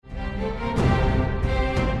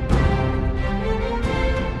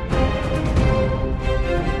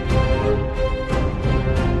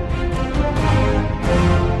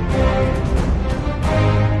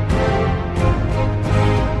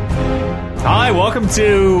Hi, welcome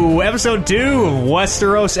to episode 2 of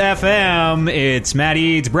Westeros FM. It's Matt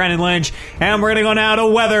Eads, Brandon Lynch, and we're going to go now to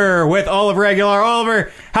weather with Oliver Regular.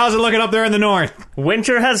 Oliver, how's it looking up there in the north?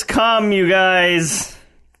 Winter has come, you guys.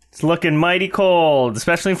 It's looking mighty cold,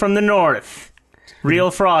 especially from the north.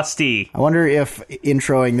 Real frosty. I wonder if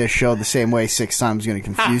introing this show the same way 6 times is going to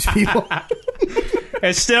confuse people.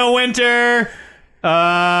 It's still winter.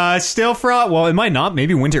 Still frost. Well, it might not.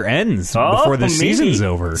 Maybe winter ends before the season's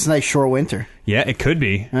over. It's a nice short winter. Yeah, it could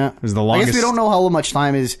be. Yeah. It was the longest. I guess we don't know how much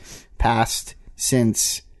time has passed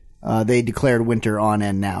since they declared winter on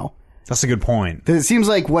and now. That's a good point. Because it seems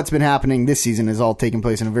like what's been happening this season has all taken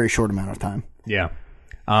place in a very short amount of time. Yeah.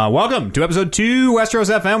 Welcome to episode 2,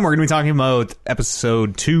 Westeros FM. We're going to be talking about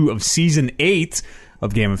episode 2 of season 8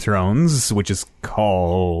 of Game of Thrones, which is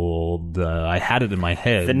called, I had it in my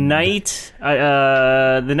head. A Night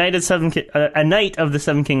of the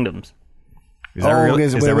Seven Kingdoms. Is that real?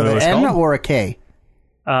 Is that it really with what an it's N called? or a K?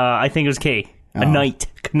 I think it was K. A night.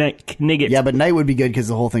 Knigget. Yeah, but night would be good because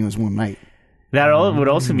the whole thing was one night. That would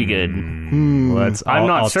also be good. I'm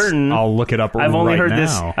not certain. I'll look it up I've only heard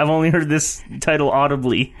now. I've only heard this title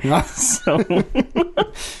audibly. So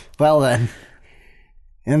Well then.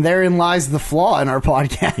 And therein lies the flaw in our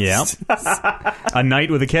podcast. Yeah. A Knight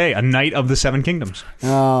with a K. A Knight of the Seven Kingdoms.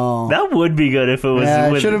 Oh. that would be good if it was. Yeah,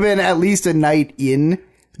 it with, should have been at least a night in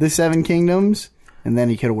the Seven Kingdoms, and then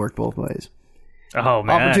he could have worked both ways. Oh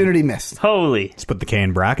man! Opportunity missed. Holy! Let's put the K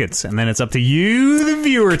in brackets, and then it's up to you, the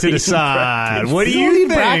viewer, to decide. What do We you don't need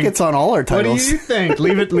think? brackets on all our What do titles. you think?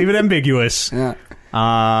 Leave it ambiguous. Yeah.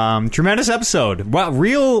 Tremendous episode. Wow,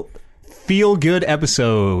 real feel-good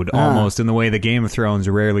episode, almost, in the way that Game of Thrones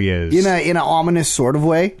rarely is. In an ominous sort of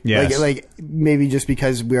way. Yes. Like maybe just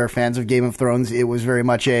because we are fans of Game of Thrones, it was very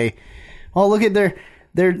much look at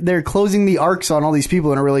they're closing the arcs on all these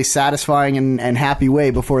people in a really satisfying and happy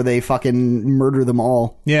way before they fucking murder them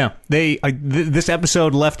all. Yeah, this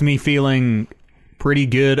episode left me feeling pretty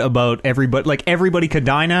good about everybody. Like, everybody could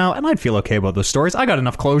die now, and I'd feel okay about those stories. I got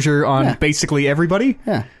enough closure on basically everybody.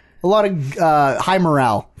 Yeah. A lot of high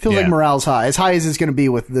morale. Feels like morale's high. As high as it's going to be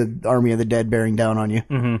with the army of the dead bearing down on you.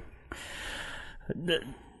 Mm-hmm.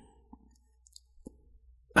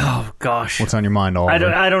 Oh gosh, What's on your mind, Oliver?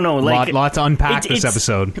 I don't know. Like lot to unpack this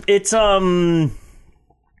episode. It's you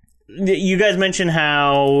guys mentioned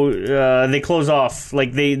how they close off,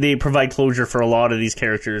 like they provide closure for a lot of these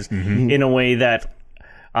characters in a way that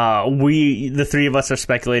the three of us are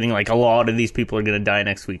speculating like a lot of these people are going to die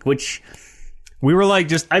next week, which. We were like,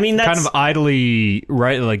 just that's kind of idly,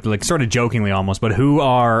 right, like sort of jokingly almost, but who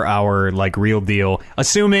are our like real deal?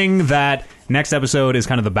 Assuming that next episode is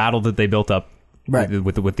kind of the battle that they built up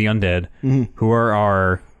with the undead.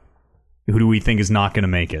 Who do we think is not going to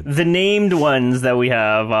make it? The named ones that we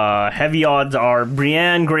have, heavy odds are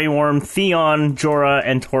Brienne, Grey Worm, Theon, Jorah,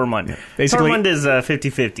 and Tormund. Yeah. Basically, Tormund is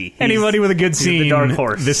 50-50. Anybody with a good scene the dark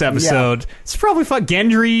horse. This episode. Yeah. It's probably fun.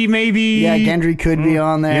 Gendry, maybe. Yeah, Gendry could be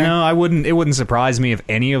on there. You know, it wouldn't surprise me if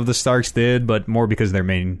any of the Starks did, but more because their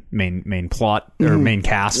main plot or main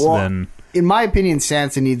cast than. In my opinion,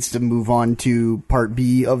 Sansa needs to move on to part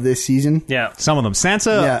B of this season. Yeah. Some of them.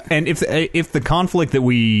 Sansa, and if the conflict that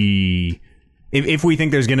if we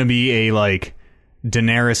think there's going to be a, like,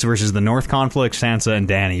 Daenerys versus the North conflict, Sansa and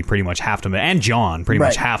Dany pretty much have to and Jon pretty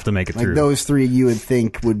much have to make it through. Like, those three you would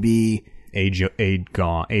think would be...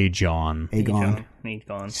 Aegon. Aegon.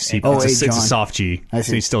 It's a soft G. I see.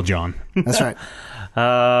 So he's still Jon. That's right.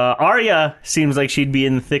 Arya seems like she'd be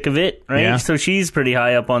in the thick of it, right? Yeah. So she's pretty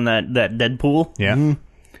high up on that Deadpool. Yeah.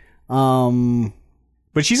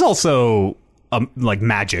 But she's also, like,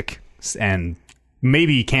 magic and...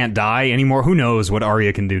 maybe can't die anymore. Who knows what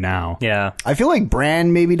Arya can do now? Yeah. I feel like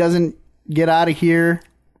Bran maybe doesn't get out of here.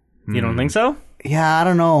 You don't think so? Yeah, I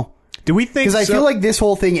don't know. Do we think? Because I feel like this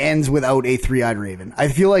whole thing ends without a three-eyed raven. I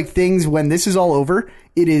feel like when this is all over,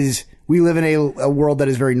 we live in a world that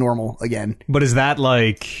is very normal again. But is that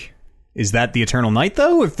the Eternal Night,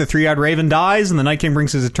 though? If the three-eyed raven dies and the Night King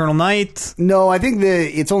brings his Eternal Night? No, I think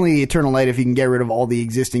it's only Eternal Night if you can get rid of all the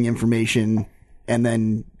existing information and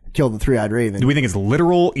then kill the three-eyed raven. Do we think it's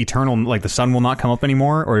literal eternal, like the sun will not come up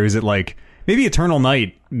anymore? Or is it like, maybe Eternal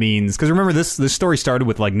Night means, because remember this story started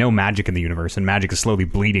with like no magic in the universe and magic is slowly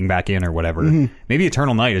bleeding back in or whatever. Maybe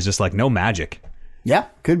Eternal Night is just like no magic. Yeah,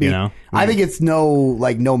 could be. You know? I think it's no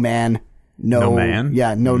man. No man?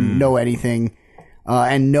 Yeah, no anything.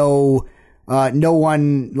 And no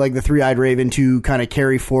one like the three-eyed raven to kind of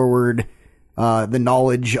carry forward the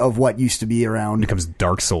knowledge of what used to be around. It becomes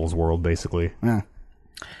Dark Souls world, basically. Yeah.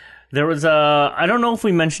 There was I don't know if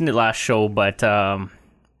we mentioned it last show, but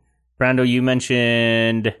Brando, you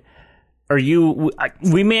mentioned are you?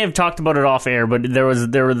 We may have talked about it off air, but there were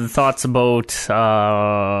the thoughts about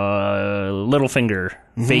Littlefinger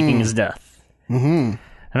faking his death. Mm-hmm.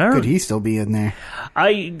 And Could he still be in there?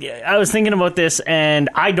 I was thinking about this, and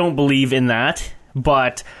I don't believe in that,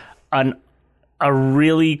 but a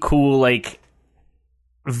really cool, like,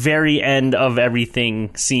 very end of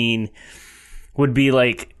everything scene would be,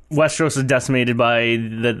 like, Westeros is decimated by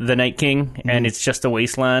the Night King, and it's just a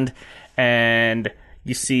wasteland, and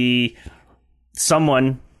you see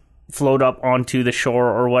someone float up onto the shore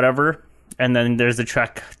or whatever, and then there's a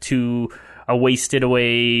trek to a wasted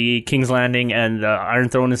away King's Landing, and the Iron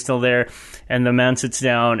Throne is still there, and the man sits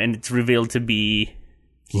down, and it's revealed to be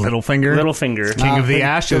Littlefinger. King of the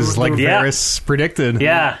Ashes, like Varys predicted.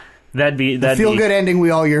 Yeah. That'd be feel-good ending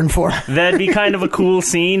we all yearn for. That'd be kind of a cool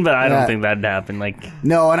scene, but I don't think that'd happen. Like,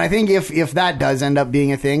 no, and I think if that does end up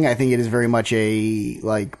being a thing, I think it is very much a,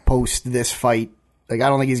 like, post this fight. Like, I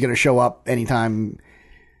don't think he's going to show up anytime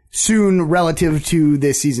soon relative to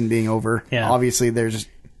this season being over. Yeah. Obviously, this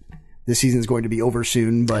season's going to be over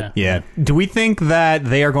soon, but... Yeah. Do we think that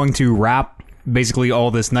they are going to wrap basically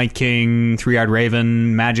all this Night King, Three-Eyed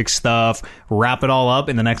Raven, magic stuff, wrap it all up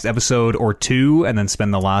in the next episode or two, and then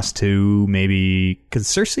spend the last two maybe... Because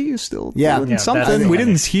Cersei is still doing something. We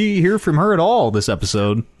didn't hear from her at all this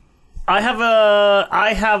episode. I have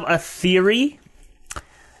a theory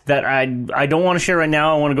that I don't want to share right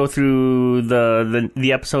now. I want to go through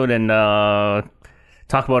the episode and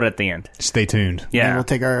talk about it at the end. Stay tuned. Yeah. And we'll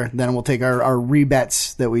take our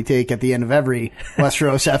rebets that we take at the end of every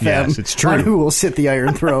Westeros FM. Yes, it's true. On who will sit the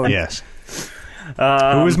Iron Throne. Yes.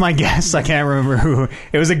 Who was my guess? I can't remember who.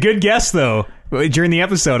 It was a good guess, though. During the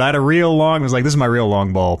episode, I had a real long... I was like, this is my real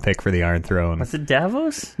long ball pick for the Iron Throne. Was it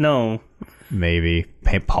Davos? No. Maybe.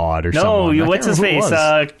 Pod or something. No, what's his face?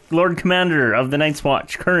 Lord Commander of the Night's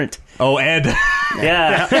Watch. Current. Oh, Ed.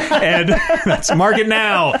 Yeah. Ed. Let's mark it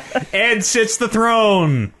now. Ed sits the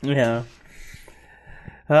throne. Yeah.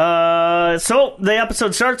 So the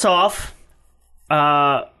episode starts off.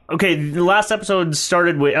 Okay, the last episode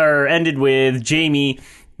ended with Jaime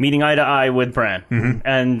meeting eye to eye with Bran,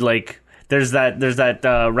 and like there's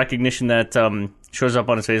that recognition that shows up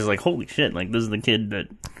on his face, like, holy shit, like this is the kid that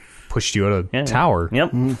pushed you out of tower.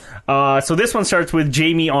 Yep. So this one starts with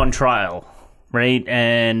Jaime on trial, right?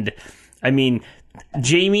 And I mean,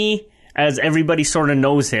 Jaime, as everybody sort of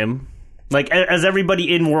knows him, like as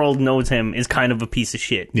everybody in world knows him, is kind of a piece of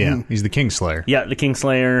shit. Yeah, he's the Kingslayer. Yeah, the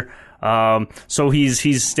Kingslayer. So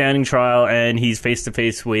he's standing trial, and he's face to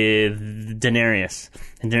face with Daenerys,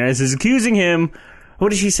 and Daenerys is accusing him. What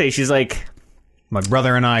did she say? She's like, my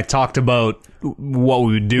brother and I talked about what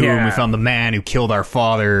we would do, and we found the man who killed our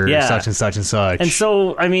father, such and such and such. And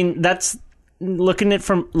so, I mean, that's looking at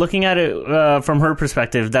it from her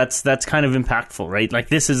perspective. That's kind of impactful, right? Like,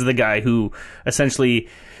 this is the guy who essentially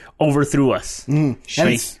overthrew us.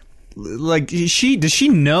 Does she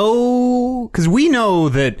know? Because we know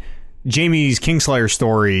that Jaime's Kingslayer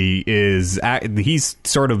story is he's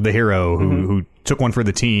sort of the hero who took one for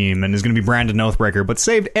the team and is going to be branded an Oathbreaker, but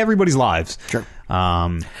saved everybody's lives. Sure.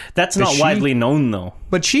 That's not widely known, though.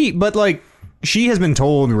 But she has been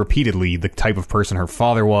told repeatedly the type of person her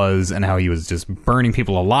father was and how he was just burning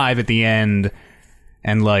people alive at the end,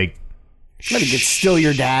 and like. But it's still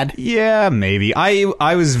your dad. Yeah, maybe.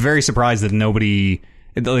 I was very surprised that nobody,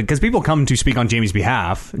 because people come to speak on Jaime's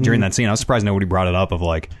behalf during that scene. I was surprised nobody brought it up of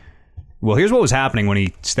like, well, here's what was happening when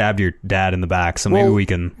he stabbed your dad in the back, so maybe we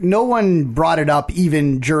can... No one brought it up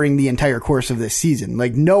even during the entire course of this season.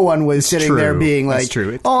 Like, no one was sitting there being like,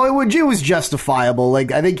 oh, it was justifiable.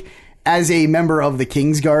 Like, I think as a member of the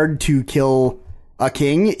Kingsguard to kill a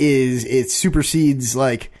king it supersedes,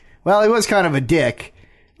 like, well, he was kind of a dick.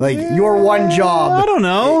 Like, your one job... I don't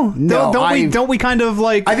know. Don't we kind of,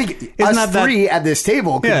 like... I think us three at this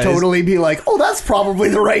table could totally be like, oh, that's probably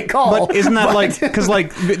the right call. But isn't that like... Because,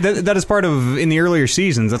 like, that is part of... In the earlier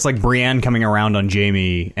seasons, that's like Brienne coming around on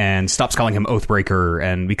Jaime and stops calling him Oathbreaker,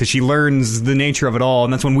 and because she learns the nature of it all,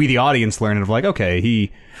 and that's when we, the audience, learn it of like, okay,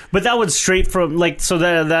 he... But that was straight from, like, so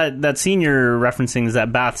that scene you're referencing is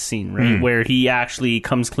that bath scene, right? Where he actually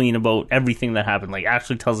comes clean about everything that happened, like,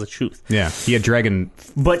 actually tells the truth. Yeah, he had dragon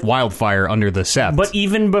wildfire under the sept. But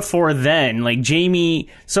even before then, like, Jaime...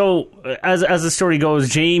 So, as the story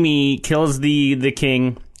goes, Jaime kills the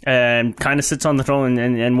king and kind of sits on the throne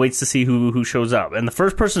and waits to see who shows up. And the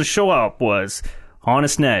first person to show up was...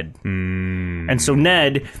 Honest Ned. And so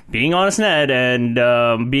Ned, being Honest Ned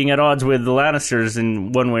and being at odds with the Lannisters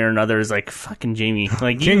in one way or another, is like, fucking Jaime.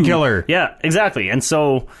 Like, King killer. Yeah, exactly. And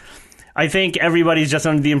so I think everybody's just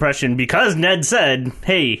under the impression, because Ned said,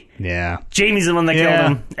 hey, Jaime's the one that killed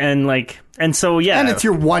him. And like, And so, yeah. And it's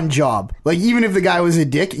your one job. Like, even if the guy was a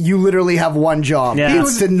dick, you literally have one job. Yeah.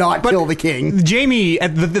 It's to not kill the king. Jamie,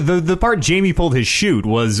 the part Jamie pulled his shoot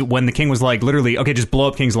was when the king was like, literally, okay, just blow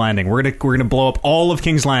up King's Landing. We're gonna blow up all of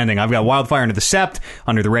King's Landing. I've got wildfire under the Sept,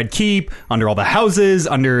 under the Red Keep, under all the houses,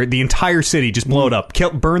 under the entire city. Just blow it up,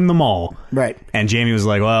 burn them all. Right. And Jamie was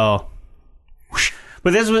like, well.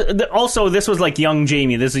 But this was like young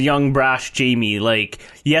Jamie. This is young, brash Jamie. Like,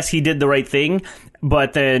 yes, he did the right thing,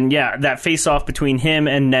 but then, yeah, that face-off between him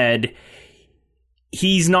and Ned,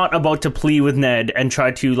 he's not about to plead with Ned and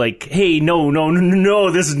try to, like, hey,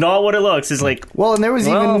 no, this is not what it looks. It's like, well, and there was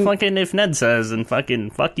even fucking if Ned says, and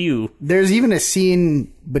fucking fuck you. There's even a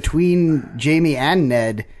scene between Jamie and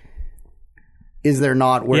Ned, is there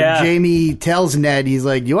not, where Jamie tells Ned, he's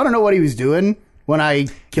like, you want to know what he was doing when I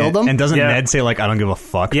killed him? And doesn't Ned say, like, I don't give a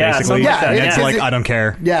fuck, yeah, basically? Like that. Ned's like, I don't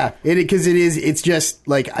care. Yeah, because it's just,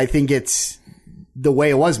 like, I think it's the way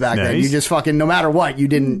it was back then. You just fucking, no matter what, you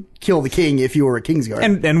didn't kill the king if you were a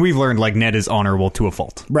Kingsguard. And we've learned, like, Ned is honorable to a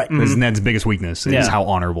fault. Right. This is Ned's biggest weakness, is how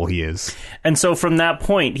honorable he is. And so from that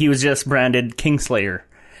point, he was just branded Kingslayer.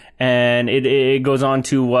 And it goes on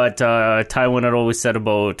to what Tywin had always said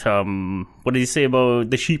about, what did he say about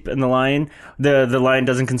the sheep and the lion? The lion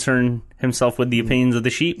doesn't concern himself with the opinions of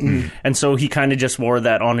the sheep. And so he kind of just wore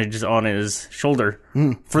that on his shoulder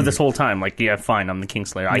for this whole time. Like, yeah, fine, I'm the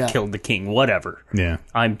Kingslayer. I killed the king, whatever. Yeah.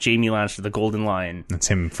 I'm Jaime Lannister, the Golden Lion. That's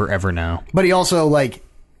him forever now. But he also, like,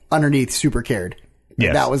 underneath super cared.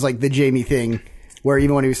 Yes. That was, like, the Jamie thing, where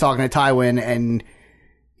even when he was talking to Tywin and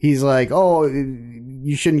he's like, oh,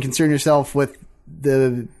 you shouldn't concern yourself with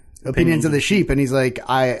the opinions of the sheep. And he's like,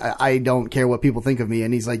 I don't care what people think of me.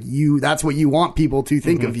 And he's like, that's what you want people to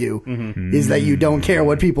think of you, is that you don't care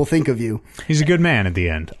what people think of you. He's a good man at the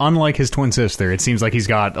end. Unlike his twin sister, it seems like he's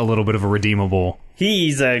got a little bit of a redeemable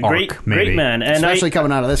He's a great man. And especially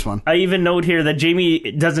coming out of this one. I even note here that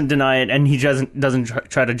Jamie doesn't deny it, and he doesn't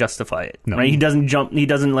try to justify it. No. Right? He doesn't jump. He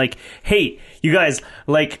doesn't like, hey, you guys,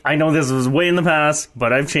 like, I know this was way in the past,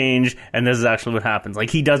 but I've changed, and this is actually what happens.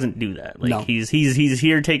 Like, he doesn't do that. Like, no. He's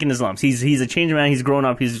here taking his lumps. He's a changed man. He's grown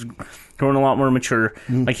up. He's grown a lot more mature.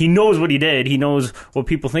 Like, he knows what he did. He knows what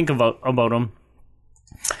people think about him.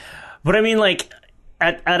 But I mean, like,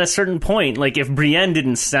 at a certain point, like, if Brienne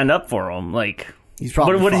didn't stand up for him, like, he's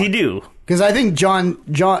probably what did he do? Because I think John,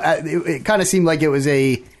 it kind of seemed like it was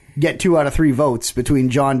a get 2 out of 3 votes between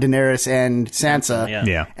Jon, Daenerys, and Sansa.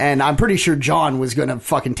 Yeah. And I'm pretty sure Jon was going to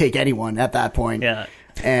fucking take anyone at that point. Yeah.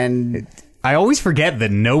 And I always forget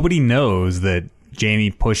that nobody knows that Jaime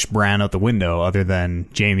pushed Bran out the window other than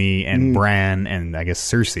Jaime and Bran and I guess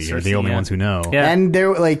Cersei are the only ones who know. Yeah. And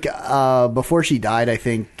there, like, before she died, I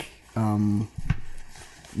think Mom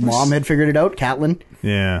had figured it out, Catelyn.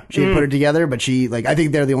 Yeah. She had put it together, but she, like, I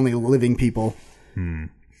think they're the only living people.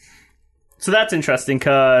 So that's interesting,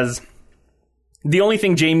 because the only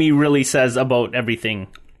thing Jaime really says about everything...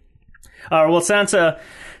 Sansa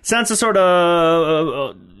sort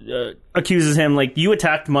of accuses him, like, you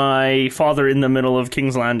attacked my father in the middle of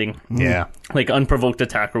King's Landing. Yeah. Like, unprovoked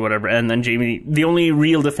attack or whatever. And then Jaime, the only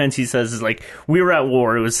real defense he says is, like, we were at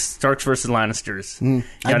war. It was Starks versus Lannisters.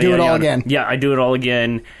 I do it all again. Yeah, I do it all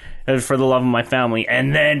again. For the love of my family.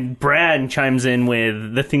 And then Bran chimes in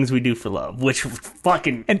with the things we do for love, which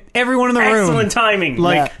fucking... And everyone in the room. Excellent timing.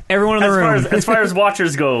 Like, everyone in the room. As far as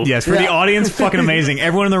watchers go. Yes, for the audience, fucking amazing.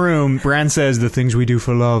 Everyone in the room, Bran says the things we do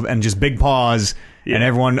for love, and just big pause, and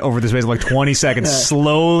everyone over the space of like 20 seconds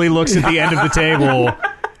slowly looks at the end of the table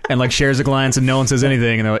and like shares a glance, and no one says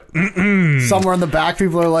anything, and they're like, mm-mm. Somewhere in the back,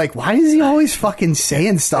 people are like, why is he always fucking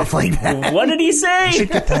saying stuff like that? What did he say? I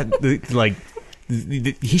should get that, like...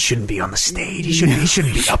 He shouldn't be on the stage. He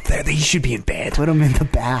shouldn't be up there. He should be in bed. Put him in the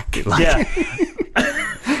back. Like, Yeah.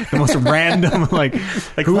 the most random, like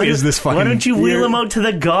who is this fucking... Why don't you wheel him out to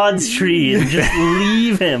the God's tree and just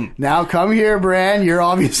leave him? Now come here, Bran. You're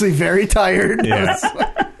obviously very tired. Yeah.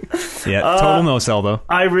 Yeah, total no-sell, though.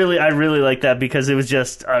 I really like that, because it was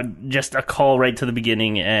just a call right to the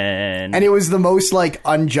beginning, and it was the most, like,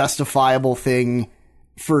 unjustifiable thing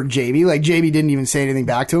for Jaime. Like, Jaime didn't even say anything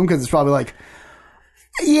back to him, because it's probably like,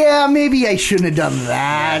 yeah, maybe I shouldn't have done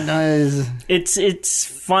that. It's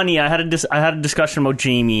funny. I had a discussion about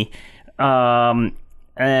Jaime, and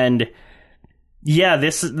yeah,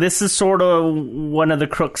 this is sort of one of the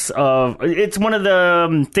crooks of. It's one of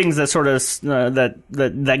the things that sort of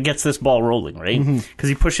that gets this ball rolling, right? Because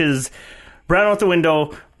he pushes Bran out the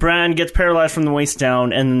window. Bran gets paralyzed from the waist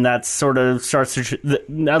down, and that sort of starts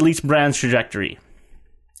at least Bran's trajectory,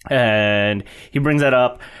 and he brings that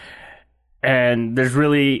up. And there's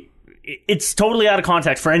really, it's totally out of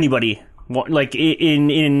context for anybody, like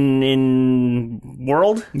in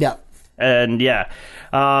world. Yeah. And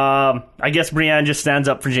I guess Brienne just stands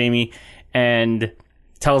up for Jaime and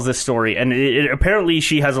tells this story. And apparently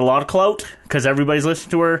she has a lot of clout because everybody's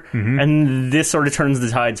listening to her. And this sort of turns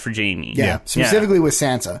the tides for Jaime. Yeah, specifically with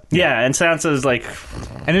Sansa. Yeah, and Sansa's like...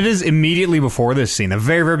 And it is immediately before this scene, the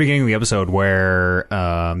very, very beginning of the episode, where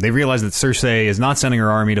they realize that Cersei is not sending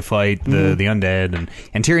her army to fight the undead,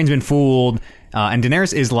 and Tyrion's been fooled. And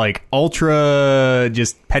Daenerys is like ultra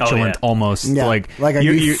just petulant almost. Yeah. Like are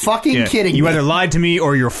you fucking kidding You me? either lied to me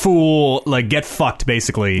or you're a fool. Like, get fucked,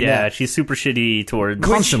 basically. Yeah, she's super shitty towards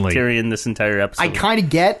Constantly. Tyrion this entire episode. I kind of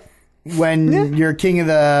get when you're king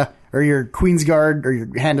of or your Queen's Guard, or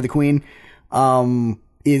your Hand of the Queen,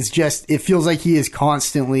 is just, it feels like he is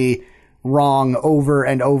constantly wrong over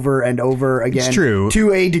and over and over again. It's true.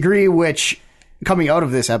 To a degree which, coming out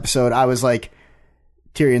of this episode, I was like,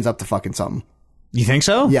 Tyrion's up to fucking something. You think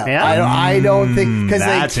so? Yeah. Yeah? I don't think...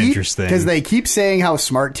 That's interesting. Because they keep saying how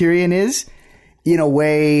smart Tyrion is in a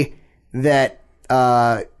way that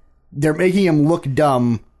they're making him look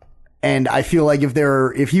dumb. And I feel like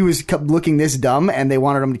if he was looking this dumb and they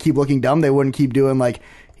wanted him to keep looking dumb, they wouldn't keep doing like,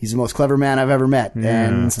 he's the most clever man I've ever met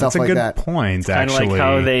and stuff like that. That's a good point, kind actually. of like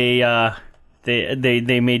how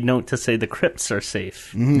they made note to say the crypts are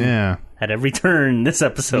safe. Yeah. At every turn this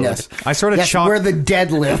episode. Yes. I sort of Yes, where the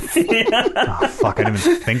dead live. Oh, fuck, I didn't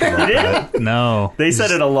even think about that. No. They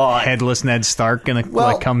said it a lot. Headless Ned Stark gonna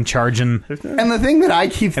come charging. And the thing that I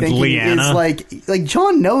keep thinking Lyanna. is like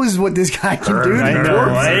Jon knows what this guy can do to I the know.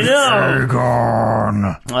 corpses.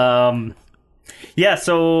 I know. Yeah,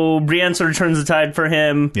 so Brienne sort of turns the tide for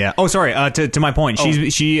him. Yeah. Oh, sorry. To my point,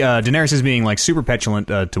 Daenerys is being like super petulant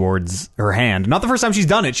towards her hand. Not the first time she's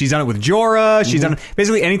done it. She's done it with Jorah. She's done it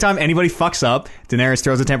basically anytime anybody fucks up. Daenerys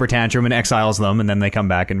throws a temper tantrum and exiles them, and then they come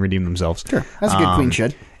back and redeem themselves. Sure, that's a good queen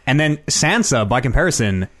should. And then Sansa, by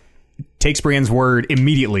comparison, takes Brienne's word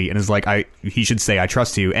immediately and is like, he should say, "I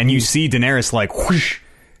trust you." And you see Daenerys like whoosh,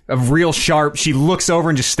 a real sharp. She looks over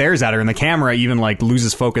and just stares at her, and the camera even like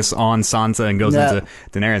loses focus on Sansa and goes into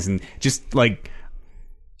Daenerys, and just like,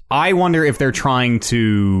 I wonder if they're trying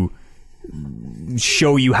to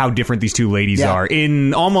show you how different these two ladies are.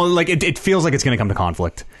 In almost like it feels like it's going to come to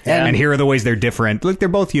conflict, and here are the ways they're different. Like, they're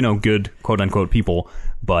both, good quote unquote people,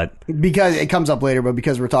 but because it comes up later, but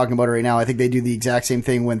because we're talking about it right now, I think they do the exact same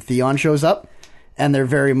thing when Theon shows up. And they're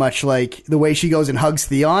very much like the way she goes and hugs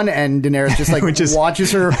Theon, and Daenerys just like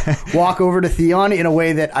watches her walk over to Theon in a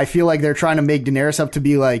way that I feel like they're trying to make Daenerys up to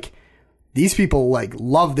be like, these people like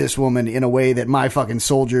love this woman in a way that my fucking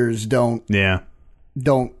soldiers don't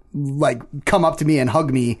like come up to me and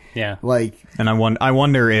hug me. Yeah. Like, and I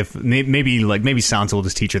wonder if maybe Sansa will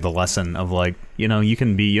just teach her the lesson of like, you don't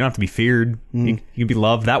have to be feared. You can be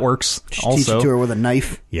loved. That works. Also, teach it to her with a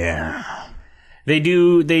knife. Yeah. They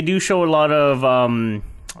do show a lot of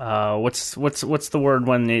what's the word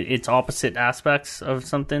when it's opposite aspects of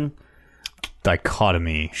something?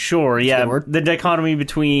 Dichotomy. Sure, yeah. The dichotomy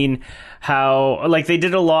between how, like, they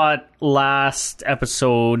did a lot last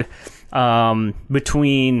episode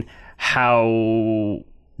between how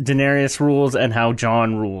Daenerys rules and how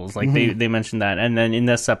Jon rules. Like, they mentioned that. And then in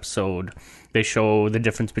this episode, they show the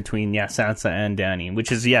difference between Sansa and Dany,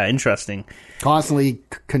 which is interesting. Constantly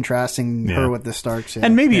contrasting her with the Starks. Yeah.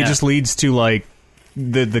 And maybe it just leads to like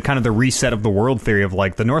the kind of the reset of the world theory of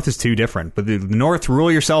like the North is too different, but the North,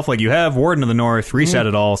 rule yourself. Like, you have Warden of the North, reset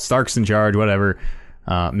it all, Stark's in charge, whatever.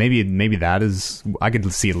 Maybe that is, I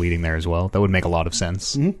could see it leading there as well. That would make a lot of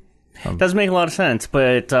sense. It does make a lot of sense,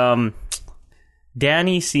 but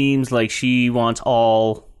Dany seems like she wants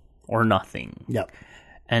all or nothing. Yep.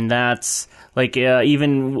 And that's like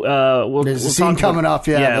even we'll scene coming up.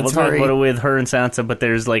 Yeah, we'll talk about it with her and Sansa. But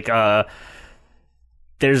there's like a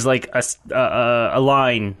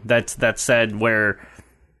line that's said where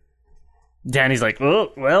Dany's like,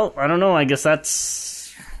 "Oh, well, I don't know. I guess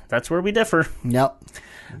that's where we differ." Yep.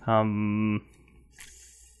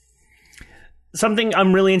 Something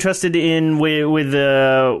I'm really interested in with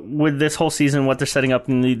this whole season, what they're setting up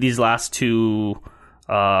in these last two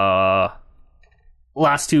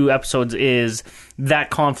episodes, is that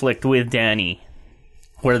conflict with Dany,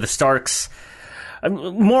 where the Starks,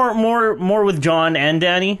 more with Jon and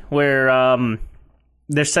Dany, where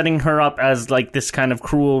they're setting her up as like this kind of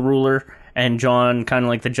cruel ruler, and Jon kind of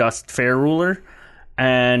like the just, fair ruler.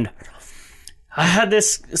 And I had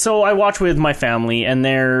this, so I watch with my family, and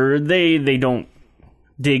they don't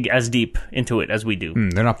dig as deep into it as we do.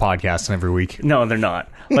 They're not podcasting every week. No, they're not.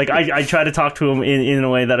 Like, I try to talk to them in a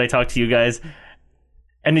way that I talk to you guys,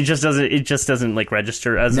 and it just doesn't like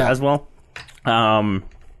register as well.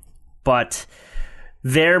 But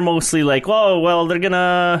they're mostly like, oh, well, they're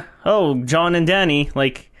gonna, Jon and Dany,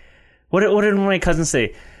 like, what did my cousin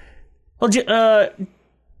say? Well,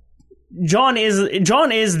 John is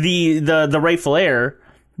the rightful heir,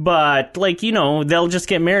 but like, you know, they'll just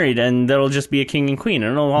get married and there'll just be a king and queen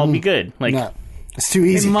and it'll all be good. Like, No. It's too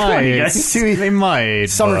easy. It's too easy. They might.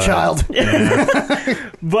 Summer but- child.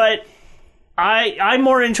 but I'm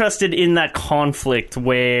more interested in that conflict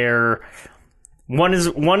where one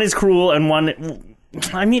is cruel and one.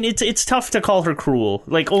 I mean, it's tough to call her cruel.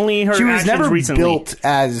 Like, only her She was actions never recently. built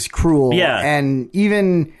as cruel. Yeah. And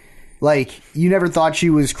even, like, you never thought she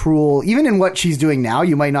was cruel. Even in what she's doing now,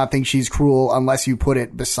 you might not think she's cruel unless you put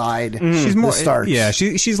it beside She's more the Starks. Yeah,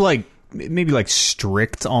 she's like maybe like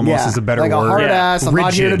strict almost is a better like word. a hard Yeah. ass. I'm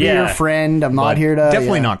not here to be Rigid. your Yeah. friend. I'm not But here to...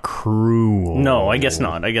 definitely yeah. not cruel. No, I guess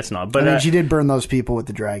not. But I mean, she did burn those people with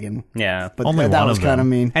the dragon. yeah. But Only that one was of kind of them.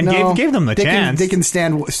 mean. And No, gave them the chance. Dickon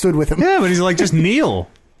stood with him. Yeah, but he's like, just kneel.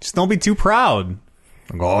 Just don't be too proud.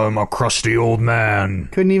 Like, oh, I'm a crusty old man.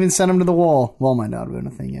 Couldn't even send him to the wall. Wall might not have been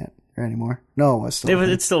a thing yet or anymore. No, it was still.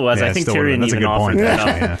 It still was. Yeah, I it think still would've been. Tyrion That's a even good offered point, that.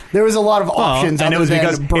 actually, yeah. There was a lot of options. And it other was than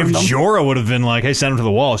because burn if them. Jorah would have been like, hey, send him to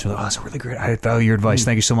the wall, she'd be like, oh, that's a really great, I value your advice.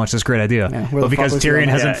 Thank you so much. That's a great idea. where But the because fuck was he Tyrion on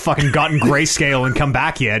that? hasn't Yeah. fucking gotten grayscale and come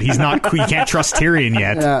back yet, you can't trust Tyrion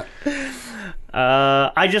yet. Yeah.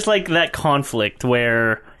 I just like that conflict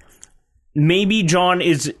where maybe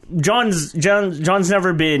John's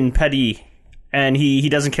never been petty, and he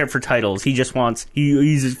doesn't care for titles. He just wants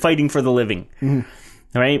he's fighting for the living,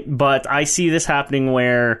 right? But I see this happening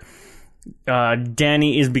where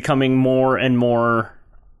Dany is becoming more and more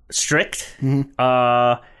strict,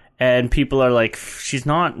 and people are like, she's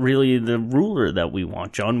not really the ruler that we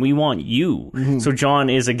want, John. We want you. So John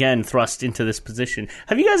is again thrust into this position.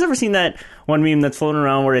 Have you guys ever seen that one meme that's floating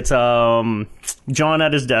around where it's John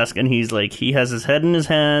at his desk and he's like, he has his head in his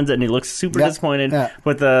hands and he looks super disappointed. Yeah.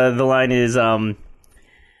 But the line is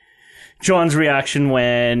John's reaction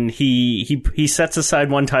when he sets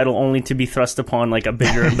aside one title only to be thrust upon like a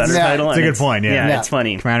bigger and better Yeah. title. It's a and good point, yeah. Yeah, it's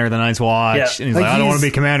funny. Commander of the Night's Watch. Yeah. And he's Like, like, I don't want to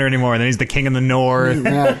he's- be commander anymore. And then he's the king of the north.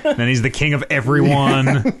 Yeah. And then he's the king of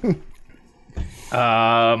everyone.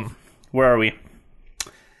 Where are we?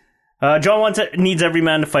 John needs every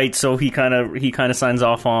man to fight, so he kind of signs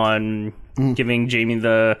off on giving Jaime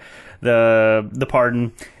the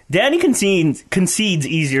pardon. Dany concedes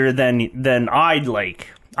easier than I'd like.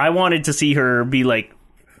 I wanted to see her be like.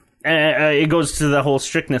 It goes to the whole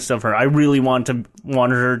strictness of her. I really want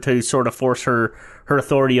her to sort of force her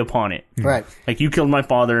authority upon it. Right. Like, you killed my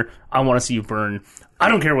father. I want to see you burn. I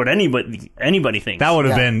don't care what anybody thinks. That would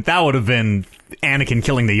have been Anakin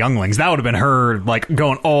killing the younglings. That would have been her like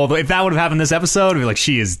going all the. If that would have happened this episode, it'd be like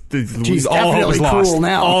She's all hope is definitely lost. cruel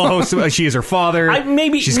now. All hope, she is her father.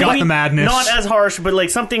 Maybe she's got the madness. Not as harsh, but like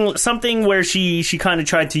something where she kind of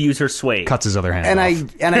tried to use her sway. Cuts his other hand And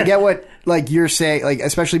off. I get what like you're saying, like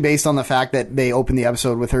especially based on the fact that they opened the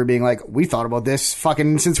episode with her being like, we thought about this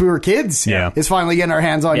fucking since we were kids. Yeah. It's finally getting our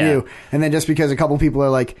hands on Yeah. you. And then just because a couple people are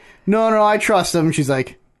like, no, I trust him, she's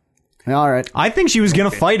like, all right. I think she was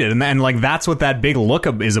gonna fight it, and like that's what that big look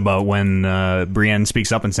up is about when Brienne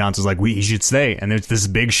speaks up and Sansa's like, he should stay, and there's this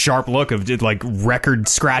big sharp look of like record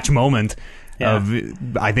scratch moment. Yeah.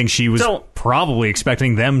 I think she was probably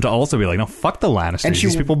expecting them to also be like, no, fuck the Lannisters. And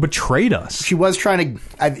These people betrayed us. She was trying to.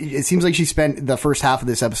 It seems like she spent the first half of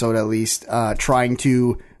this episode, at least, trying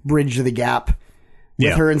to bridge the gap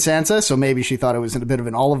with her and Sansa. So maybe she thought it was a bit of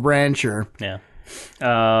an olive branch, or Yeah.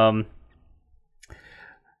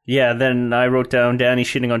 Yeah, then I wrote down Dany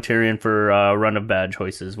shitting on Tyrion for a run of bad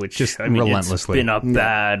choices, which Just I mean, relentlessly. it's been a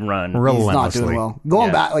bad run. he's not Relentlessly. doing well.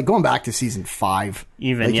 Yeah. Going back to season 5,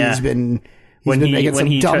 Even, like yeah. he's been When he- making when some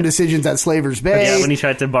he dumb tried- decisions at Slaver's Bay. Yeah, when he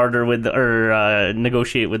tried to barter with or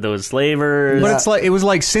negotiate with those slavers. But it's like, it was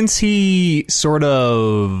like, since he sort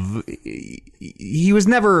of, he was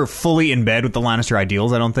never fully in bed with the Lannister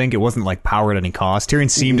ideals, I don't think. It wasn't like power at any cost.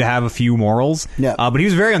 Tyrion seemed to have a few morals. Yeah. But he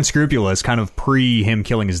was very unscrupulous, kind of pre him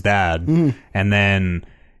killing his dad. And then,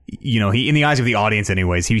 you know, he, in the eyes of the audience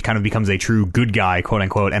anyways, he kind of becomes a true good guy, quote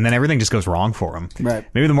unquote, and then everything just goes wrong for him. Right.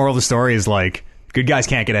 Maybe the moral of the story is like, good guys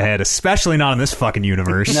can't get ahead, especially not in this fucking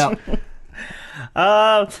universe. No.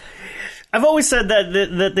 I've always said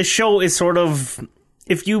that the show is sort of,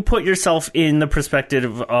 if you put yourself in the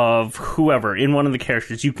perspective of whoever in one of the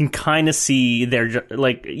characters, you can kind of see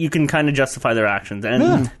you can kind of justify their actions.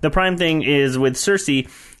 And the prime thing is with Cersei.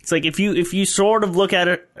 It's like if you sort of look at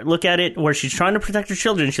it where she's trying to protect her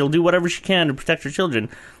children, she'll do whatever she can to protect her children.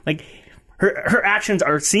 Like, her actions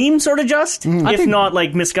seem sort of just, if not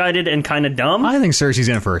like misguided and kind of dumb. I think Cersei's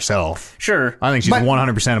in it for herself. Sure. I think she's But-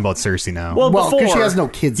 100% about Cersei now. Well, before because she has no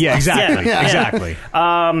kids. yeah, left. exactly. Yeah.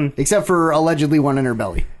 Exactly. Except for allegedly one in her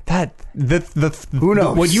belly. Who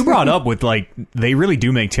knows? What you brought up with, like, they really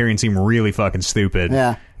do make Tyrion seem really fucking stupid.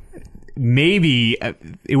 Yeah. Maybe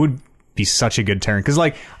it would be such a good turn, because,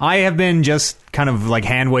 like, I have been just kind of like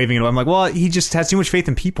hand waving it. I'm like, well, he just has too much faith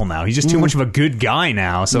in people now. He's just too much of a good guy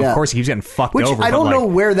now. So of course he keeps getting fucked Which over. I don't know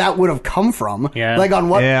where that would have come from. Yeah. Like on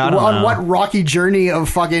what rocky journey of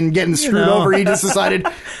fucking getting screwed over he just decided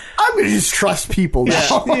I'm going to just trust people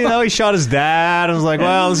now. You know, he shot his dad and was like,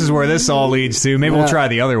 well, this is where this all leads to. Maybe we'll try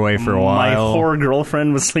the other way for a while. My poor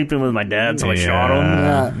girlfment was sleeping with my dad, so I shot him.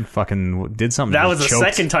 Yeah. Fucking did something. That was the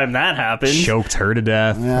second time that happened. Choked her to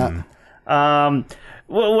death. Yeah.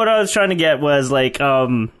 What I was trying to get was, like,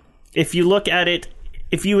 if you look at it,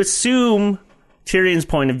 if you assume Tyrion's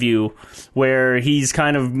point of view, where he's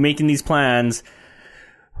kind of making these plans,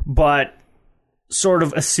 but sort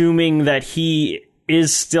of assuming that he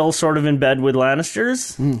is still sort of in bed with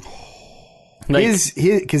Lannisters. Like,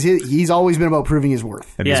 because he's always been about proving his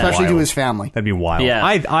worth, especially to his family. That'd be wild. Yeah.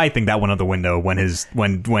 I think that went out the window when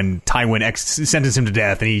Tywin sentenced him to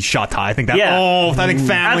death and he shot Ty. I think that. I think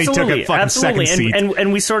family took a fucking second seat.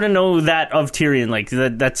 And we sort of know that of Tyrion. Like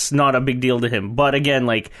that's not a big deal to him. But again,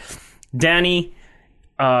 like Dany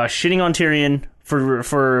shitting on Tyrion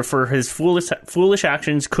for his foolish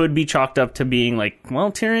actions could be chalked up to being like, well,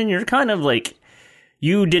 Tyrion, you're kind of like.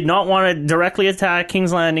 You did not want to directly attack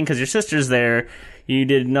King's Landing because your sister's there. You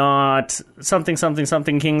did not something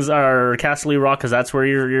King's or Casterly Rock because that's where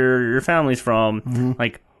your family's from. Mm-hmm.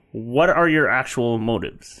 Like, what are your actual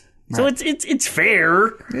motives? Right. So it's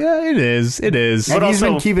fair. Yeah, it is. It is. And he's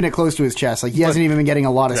been keeping it close to his chest. Like he hasn't even been getting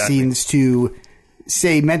a lot of scenes to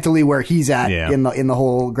say mentally where he's at in the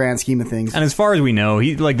whole grand scheme of things. And as far as we know,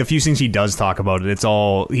 he like the few things he does talk about it's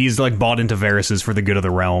all he's like bought into Varys for the good of the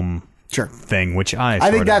realm. Thing, which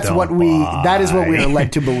I think that's what that is what we are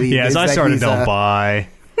led to believe. Yes, I sort of don't buy.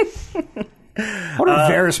 What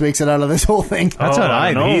if Varys makes it out of this whole thing? That's what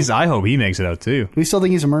I hope he makes it out too. Do we still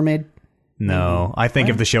think he's a mermaid? No, I think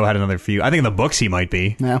if the show had another few, I think in the books he might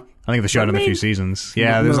be. No, I think if the show had another few seasons.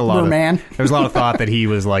 Yeah, there's a lot of thought that he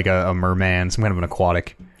was like a merman, some kind of an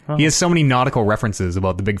aquatic. He has so many nautical references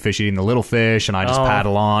about the big fish eating the little fish, and I just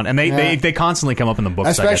paddle on, and they constantly come up in the books,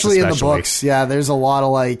 especially in the books. Yeah, there's a lot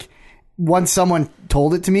of like. Once someone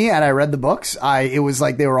told it to me and I read the books, it was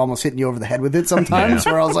like they were almost hitting you over the head with it sometimes.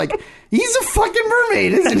 Where I was like, "He's a fucking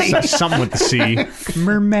mermaid, isn't he?" Something with the sea,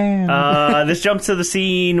 merman. This jumps to the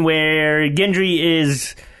scene where Gendry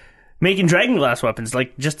is making dragonglass weapons,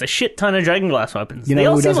 like just a shit ton of dragonglass weapons. You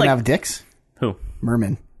know who doesn't have dicks? Who?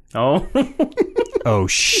 Merman. Oh. Oh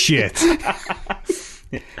shit.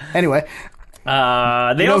 Anyway.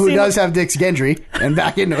 They know who does have dicks? Gendry, and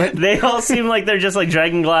back into it. They all seem like they're just like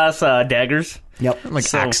dragonglass daggers. Yep,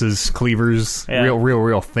 like axes, cleavers,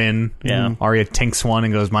 real thin. Yeah, Arya tinks one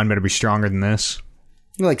and goes, "Mine better be stronger than this."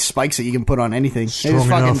 They're like spikes that you can put on anything. They just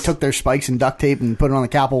fucking took their spikes and duct tape and put it on the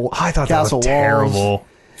castle. I thought that was terrible.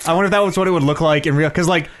 I wonder if that was what it would look like in real. Because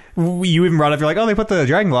like you even brought up, you're like, "Oh, they put the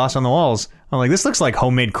dragonglass on the walls." I'm like, this looks like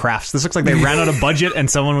homemade crafts. This looks like they ran out of budget and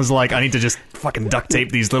someone was like, I need to just fucking duct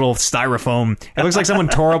tape these little styrofoam. It looks like someone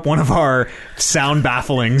tore up one of our sound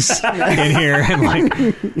bafflings in here. And like,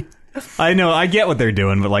 I know, I get what they're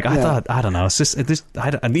doing, but like, I thought, I don't know. It's just,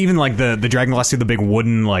 even like the dragonglass through the big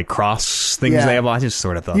wooden like cross things they have. I just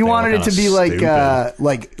sort of thought you wanted it to be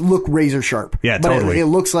like look razor sharp. Yeah, but totally. It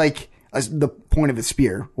looks like the point of a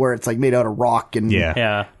spear, where it's like made out of rock and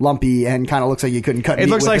lumpy, and kind of looks like you couldn't cut. It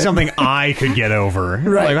looks like something I could get over.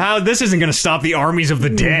 Right? Like how this isn't going to stop the armies of the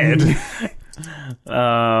dead.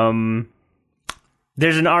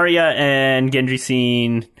 There's an Arya and Gendry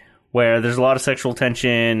scene where there's a lot of sexual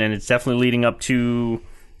tension, and it's definitely leading up to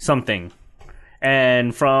something.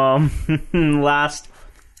 And from last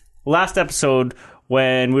episode,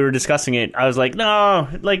 when we were discussing it, I was like, no,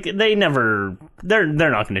 like they're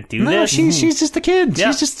not going to do this. She's just a kid.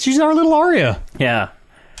 Yeah. She's our little Arya. Yeah.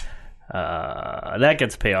 That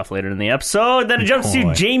gets a payoff later in the episode. Then it jumps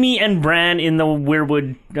to Jaime and Bran in the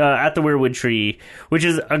weirwood, at the weirwood tree, which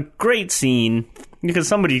is a great scene because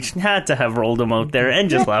somebody had to have rolled him out there and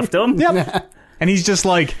just left him. Yep. And he's just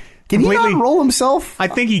like, can he not roll himself? I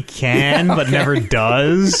think he can, but never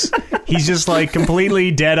does. He's just like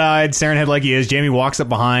completely dead-eyed, staring ahead like he is. Jaime walks up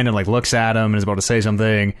behind and like looks at him and is about to say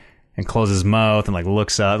something and closes his mouth and like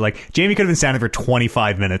looks up. Like Jaime could have been standing for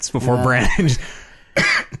 25 minutes before Bran just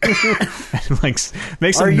like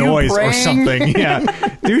make some noise or something.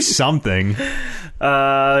 Yeah, do something.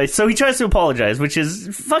 So he tries to apologize, which is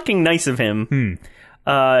fucking nice of him.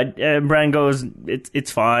 And Bran goes, "It's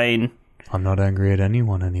fine. I'm not angry at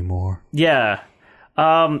anyone anymore." Yeah.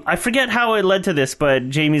 I forget how it led to this,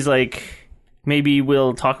 but Jaime's like, maybe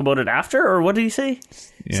we'll talk about it after, or what did he say?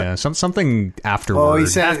 Yeah, something afterwards. Oh, he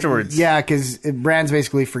says Afterwards. Yeah, because Bran's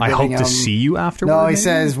basically I forgiving hope him. to see you afterwards. No, he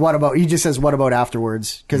says what about? He just says what about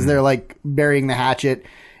afterwards? Because they're like burying the hatchet,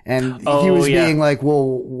 and he was being like,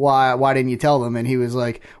 "Well, why didn't you tell them?" And he was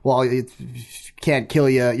like, "Well, it can't kill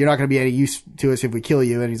you. You're not going to be any use to us if we kill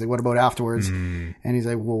you." And he's like, "What about afterwards?" And he's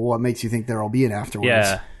like, "Well, what makes you think there'll be an afterwards?"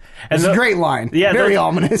 Yeah. It's a great line. Yeah, very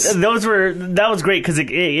ominous. That was great because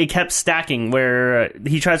it kept stacking where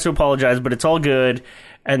he tries to apologize, but it's all good.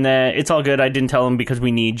 And then it's all good. I didn't tell him because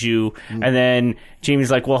we need you. And then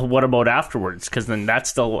Jamie's like, well, what about afterwards? Because then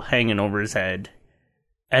that's still hanging over his head.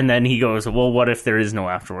 And then he goes, well, what if there is no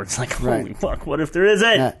afterwards? Like, holy fuck, what if there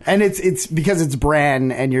isn't? Yeah. And it's because it's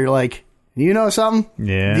Bran, and you're like, do you know something?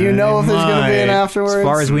 Yeah. Do you know if there's going to be an afterwards? As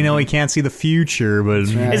far as we know, he can't see the future, but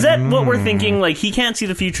Is that what we're thinking? Like, he can't see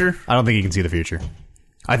the future? I don't think he can see the future.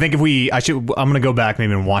 I think I'm going to go back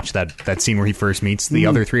maybe and watch that scene where he first meets the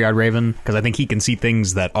other three-eyed raven, because I think he can see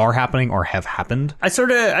things that are happening or have happened. I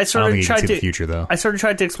sort of I don't think he tried can see to the future, though. I sort of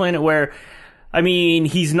tried to explain it where, I mean,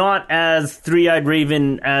 he's not as three-eyed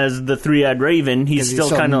raven as the three-eyed raven. He's still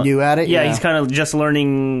so kind of new at it. Yeah, Yeah. he's kind of just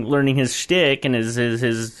learning his shtick and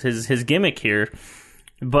his gimmick here.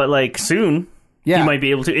 But like soon, he might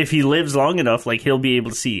be able to, if he lives long enough, like he'll be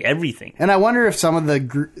able to see everything. And I wonder if some of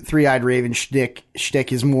the three-eyed raven shtick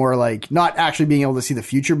is more like not actually being able to see the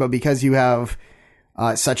future, but because you have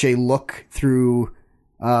such a look through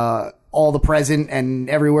all the present and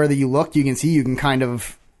everywhere that you look, you can see, you can kind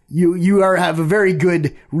of have a very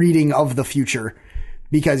good reading of the future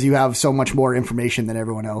because you have so much more information than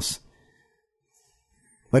everyone else.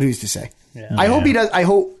 But who's to say? Yeah. I hope he does.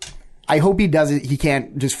 I hope he does it. He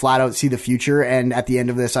can't just flat out see the future. And at the end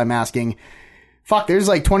of this, I'm asking, fuck, there's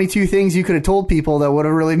like 22 things you could have told people that would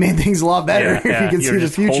have really made things a lot better if you could see the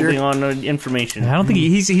future. Holding on to information. I don't think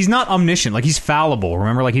he's not omniscient. Like, he's fallible.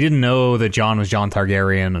 Remember, like, he didn't know that Jon was Jon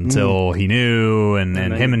Targaryen until he knew, and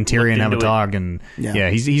him and Tyrion have a talk. And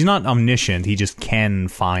he's not omniscient. He just can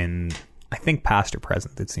find, I think, past or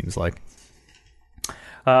present, it seems like.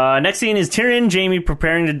 Next scene is Tyrion, Jaime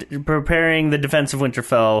preparing the defense of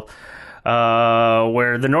Winterfell.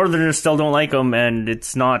 Where the Northerners still don't like him, and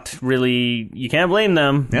it's not really, you can't blame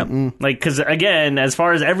them. Yep. Like, because again, as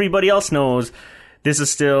far as everybody else knows, this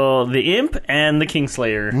is still the Imp and the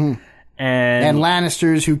Kingslayer, and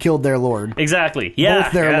Lannisters who killed their lord. Exactly. Yeah,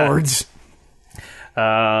 both their lords.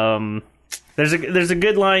 There's a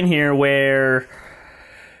good line here where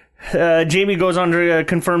Jaime goes on to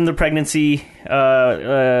confirm the pregnancy,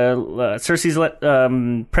 Cersei's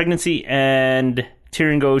pregnancy, and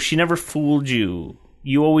Tyrion goes, she never fooled you.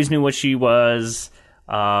 You always knew what she was.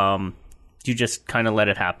 You just kind of let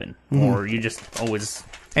it happen. Or you just always...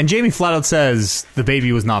 And Jaime flat out says the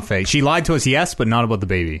baby was not fake. She lied to us, yes, but not about the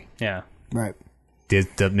baby. Yeah. Right.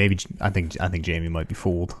 Maybe I think Jaime might be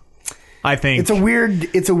fooled. I think it's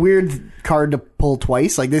a weird card to pull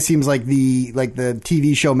twice. Like, this seems like the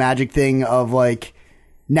TV show magic thing of like,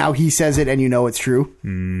 now he says it and you know it's true.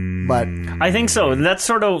 But I think so. That's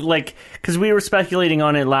sort of like, because we were speculating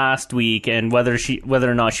on it last week, and whether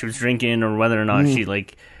or not she was drinking, or whether or not she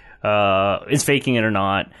like is faking it or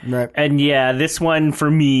not. Right. And yeah, this one for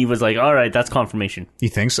me was like, all right, that's confirmation. You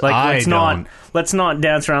think so? Like, let's not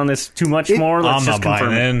dance around this too much more. Let's just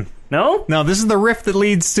confirm it. No, this is the rift that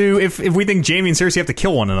leads to if we think Jaime and Cersei have to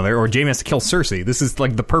kill one another, or Jaime has to kill Cersei. This is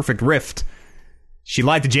like the perfect rift. She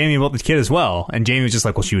lied to Jaime about the kid as well, and Jaime was just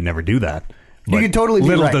like, well, she would never do that. But you could totally be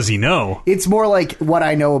little right. does he know. It's more like what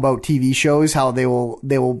I know about TV shows, how they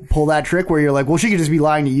will pull that trick where you're like, well, she could just be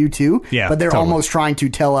lying to you too. Yeah, but they're totally. almost trying to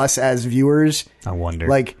tell us as viewers. I wonder.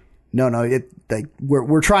 Like, no,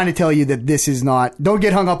 we're trying to tell you that this is not. Don't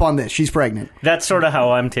get hung up on this. She's pregnant. That's sort of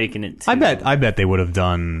how I'm taking it too. I bet they would have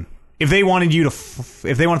done. If they wanted if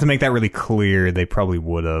they wanted to make that really clear, they probably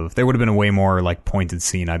would have. There would have been a way more like pointed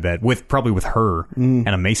scene, I bet, probably with her and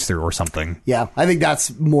a maester or something. Yeah, I think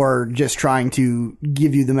that's more just trying to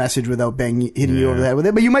give you the message without hitting you over the head with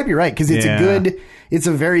it. But you might be right, because it's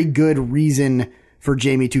a very good reason for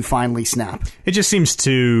Jaime to finally snap. It just seems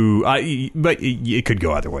to, but it could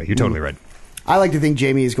go either way. You're totally right. I like to think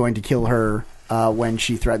Jaime is going to kill her when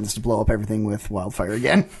she threatens to blow up everything with wildfire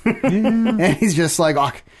again. And he's just like,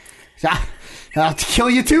 oh, I'll have to kill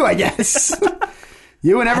you too, I guess.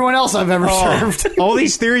 You and everyone else I've ever served. All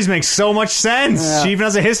these theories make so much sense. Yeah. She even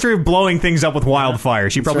has a history of blowing things up with wildfire.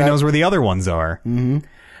 She probably knows where the other ones are. Mm-hmm.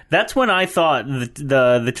 That's when I thought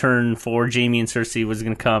the turn for Jaime and Cersei was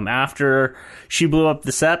going to come after she blew up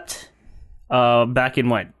the Sept. Back in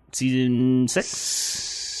what, season 6?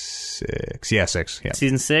 6. Yeah, 6. Yeah.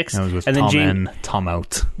 Season 6. That was with and Tom then in, Tom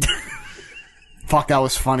out. Fuck, that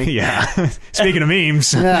was funny. Yeah. Speaking of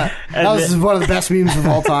memes. Yeah, that was one of the best memes of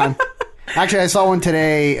all time. Actually, I saw one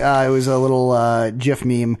today. It was a little GIF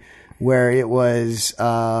meme where it was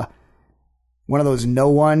one of those no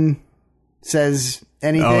one says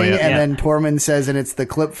anything, and then Tormund says, and it's the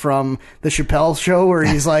clip from the Chappelle show where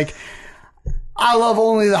he's like, I love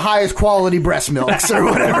only the highest quality breast milks, or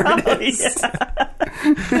whatever it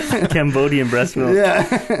is. Cambodian breast milk.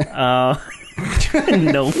 Yeah.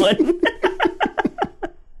 No one.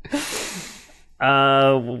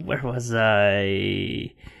 Where was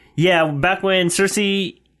I? Yeah, back when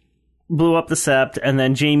Cersei blew up the Sept, and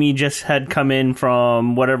then Jaime just had come in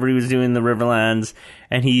from whatever he was doing in the Riverlands,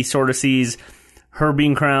 and he sort of sees her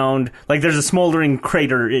being crowned. Like, there's a smoldering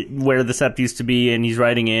crater where the Sept used to be, and he's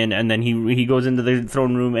riding in, and then he goes into the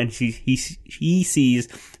throne room, and he sees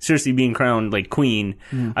Cersei being crowned, like, queen.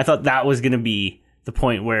 I thought that was going to be the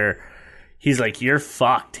point where he's like, you're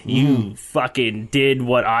fucked. You fucking did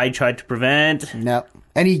what I tried to prevent. Yep.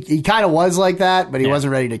 And he kind of was like that, but he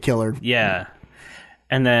wasn't ready to kill her. Yeah.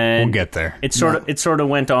 And then we'll get there. It sort of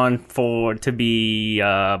went on to be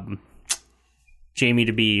Jaime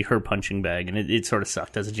to be her punching bag, and it sort of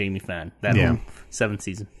sucked as a Jaime fan. That whole 7th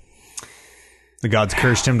season. The gods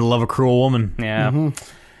cursed him to love a cruel woman. Yeah.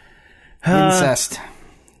 Incest.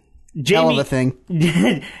 Hell of a thing.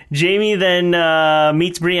 Jaime then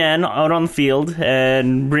meets Brienne out on the field,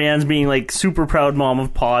 and Brienne's being like super proud mom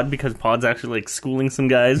of Pod, because Pod's actually like schooling some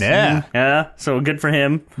guys. Yeah. Yeah, so good for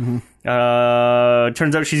him.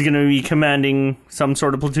 Turns out she's going to be commanding some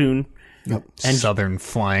sort of platoon. Yep. And southern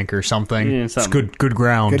flank or something. Yeah, It's something. good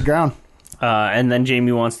ground. Good ground. And then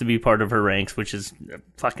Jaime wants to be part of her ranks, which is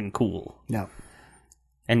fucking cool. No.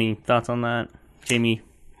 Any thoughts on that, Jaime?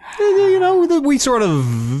 You know,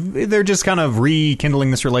 they're just kind of rekindling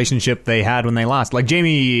this relationship they had when they lost. Like,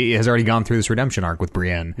 Jaime has already gone through this redemption arc with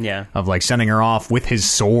Brienne. Yeah. Of, like, sending her off with his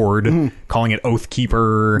sword, calling it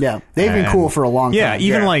Oathkeeper. Yeah. They've been cool for a long time. Yeah,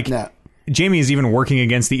 even Yeah. Jaime is even working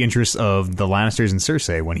against the interests of the Lannisters and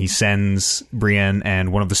Cersei when he sends Brienne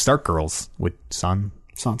and one of the Stark girls with Sansa.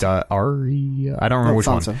 Arya? I don't remember which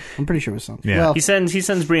Sansa. one. I'm pretty sure it was Sansa. Yeah. Well, He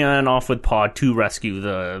sends Brienne off with Pod to rescue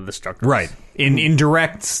the Stark girls. Right. In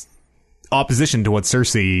direct opposition to what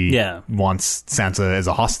Cersei Yeah. wants Sansa as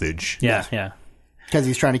a hostage. Yeah, yeah. because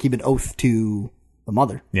he's trying to keep an oath to the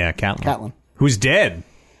mother. Yeah, Catelyn. Catelyn. Who's dead.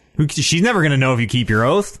 She's never going to know if you keep your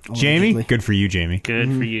oath. Allegedly. Jamie? Good for you, Jamie. Good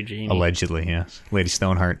for you, Jaime. Allegedly, yes. Lady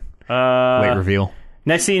Stoneheart. Late reveal.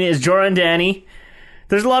 Next scene is Jorah and Dany.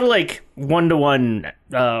 There's a lot of like one-to-one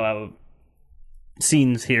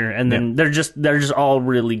scenes here, and then they're just all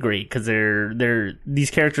really great because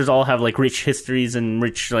these characters all have like rich histories and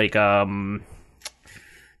rich like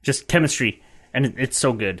just chemistry, and it's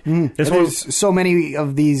so good. There's so many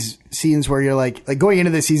of these scenes where you're like going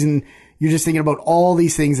into this season, you're just thinking about all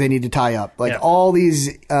these things they need to tie up, all these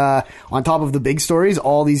on top of the big stories,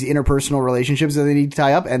 all these interpersonal relationships that they need to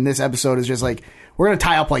tie up, and this episode is just like, we're gonna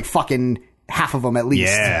tie up like fucking half of them at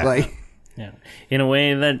least. Yeah, in a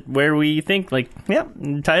way where we think like,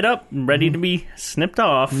 tied up, ready to be snipped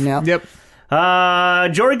off. Yep.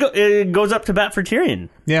 Jorah goes up to bat for Tyrion.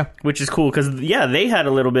 Yeah. Which is cool because they had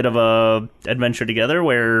a little bit of a adventure together.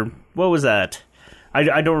 Where what was that?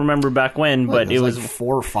 I don't remember back when, but it was like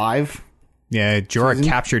 4 or 5. Yeah, Jorah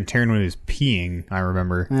captured Tyrion when he was peeing, I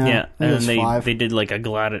remember. Yeah, and was then 5. they did like a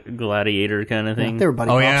gladiator kind of thing. They were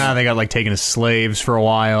buddy Oh, cops. yeah, they got like taken as slaves for a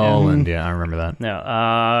while, and I remember that.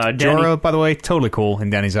 Dany, Jorah, by the way, totally cool in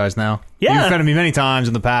Danny's eyes now. Yeah. You've offended me many times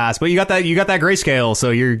in the past, but you got that grayscale, so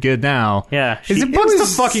you're good now. Yeah, It bugs the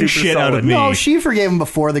fucking super shit out of solid. me. No, she forgave him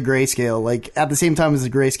before the grayscale, like at the same time as the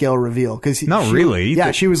grayscale reveal. Not really.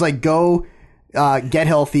 Yeah, she was like, go get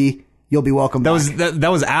healthy. You'll be welcome back.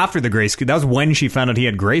 That was after the grayscale. That was when she found out he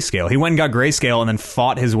had grayscale. He went and got grayscale and then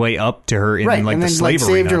fought his way up to her in Right, like and the then, slave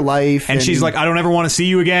saved arena. her life. And she's like, I don't ever want to see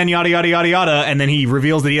you again, yada, yada, yada, yada. And then he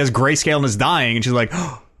reveals that he has grayscale and is dying. And she's like,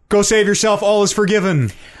 go save yourself. All is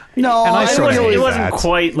forgiven. No, And I I sort think of it it was wasn't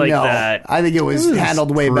quite like no, that. I think it was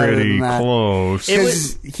handled way better Pretty than that. close.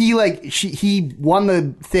 Because he won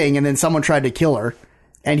the thing, and then someone tried to kill her,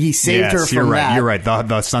 and he saved her from you're right. that. You're right.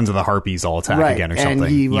 The Sons of the Harpies all attack Right, again or something.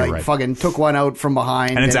 and he You're right. fucking took one out from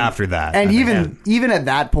behind, And it's after that, And I think. even at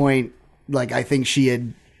that point, like I think she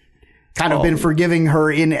had kind of been forgiving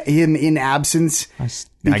him in absence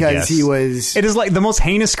because guess. he was. It is like the most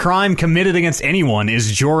heinous crime committed against anyone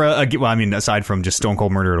is Jorah. Well, I mean, aside from just stone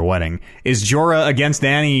cold murder at a wedding, is Jorah against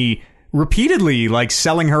Dany repeatedly, like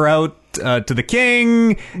selling her out to the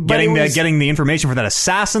king, getting the information for that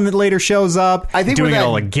assassin that later shows up. I think doing it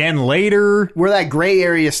all again later. Where that gray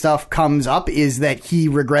area stuff comes up is that he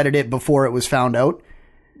regretted it before it was found out.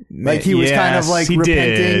 Like he was kind of like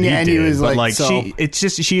repenting, and he was like, so.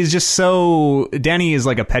 She is just so. Dany is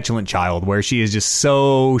like a petulant child, where she is just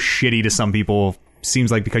so shitty to some people.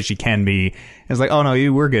 Seems like because she can be. It's like, oh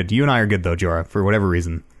no, we're good. You and I are good though, Jorah, for whatever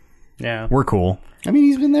reason. Yeah, we're cool. I mean,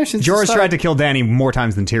 he's been there since. Jorah's tried to kill Dany more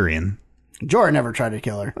times than Tyrion. Jorah never tried to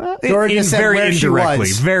kill her. Jorah just said where she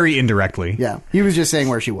was. Very indirectly. Yeah, he was just saying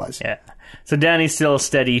where she was. Yeah. So Dany's still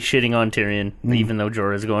steady shitting on Tyrion, even though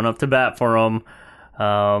Jorah's going up to bat for him.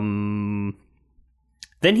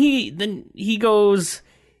 Then he goes.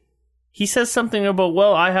 He says something about,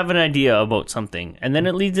 well, I have an idea about something, and then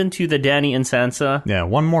it leads into the Dany and Sansa. Yeah,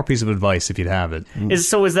 one more piece of advice if you'd have it.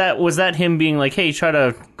 Was that him being like, hey, try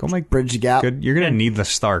to go make bridge the gap? Good. You're gonna need the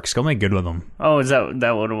Starks. Go make good with them. Oh, is that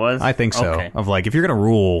what it was? I think so. Okay. Of like, if you're gonna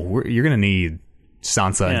rule, you're gonna need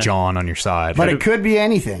Sansa and Jon on your side. But it could be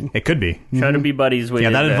anything. It could be. Try to be buddies with. Yeah,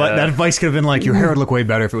 that advice could have been like, your hair would look way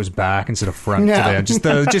better if it was back instead of front today. Just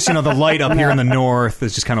the light up here in the north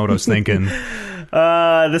is just kind of what I was thinking.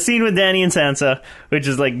 The scene with Dany and Sansa, which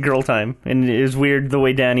is like girl time, and it was weird the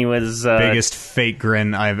way Dany was biggest fake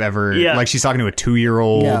grin I've ever. Yeah. Like she's talking to a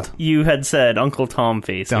 2-year-old. Yeah. You had said Uncle Tom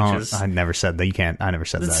face. I never said that. You can't. I never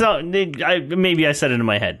said that. So maybe I said it in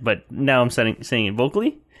my head, but now I'm saying it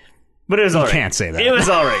vocally. But it was all right. You can't say that. It was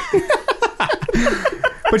all right.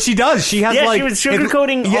 But she does. She has she was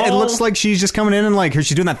sugarcoating. It looks like she's just coming in and like she's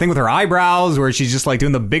doing that thing with her eyebrows, where she's just like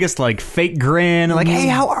doing the biggest like fake grin, like, "Hey,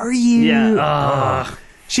 how are you?" Yeah.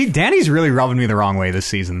 Danny's really rubbing me the wrong way this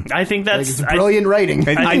season. I think that's it's brilliant writing.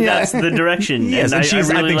 I think that's the direction. Yes, and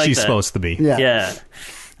I think she's that. supposed to be. Yeah.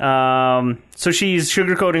 So she's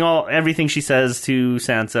sugarcoating everything she says to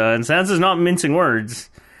Sansa, and Sansa's not mincing words,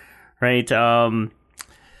 right?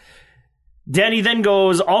 Dany then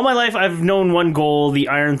goes, all my life I've known one goal, the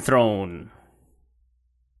Iron Throne.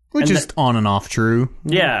 Which is on and off true.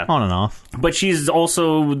 Yeah. On and off. But she's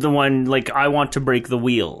also the one, like, I want to break the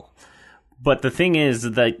wheel. But the thing is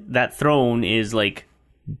that throne is, like...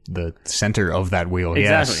 the center of that wheel,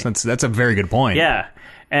 exactly. Yes. That's a very good point. Yeah.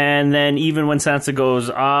 And then even when Sansa goes,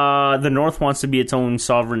 the North wants to be its own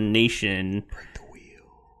sovereign nation...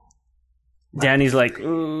 Dany's like,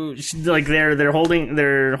 like they're holding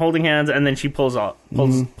hands, and then she pulls off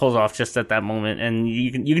just at that moment, and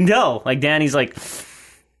you can tell, like Dany's like,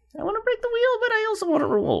 I want to break the wheel, but I also want to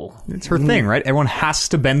rule. It's her thing, right? Everyone has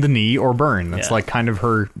to bend the knee or burn. That's like kind of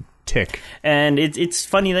her tick. And it's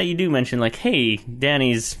funny that you do mention like, hey,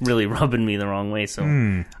 Dany's really rubbing me the wrong way. So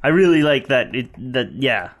I really like that.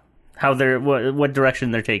 How they're what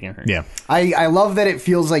direction they're taking her. Yeah, I love that it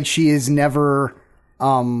feels like she is never.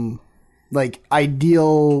 Like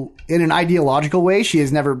ideal in an ideological way, she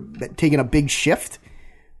has never taken a big shift.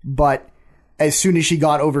 But as soon as she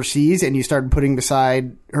got overseas and you started putting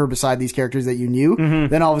beside these characters that you knew,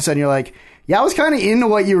 then all of a sudden you're like, yeah, I was kind of into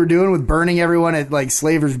what you were doing with burning everyone at like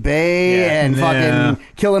Slaver's Bay and fucking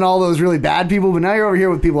killing all those really bad people. But now you're over here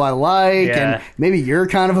with people I like, and maybe you're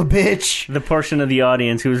kind of a bitch. The portion of the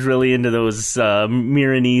audience who was really into those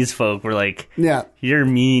Miranese folk were like, "Yeah, you're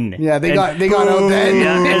mean." Yeah, they got out then.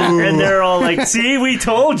 Yeah, and they're all like, "See, we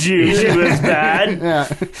told you she was bad." Yeah.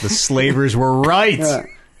 The slavers were right. Yeah.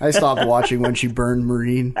 I stopped watching when she burned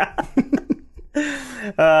Marine.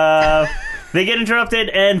 They get interrupted,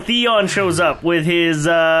 and Theon shows up with his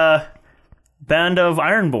band of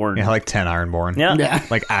Ironborn. Yeah, like 10 Ironborn. Yeah.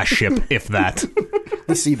 Like a ship, if that.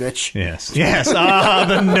 The sea bitch. Yes.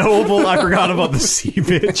 The noble. I forgot about the sea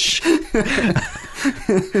bitch.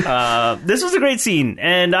 This was a great scene,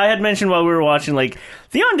 and I had mentioned while we were watching, like,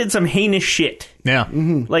 Theon did some heinous shit. Yeah.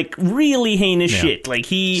 Like, really heinous shit. Like,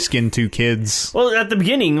 he... skinned 2 kids. Well, at the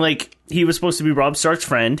beginning, like, he was supposed to be Robb Stark's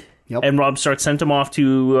friend. Yep. And Robb Stark sent him off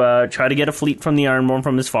to try to get a fleet from the Ironborn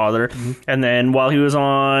from his father. And then while he was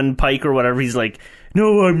on Pike or whatever, he's like,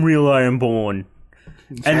 "No, I'm real Ironborn."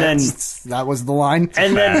 And then that was the line.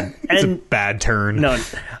 And then it's a bad turn. No,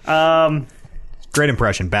 great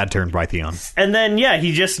impression. Bad turn by Theon. And then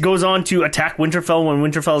he just goes on to attack Winterfell when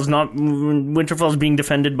Winterfell's being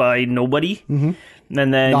defended by nobody.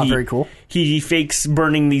 And then not very cool. He fakes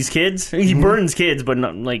burning these kids. He burns kids, but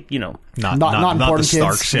not like, not important the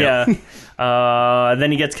Starks. kids. Yeah. Then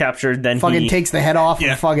he gets captured. Then fucking takes the head off.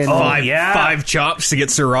 And fucking five chops to get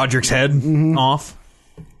Sir Roderick's head off.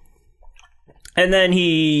 And then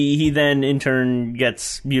he then in turn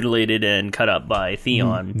gets mutilated and cut up by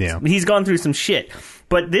Theon. He's gone through some shit.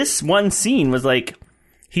 But this one scene was like,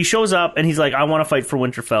 he shows up and he's like, I want to fight for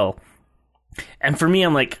Winterfell. And for me,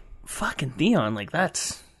 I'm like, fucking Theon, like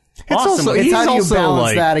that's awesome. It's how do you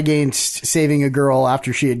balance that against saving a girl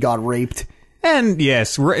after she had got raped And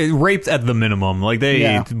yes, raped at the minimum. Like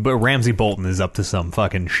but Ramsay Bolton is up to some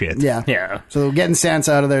fucking shit. Yeah. So getting Sansa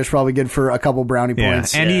out of there is probably good for a couple brownie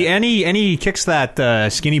points. And he kicks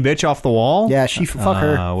that skinny bitch off the wall. Yeah, fuck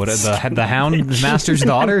her. What the Hound Master's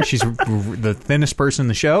daughter? She's the thinnest person in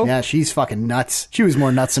the show. Yeah, she's fucking nuts. She was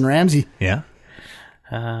more nuts than Ramsay. Yeah.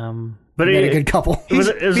 But They had a good couple. It was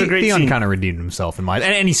a great Theon scene. kind of redeemed himself in my,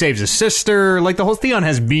 and he saves his sister. Like the whole Theon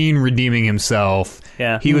has been redeeming himself.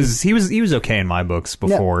 Yeah. he was okay in my books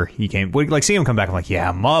before he came. Like seeing him come back, I'm like,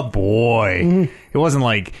 yeah, my boy. It wasn't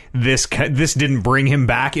like this didn't bring him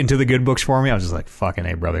back into the good books for me. I was just like, fucking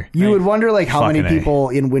A, brother. You would wonder like how many Fucking A. people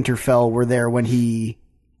in Winterfell were there when he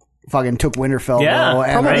fucking took Winterfell. Yeah, though,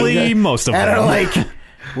 and Probably most of and them. are like,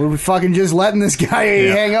 we're fucking just letting this guy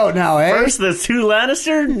hang out now, eh? First, the 2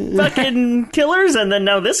 Lannister fucking killers, and then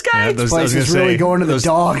now this guy? Yeah, This I place was gonna is really say, going to the those-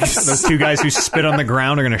 dogs. Those 2 guys who spit on the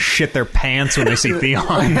ground are going to shit their pants when they see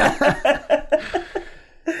Theon.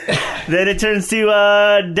 Then it turns to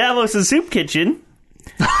Davos' soup kitchen,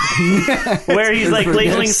 where he's like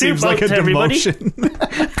ladling soup Seems out like a to everybody.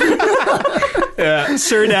 demotion. Yeah,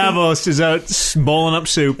 Sir Davos is out bowling up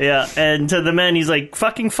soup. Yeah, and to the men, he's like,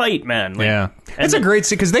 fucking fight, man. Like, Yeah, it's a great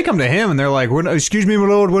scene because they come to him and they're like, "Excuse me, my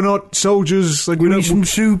lord, we're not soldiers. Like, we need some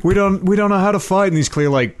soup. We don't know how to fight." And these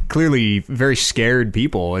clearly very scared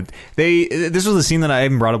people. This was a scene that I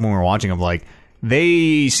even brought up when we were watching. Of like,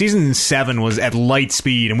 season 7 was at light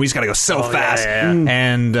speed and we just got to go so fast. Yeah.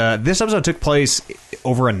 And this episode took place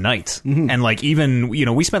over a night, and like even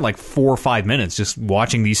we spent like 4 or 5 minutes just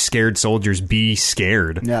watching these scared soldiers be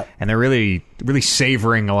scared. Yeah. And they're really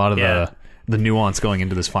savoring a lot of the nuance going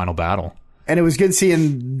into this final battle. And it was good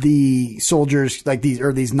seeing the soldiers, like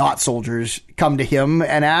these not soldiers, come to him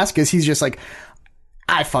and ask, because he's just like,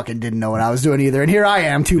 I fucking didn't know what I was doing either. And here I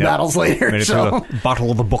am 2 battles later. Made it So, through the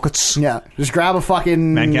Battle of the Buckets. yeah, just grab a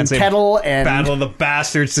fucking Man can't say kettle and... Battle of the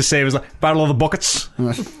Bastards to save his life. Battle of the Buckets.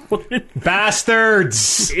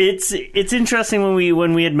 Bastards. It's interesting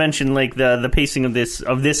when we had mentioned like the pacing of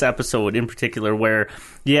this episode in particular, where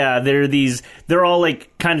they're all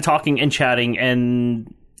like kind of talking and chatting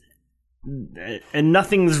and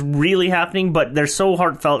nothing's really happening, but they're so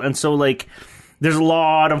heartfelt and so like there's a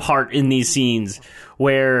lot of heart in these scenes,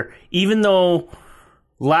 where even though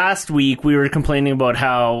last week we were complaining about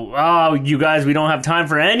how, you guys, we don't have time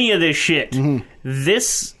for any of this shit,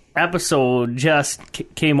 this episode just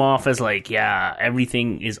came off as like, yeah,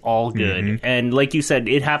 everything is all good. And like you said,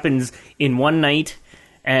 it happens in one night,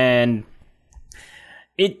 and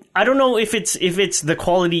I don't know if it's the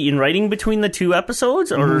quality in writing between the 2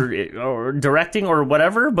 episodes or directing or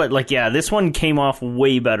whatever, but like, yeah, this one came off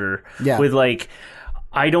way better. Yeah. With like,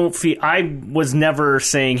 I was never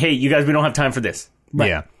saying, hey, you guys, we don't have time for this. Right.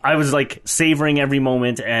 Yeah. I was like savoring every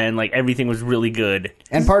moment, and like everything was really good.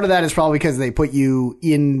 And part of that is probably because they put you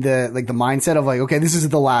in the mindset of like, okay, this is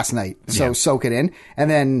the last night, so soak it in. And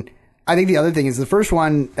then I think the other thing is the first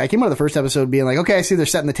one, I came out of the first episode being like, okay, I see they're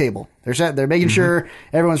setting the table. They're making sure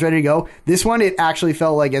everyone's ready to go. This one, it actually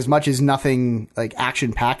felt like as much as nothing like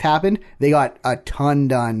action packed happened, they got a ton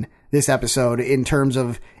done this episode in terms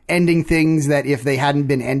of ending things that if they hadn't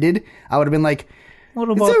been ended, I would have been like,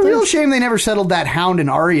 it's a real shame they never settled that Hound and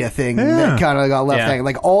Arya thing that kind of got left hanging.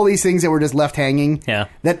 Like all these things that were just left hanging. Yeah.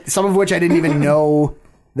 That some of which I didn't even know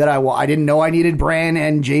that I didn't know I needed Bran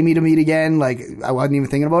and Jaime to meet again. Like I wasn't even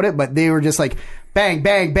thinking about it, but they were just like bang,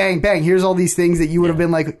 bang, bang, bang. Here's all these things that you would have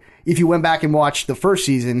been like, if you went back and watched the first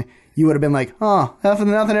season, you would have been like, oh, nothing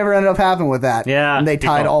ever ended up happening with that. Yeah. And they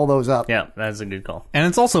tied all those up. Yeah, that's a good call. And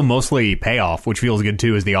it's also mostly payoff, which feels good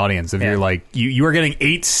too as the audience. If you're like, you are getting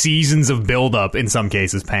 8 seasons of build-up in some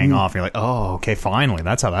cases paying off. You're like, oh, okay, finally.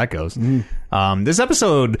 That's how that goes. This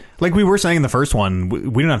episode, like we were saying in the first one, we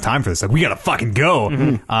didn't have time for this. Like, we gotta fucking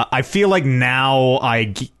go. I feel like now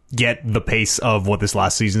I get the pace of what this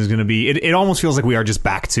last season is going to be. It almost feels like we are just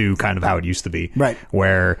back to kind of how it used to be. Right.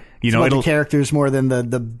 Where, It's about the characters more than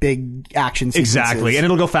the big action sequences. Exactly. And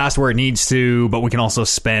it'll go fast where it needs to, but we can also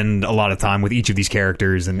spend a lot of time with each of these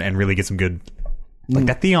characters and really get some good... Like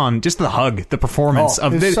that Theon, just the hug, the performance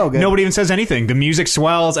of it was so good. Nobody even says anything. The music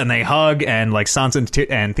swells and they hug, and like Sansa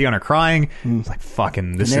and Theon are crying. It's like,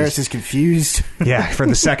 fucking, this Daenerys is confused. yeah, for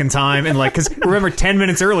the second time. And like, because remember 10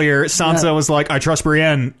 minutes earlier, Sansa was like, I trust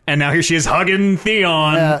Brienne, and now here she is hugging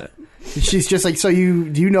Theon. She's just like, so do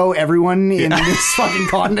you know everyone in this fucking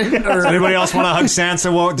continent? Or? Does anybody else want to hug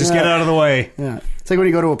Sansa? Well, just get out of the way. Yeah. It's like when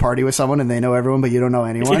you go to a party with someone and they know everyone, but you don't know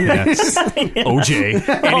anyone. OJ.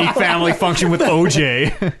 Any family function with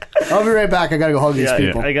OJ. I'll be right back. I gotta go hug these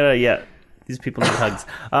people. I gotta. These people need hugs.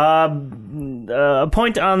 A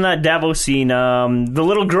point on that Davos scene, the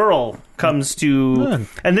little girl comes to...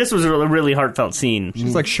 And this was a really heartfelt scene.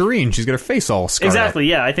 She's like Shireen. She's got her face all scarred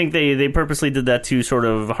Exactly, up. yeah. I think they purposely did that to sort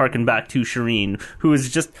of harken back to Shireen, who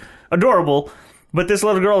is just adorable. But this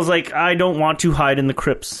little girl is like, I don't want to hide in the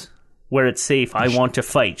crypts where it's safe. I want to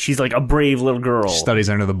fight. She's like a brave little girl. She studies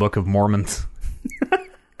under the Book of Mormons.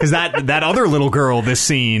 Because that other little girl, this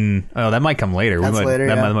scene, that might come later. That's later,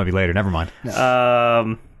 that might be later. Never mind.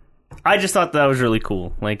 I just thought that was really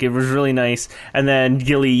cool. Like, it was really nice. And then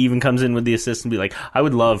Gilly even comes in with the assist and be like, I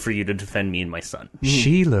would love for you to defend me and my son.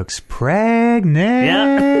 She looks pregnant.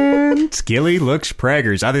 Yeah. Gilly looks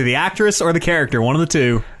preggers. Either the actress or the character, one of the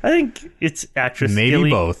two. I think it's actress Maybe Gilly.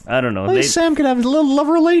 both. I don't know. Well, Sam could have a little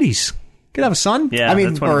lover of ladies. Could have a son. Yeah, I mean,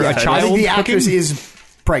 that's one of or the a titles. child. I think the Cooking? actress is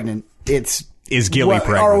pregnant. Is Gilly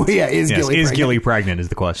pregnant? Or, yeah, is Yes, Gilly is pregnant? Gilly pregnant is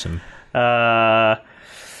the question.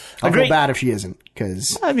 I'll feel great- bad if she isn't,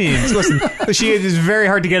 because I mean, listen, it is very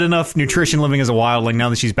hard to get enough nutrition living as a wildling now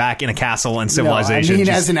that she's back in a castle and civilization. I mean,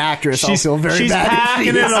 She's- as an actress, I'll feel very she's bad. if packing she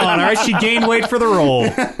it isn't. on, all right? She gained weight for the role.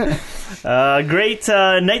 Great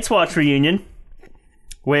Night's Watch reunion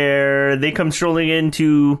where they come strolling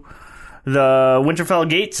into the Winterfell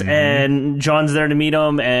gates and Jon's there to meet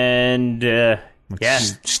them and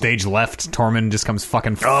Stage left, Tormund just comes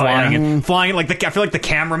fucking flying and flying like I feel like the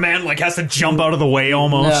cameraman like has to jump out of the way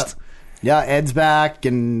almost. Yeah, Ed's back,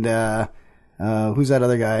 and who's that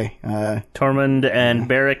other guy? Tormund and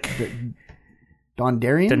Beric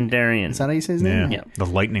Dondarrion? Dondarrion. Is that how you say his name? Yeah. The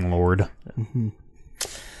Lightning Lord.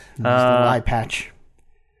 His little eye patch.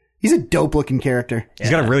 He's a dope-looking character.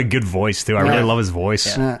 He's got a really good voice too. I really love his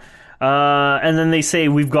voice. Yeah. And then they say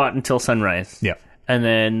we've got until sunrise. Yeah. And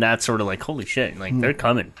then that's sort of like, holy shit, like they're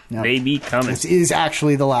coming. Yeah. They be coming. This is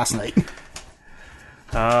actually the last night.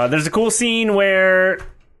 There's a cool scene where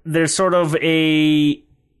there's sort of a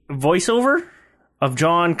voiceover of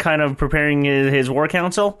Jon kind of preparing his war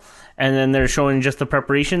council, and then they're showing just the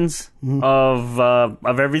preparations of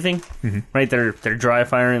everything. Right? They're dry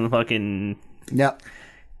firing the fucking Yep.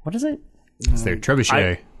 what is it? It's their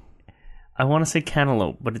trebuchet. I want to say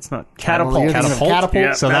cantaloupe, but it's not Catapult. catapult. You're thinking of catapult?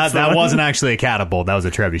 Yeah, So that's that the one. wasn't actually a catapult. That was a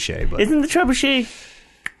trebuchet. But Isn't the trebuchet?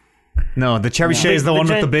 no, the trebuchet is the The one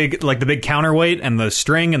with giant- the big counterweight and the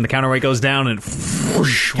string, and the counterweight goes down and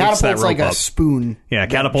whoosh, whips that Catapult's like rope a up. spoon. Yeah,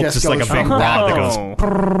 catapult's just just like a goes big from- rod that goes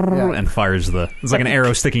Oh. and fires the. It's like an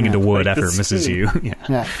arrow sticking into wood like after the it misses spoon. you.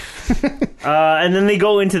 Yeah. Yeah. And then they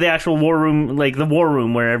go into the actual war room, like the war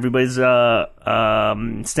room where everybody's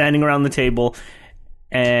standing around the table,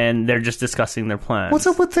 and they're just discussing their plans. What's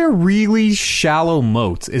up with their really shallow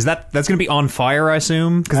moat? Is that's going to be on fire? I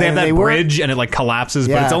assume because they have that they were- bridge and it like collapses,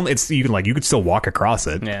 but Yeah. it's you could still walk across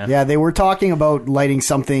it. Yeah. Yeah, they were talking about lighting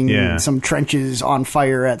something, Yeah. some trenches on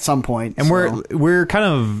fire at some point. And so- we're kind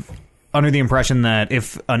of under the impression that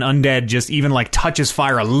if an undead just even like touches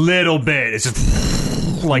fire a little bit, it's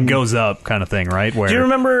just like goes up kind of thing, right? Where Do you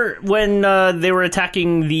remember when they were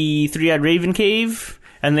attacking the Three-Eyed Raven cave,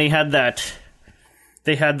 and they had that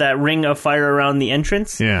ring of fire around the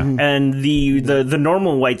entrance? Yeah. And the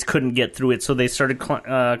normal whites couldn't get through it, so they started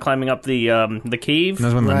climbing up the cave.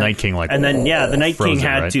 that's when the Right. Night King like And then the Night froze King it,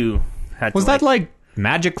 had right? to. Was that like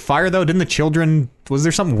magic fire though? Didn't the children? Was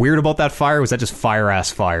there something weird about that fire? Or was that just fire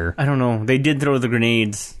ass fire? I don't know. They did throw the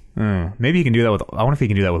grenades. Maybe you can do that with. I wonder if you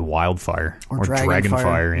can do that with wildfire Or dragon fire.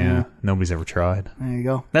 fire. Yeah. Nobody's ever tried. there you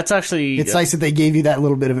go. That's actually It's nice that they gave you that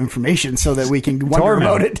little bit of information so that we can wonder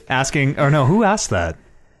about it. asking. Or no, who asked that?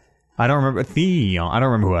 I don't remember. Theon. I don't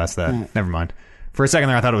remember who asked that. Never mind. For a second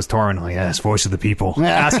there, I thought it was Tormund. Like, yes, voice of the people,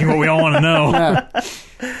 asking what we all want to know.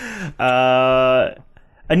 a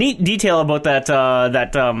neat detail about that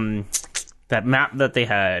map that they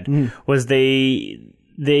had was they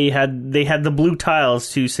had the blue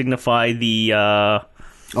tiles to signify the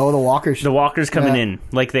Oh, the walkers. walkers coming Yeah. in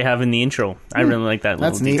like they have in the intro. I really like that.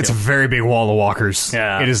 That's little neat. detail. It's a very big wall of walkers.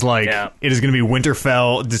 Yeah. It is like it is going to be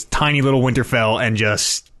Winterfell, this tiny little Winterfell, and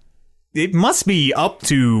just it must be up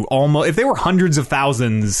to almost. If they were hundreds of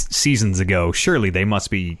thousands seasons ago, surely they must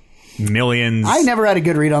be millions. I never had a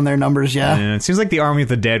good read on their numbers, yeah. And it seems like the army of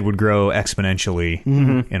the dead would grow exponentially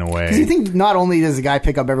in a way. You think not only does the guy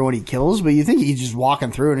pick up everyone he kills, but you think he's just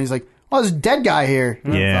walking through and he's like, oh, there's a dead guy here.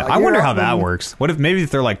 Yeah, I wonder how that works. What if maybe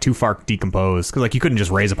if they're like too far decomposed? Because like you couldn't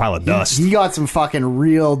just raise a pile of dust. He got some fucking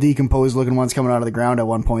real decomposed looking ones coming out of the ground at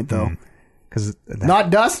one point, though. Because Not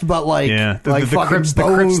dust, but like, yeah, like the fucking crypts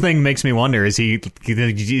bone. thing makes me wonder: is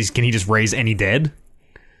can he just raise any dead,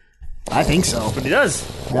 I think so. He does.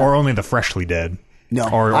 or only the freshly dead? No,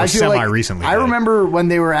 or I feel like- semi-recently. I dead? remember when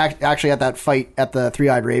they were actually at that fight at the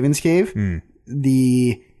Three-Eyed Ravens cave. Hmm.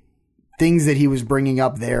 The things that he was bringing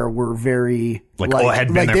up there were very had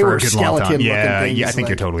been there they for were a good long time. skeleton-looking Yeah, things, I think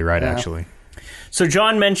you're totally right. Actually, So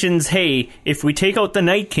John mentions, hey, if we take out the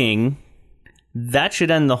Night King, that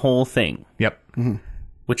should end the whole thing. yep.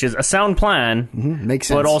 Which is a sound plan, makes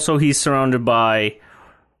sense. but also he's surrounded by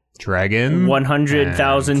Dragon,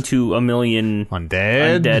 100,000 to 1,000,000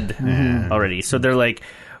 undead already. So they're like,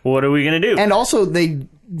 what are we going to do? And also, they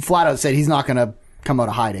flat out said he's not going to come out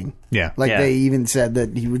of hiding. Yeah. Like, Yeah. they even said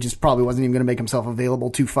that he would just probably wasn't even going to make himself available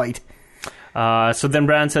to fight. So then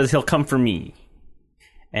Bran says he'll come for me.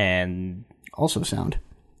 And Also sound.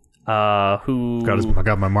 who I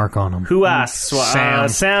got my mark on him. who asks?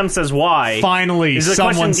 Sam says why. Finally, Is the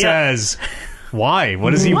someone question- yeah. says, "Why?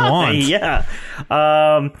 What does he want?" Yeah.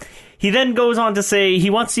 He then goes on to say he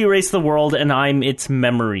wants to erase the world and I'm its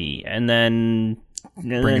memory. And then...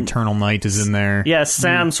 Bring Eternal Night is in there. Yeah,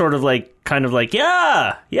 Sam sort of kind of like,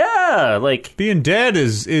 yeah, like... Being dead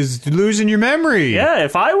is losing your memory. Yeah,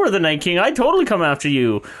 if I were the Night King, I'd totally come after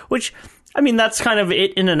you. Which, I mean, that's kind of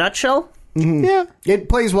it in a nutshell. Yeah. It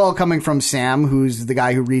plays well coming from Sam, who's the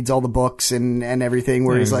guy who reads all the books and everything,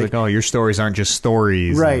 where he's He's like, oh, your stories aren't just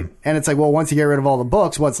stories. right. And it's like, well, once you get rid of all the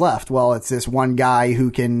books, what's left? Well, it's this one guy who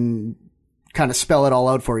can kind of spell it all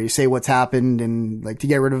out for you, say what's happened, and like to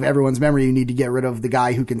get rid of everyone's memory, you need to get rid of the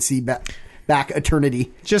guy who can see back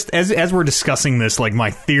eternity. Just as we're discussing this, like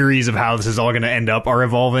my theories of how this is all going to end up are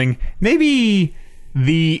evolving. Maybe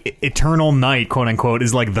the Eternal Night, quote unquote,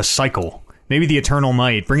 is like the cycle. Maybe the Eternal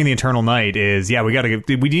Night, bringing the Eternal Night is, we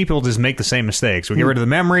need people to just make the same mistakes. We get rid of the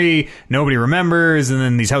memory, nobody remembers, and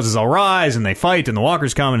then these houses all rise, and they fight, and the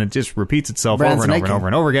walkers come, and it just repeats itself Bran's over and the over Night and over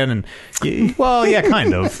and over again. And, well, yeah,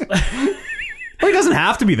 kind of. Well, he doesn't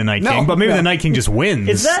have to be the Night King, but maybe the Night King just wins,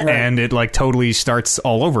 Is that- and it like totally starts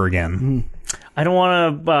all over again. I don't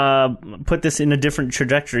want to put this in a different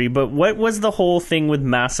trajectory, but what was the whole thing with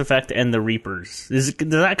Mass Effect and the Reapers? Is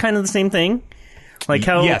that kind of the same thing? Like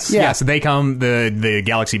how... Yes. They come, the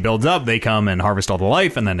galaxy builds up, they come and harvest all the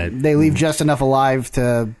life, and then They leave just enough alive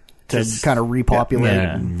to kind of repopulate.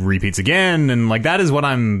 Yeah. repeats again, and like that is one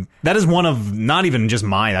of not even just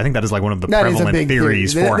mine. I think that is like one of the That is a prevalent big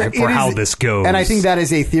theories theory. for how this goes. And I think that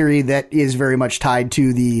is a theory that is very much tied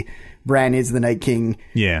to the Bran is the Night King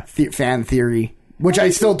fan theory, which I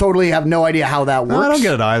still totally have no idea how that works. No, I don't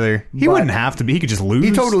get it either. He But- wouldn't have to be. He could just lose.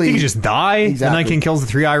 He could just die. Exactly. The Night King kills the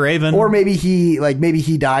Three-Eye Raven. Or maybe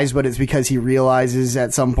he dies, but it's because he realizes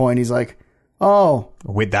at some point he's like, oh,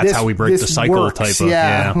 wait, that's how we break this the cycle works. type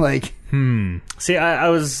of like See, I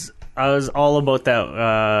was all about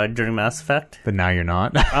that during Mass Effect. But now you're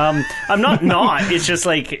not. I'm not. It's just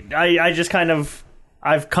like I just kind of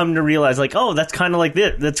I've come to realize like, oh, that's kind of like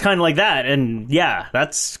this. That's kind of like that, and yeah,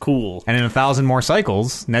 that's cool. And in 1,000 more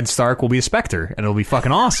cycles, Ned Stark will be a Spectre, and it'll be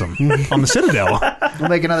fucking awesome on the Citadel. we'll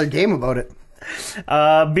make another game about it.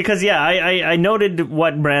 Because I noted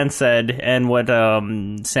what Bran said and what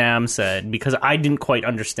Sam said because I didn't quite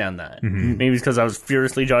understand that. Maybe it's because I was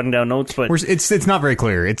furiously jotting down notes, but It's not very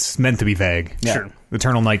clear. It's meant to be vague. Sure.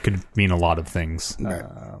 Eternal Night could mean a lot of things.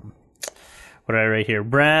 what did I write here?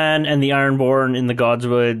 Bran and the Ironborn in the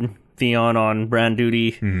Godswood. Theon on Bran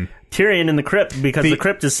duty. Tyrion in the crypt because the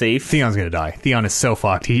crypt is safe. Theon's gonna die. Theon is so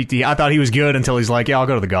fucked. I thought he was good until he's like, yeah, I'll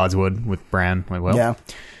go to the Godswood with Bran. Like, well, Yeah.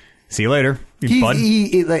 see you later, bud.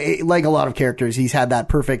 He like a lot of characters, he's had that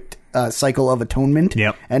perfect cycle of atonement.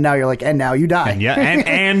 Yep. And now you're like, and now you die. Yeah,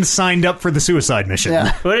 and signed up for the suicide mission.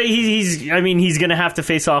 Yeah. But he's going to have to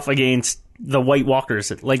face off against the White Walkers,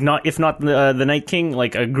 like if not the Night King,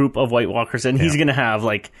 like a group of White Walkers, and he's going to have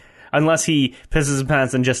like, unless he pisses his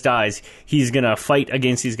pants and just dies, he's going to fight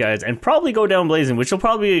against these guys and probably go down blazing, which will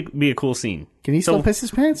probably be a cool scene. Can he still piss his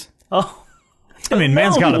pants? Oh, I mean,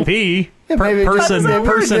 man's got to pee. Yeah, maybe- person How does that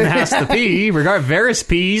work? person has to pee. Varys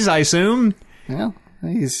pees, I assume. Well,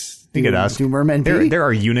 he's You could ask. do mermen pee? There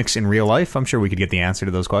are eunuchs in real life. I'm sure we could get the answer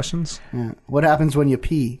to those questions. What happens when you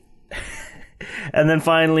pee? and then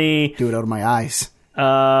finally, Do it out of my eyes.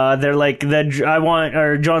 they're like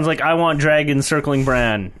John's like, I want dragons circling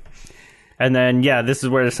Bran. And then, this is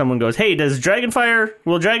where someone goes, hey, will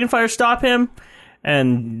Dragonfire stop him?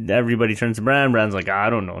 And everybody turns to Bran. Bran's like, I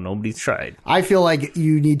don't know. Nobody's tried. I feel like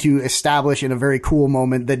you need to establish in a very cool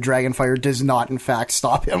moment that Dragonfire does not, in fact,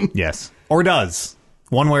 stop him. Yes, or does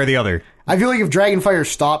one way or the other. I feel like if Dragonfire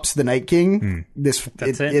stops the Night King,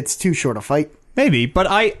 it's too short a fight. Maybe, but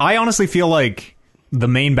I honestly feel like the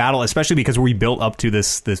main battle, especially because we built up to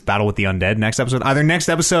this battle with the undead next episode, either next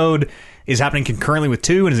episode is happening concurrently with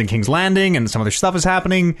 2 and is in King's Landing and some other stuff is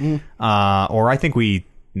happening, or I think we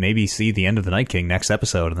maybe see the end of the Night King next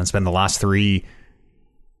episode and then spend the last 3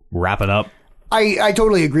 wrapping up I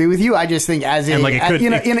totally agree with you. I just think as a, And, like, it could-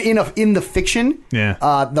 in the fiction,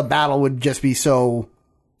 Yeah. the battle would just be so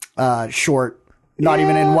short. Not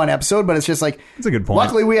even in one episode, but it's just like That's a good point.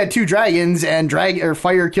 Luckily, we had 2 dragons, and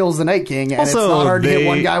fire kills the Night King, and Also, it's not hard to hit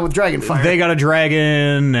one guy with dragon fire. They got a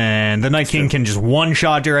dragon, and the Night King can just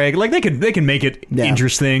one-shot drag. Like, they can make it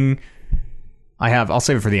interesting. I'll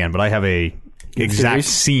save it for the end, but I have a exact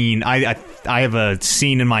scene. I have a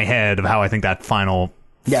scene in my head of how I think that final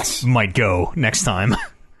might go next time.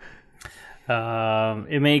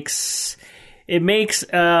 It makes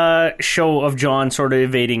a show of Jon sort of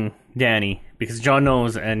evading Dany because Jon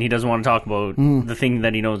knows and he doesn't want to talk about the thing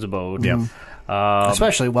that he knows about. Yeah.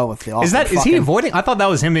 Especially with the Is he avoiding? I thought that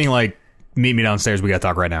was him being like, meet me downstairs, we gotta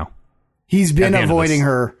talk right now. He's been avoiding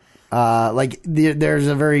her. There's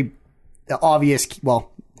a very obvious,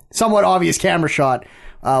 somewhat obvious camera shot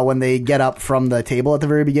when they get up from the table at the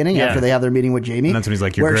very beginning after they have their meeting with Jaime. And that's when he's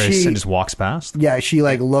like, your grace, and just walks past. Yeah, she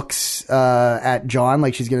like looks at Jon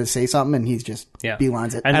like she's going to say something, and he's just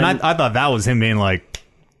beelines it. And I thought that was him being like,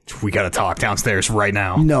 we got to talk downstairs right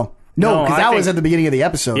now. No, because that was at the beginning of the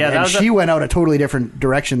episode. Yeah, and she went out a totally different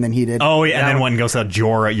direction than he did. Oh, yeah, and then when it goes to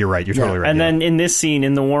Jorah, you're right. You're totally right. And then in this scene,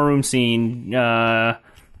 in the war room scene,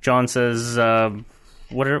 Jon says,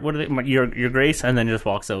 "What are they? Your grace," and then just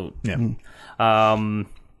walks out. Yeah.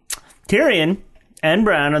 Tyrion and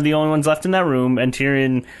Bran are the only ones left in that room, and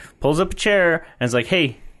Tyrion pulls up a chair and is like,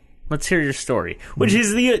 "Hey, let's hear your story." Which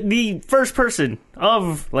is the first person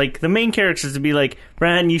of like the main characters to be like,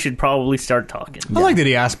 "Bran, you should probably start talking." I like that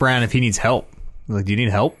he asked Bran if he needs help. Like, do you need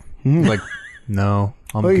help? Like, no,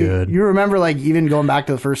 I'm good. You remember, like, even going back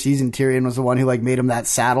to the first season, Tyrion was the one who like made him that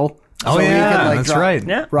saddle. Oh, he yeah, could, like, that's right.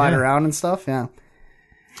 Yeah. Ride around and stuff. Yeah.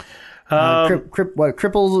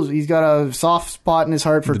 Cripples? He's got a soft spot in his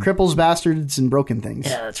heart for cripples, bastards, and broken things.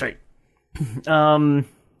 Yeah, that's right.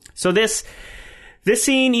 So this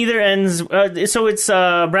scene either ends. So it's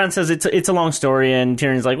Bran says it's a long story, and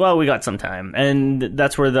Tyrion's like, "Well, we got some time," and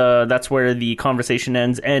that's where the conversation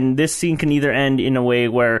ends. And this scene can either end in a way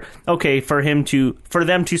where, okay, for them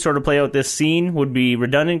to sort of play out this scene would be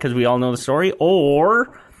redundant because we all know the story,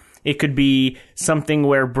 or it could be something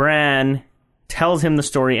where Bran tells him the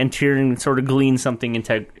story, and Tyrion sort of gleans something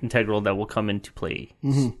integral that will come into play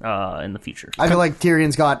in the future. I feel like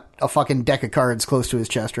Tyrion's got a fucking deck of cards close to his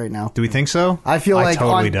chest right now. Do we think so? I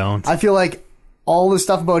totally don't. I feel like all the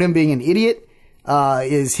stuff about him being an idiot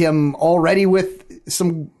is him already with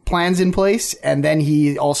some plans in place, and then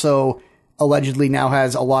he also allegedly now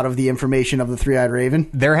has a lot of the information of the Three-Eyed Raven.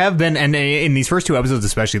 There have been, and in these first 2 episodes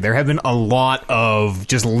especially, there have been a lot of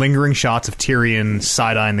just lingering shots of Tyrion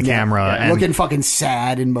side-eyeing the camera. And looking fucking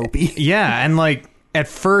sad and mopey. Yeah, and like, at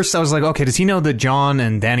first I was like, okay, does he know that Jon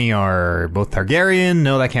and Dany are both Targaryen?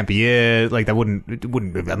 No, that can't be it. Like, it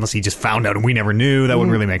wouldn't, unless he just found out and we never knew, that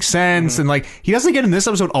wouldn't really make sense. And like, he doesn't get in this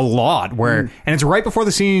episode a lot where, and it's right before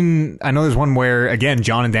the scene, I know there's one where, again,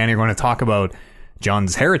 Jon and Dany are going to talk about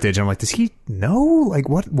Jon's heritage. I'm like, does he know? Like,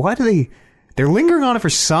 what? Why do they're lingering on it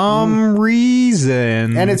for some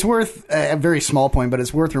reason? And it's worth a very small point, but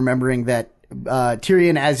it's worth remembering that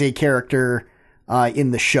Tyrion as a character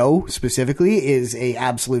in the show specifically is a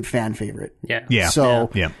absolute fan favorite. Yeah.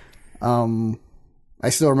 So yeah. I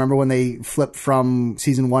still remember when they flipped from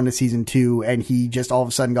season 1 to season 2, and he just all of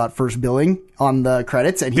a sudden got first billing on the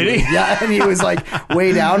credits. And Did he? Yeah, and he was like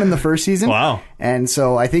way down in the first season. Wow. And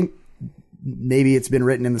so I think maybe it's been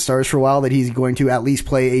written in the stars for a while that he's going to at least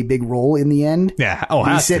play a big role in the end. Yeah. Oh,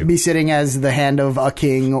 has to. Be sitting as the hand of a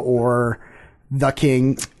king or the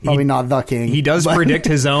king. Probably not the king. He does predict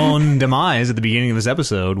his own demise at the beginning of this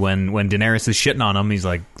episode when Daenerys is shitting on him. He's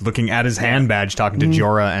like looking at his hand badge, talking to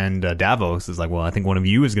Jorah and Davos. Is like, well, I think one of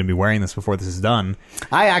you is going to be wearing this before this is done.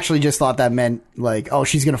 I actually just thought that meant like, oh,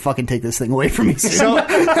 she's going to fucking take this thing away from me soon. So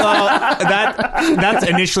that's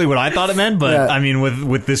initially what I thought it meant, but I mean,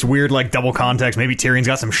 with this weird like double context, maybe Tyrion's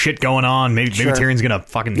got some shit going on. Maybe Tyrion's gonna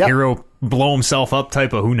fucking hero blow himself up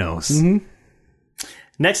type of who knows.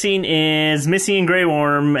 Next scene is Missy and Grey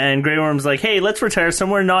Worm, and Grey Worm's like, "Hey, let's retire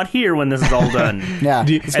somewhere not here when this is all done."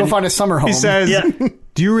 Let's go find a summer home. He says,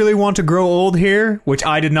 "Do you really want to grow old here?" Which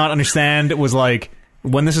I did not understand. It was like,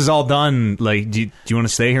 when this is all done, like, do you want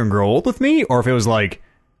to stay here and grow old with me? Or if it was like,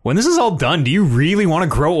 when this is all done, do you really want to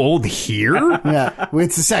grow old here? Yeah,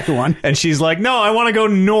 it's the second one. And she's like, no, I want to go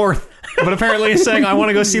north. But apparently he's saying, I want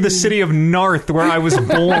to go see the city of Narth where I was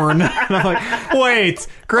born. And I'm like, wait,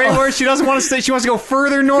 Grey Worm, she doesn't want to stay. She wants to go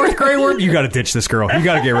further north, Grey Worm? You got to ditch this girl. You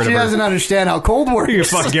got to get rid of her. She doesn't understand how cold works. You can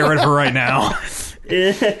fucking get rid of her right now.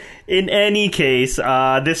 In any case,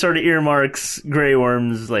 this sort of earmarks Grey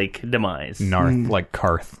Worm's like demise. Narth, like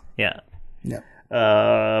Karth. Yeah. Yep.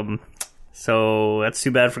 So that's too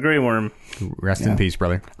bad for Grey Worm. Rest in peace,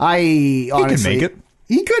 brother. I honestly... make it.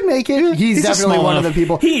 He could make it. He's definitely small one of enough- the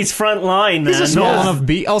people. He's front line, man. He's a small enough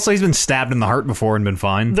beat. Also, he's been stabbed in the heart before and been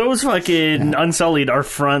fine. Those fucking Unsullied are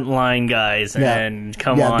front line guys, and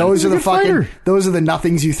come on. Those are the He's a good fucking... fighter. Those are the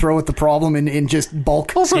nothings you throw at the problem in just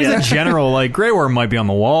bulk. Also, he's a general. Like, Grey Worm might be on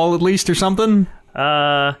the wall at least or something.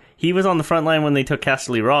 He was on the front line when they took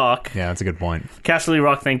Casterly Rock. Yeah, that's a good point. Casterly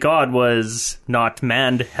Rock, thank God, was not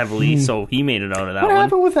manned heavily, so he made it out of that What one.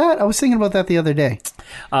 happened with that? I was thinking about that the other day.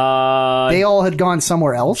 They all had gone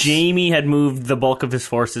somewhere else. Jamie had moved the bulk of his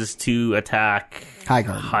forces to attack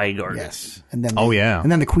Highgarden. Highgarden. Yes. And then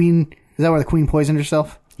And then the queen... Is that where the queen poisoned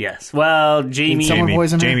herself? Yes. Well, Jamie... Someone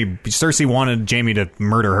poisoned her? Cersei wanted Jamie to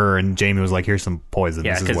murder her, and Jamie was like, "Here's some poison.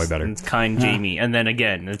 Yeah, this is way better." it's kind Jamie. And then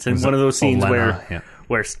again, it's in one of those scenes Olenna,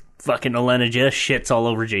 where fucking Olenna just shits all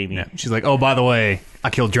over Jamie. Yeah. She's like, "Oh, by the way, I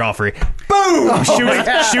killed Joffrey." Boom!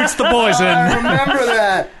 Shoots the poison. I remember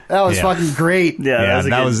that. That was fucking great. Yeah,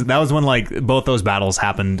 that was when like both those battles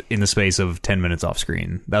happened in the space of 10 minutes off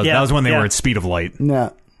screen. That was when they were at speed of light.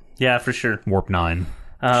 No. Yeah, for sure. Warp 9.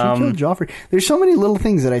 She killed Joffrey. There's so many little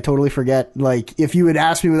things that I totally forget. Like, if you had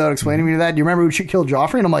asked me without explaining me that, do you remember who she killed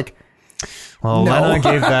Joffrey? And I'm like, Well, no.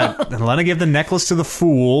 Lena gave the necklace to the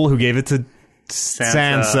fool who gave it to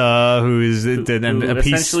Sansa, and a piece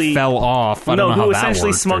essentially fell off. I don't know how who that essentially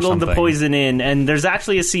worked or smuggled the something. poison in. And there's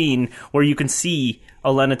actually a scene where you can see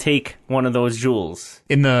Olenna take one of those jewels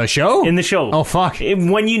In the show? in the show. Oh, fuck.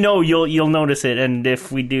 When you know, you'll notice it, and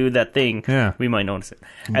if we do that thing, we might notice it.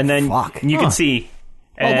 And then Fuck. you can see,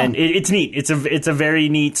 and it's neat. It's a very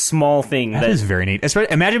neat small thing. That is very neat.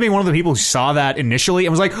 Imagine being one of the people who saw that initially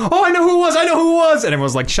and was like, "Oh, I know who it was," and everyone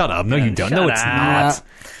was like, "Shut up! No, you don't. Shut No, it's up.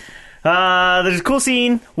 not." There's a cool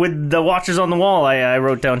scene with the Watchers on the wall. I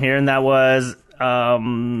wrote down here, and that was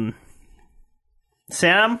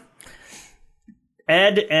Sam,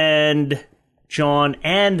 Ed, and John,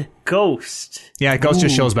 and Ghost. Yeah, Ghost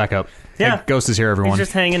just shows back up. Yeah. Hey, Ghost is here, everyone. He's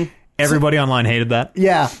just hanging. Everybody online hated that.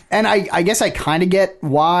 yeah. And I guess I kind of get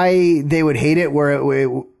why they would hate it, where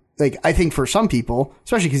like, I think for some people,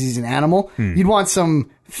 especially because he's an animal, you'd want some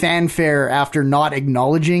fanfare after not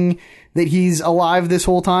acknowledging that he's alive this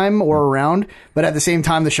whole time or around. But at the same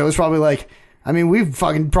time, the show's probably like, I mean, we just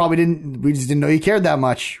didn't know he cared that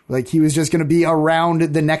much. Like, he was just going to be around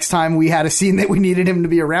the next time we had a scene that we needed him to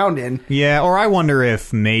be around in. Yeah, or I wonder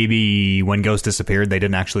if maybe when Ghost disappeared, they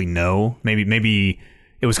didn't actually know. Maybe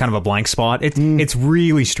it was kind of a blank spot. It's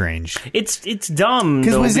really strange. It's dumb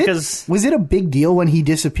though, was it a big deal when he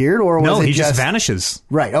disappeared, or was No, it he just vanishes.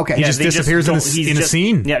 Right. Okay. He just they disappears in don't- a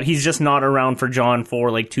scene. Yeah, he's just not around for John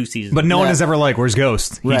for like 2 seasons. But no one Yeah. is ever like, "Where's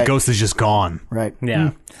Ghost?" Right. Ghost is just gone. Right.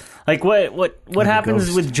 yeah, like what happens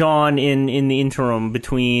Ghost. with John in the interim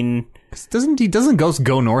between? Doesn't Ghost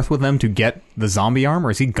go north with them to get the zombie arm,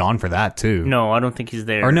 or is he gone for that too? No, I don't think he's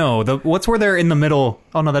there. Or no, what's where they're in the middle?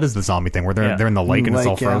 Oh no, that is the zombie thing where they're in the lake and it's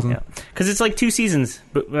all Lake, yeah. frozen. Yeah, because it's like 2 seasons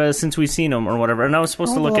since we've seen him or whatever. And I was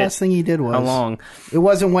supposed to Well, look the at last thing he did was how long. It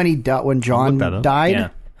wasn't when when John that up. died. Yeah.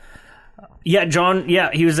 Yeah, John. Yeah,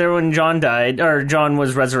 he was there when John died, or John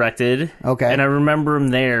was resurrected. Okay. and I remember him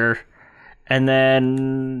there. And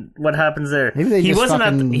then what happens there? Maybe they he just wasn't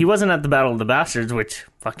fucking- he wasn't at the Battle of the Bastards, which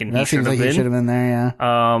fucking he That should seems have like he should have been. been there.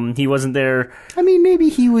 Yeah. He wasn't there. I mean, maybe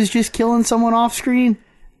he was just killing someone off screen.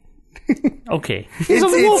 Okay.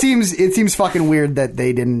 It seems fucking weird that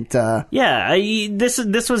they didn't. Yeah,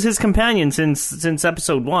 this was his companion since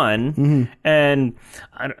episode 1, and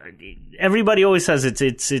everybody always says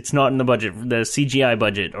it's not in the budget, the CGI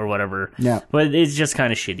budget or whatever. Yeah. But it's just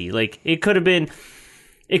kind of shitty. Like it could have been.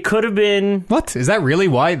 What is that really?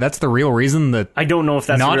 Why? That's the real reason that I don't know if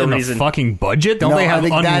that's not the real in the reason. fucking budget. Don't No, they I have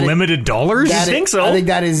think that unlimited dollars? that think is- so? I think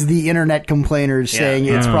that is the internet complainers saying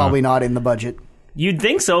it's probably not in the budget. You'd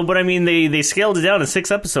think so, but I mean they scaled it down to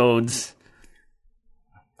 6 episodes.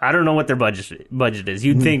 I don't know what their budget is.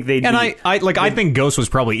 You'd think they'd And be, I think Ghost was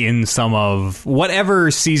probably in some of whatever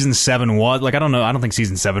season 7 was. Like, I don't know. I don't think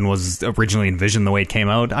season 7 was originally envisioned the way it came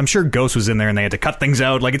out. I'm sure Ghost was in there and they had to cut things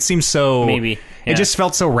out. Like, it seems so... Maybe, yeah. It just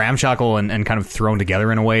felt so ramshackle and kind of thrown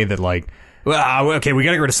together in a way that, like, well, okay, we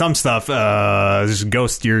gotta get rid of some stuff. This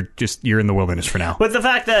Ghost, you're in the wilderness for now. But the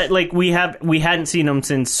fact that like we hadn't seen him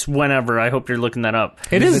since whenever, I hope you're looking that up.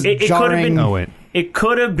 It is It could have jarring. been. Oh, wait. It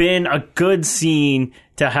could have been a good scene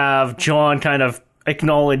to have John kind of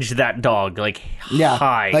acknowledge that dog, like Yeah,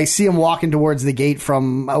 hi, like see him walking towards the gate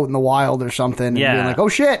from out in the wild or something, and Yeah. being like, "Oh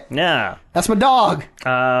shit, yeah. that's my dog."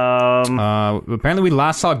 Apparently, we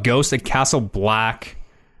last saw Ghost at Castle Black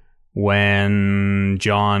when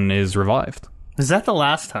John is revived. Is that the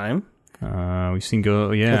last time? We've seen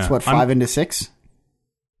yeah. That's what 5 into 6.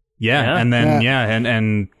 Yeah, and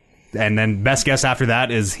then and then best guess after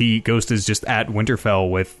that is Ghost is just at Winterfell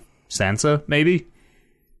with Sansa, maybe.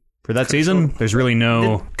 For that season, there's really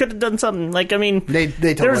no... Could have done something. Like, I mean, they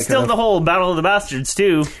totally there was still the whole Battle of the Bastards,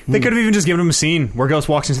 too. They could have even just given him a scene where Ghost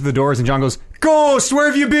walks into the doors and Jon goes, Ghost, where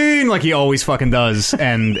have you been? Like he always fucking does.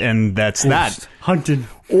 And that's that. Hunting.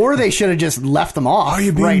 Or they should have just left him off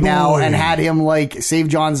right now and had him, like, save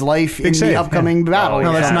Jon's life in the upcoming battle.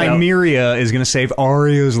 No, that's Nymeria is going to save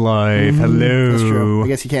Arya's life. Hello. That's true. I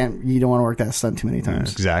guess you don't want to work that stunt too many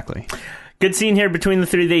times. Exactly. Good scene here between the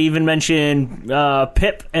three. They even mentioned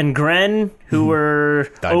Pip and Gren, who were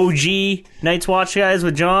OG Night's Watch guys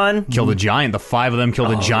with Jon. Killed a giant. The 5 of them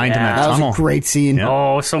killed a giant in that tunnel. That was a great scene. Yep.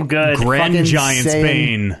 Oh, so good. Gren Giant's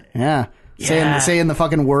Bane. Yeah. Saying the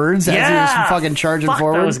fucking words as he was fucking charging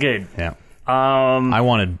forward. That was good. Yeah. I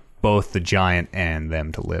wanted both the giant and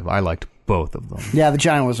them to live. I liked both of them. Yeah, the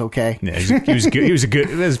giant was okay. Yeah, he was good. He was a good,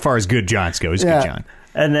 as far as good giants go. He's a good giant.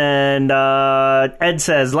 And then Ed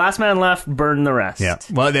says, last man left, burn the rest. Yeah.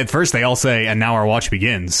 Well, at first they all say, and now our watch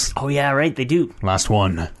begins. Oh, yeah, right, they do. Last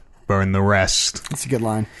one, burn the rest. That's a good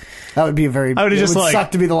line. That would be it would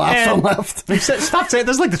suck to be the last one left. Stop saying,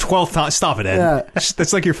 that's like the 12th time. Stop it, Ed. Yeah.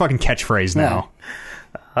 That's like your fucking catchphrase now.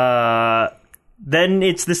 Then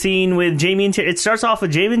it's the scene with Jaime and Tyrion. It starts off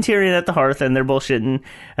with Jaime and Tyrion at the hearth, and they're bullshitting,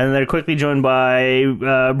 and they're quickly joined by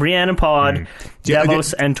Brienne and Pod,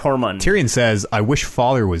 Davos, and Tormund. Tyrion says, I wish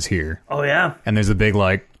father was here. Oh, yeah. And there's a big,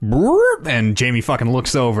 like, and Jaime fucking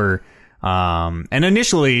looks over. And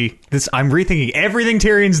initially, I'm rethinking everything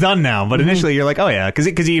Tyrion's done now, but initially you're like, oh, yeah, because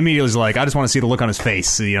he immediately was like, I just want to see the look on his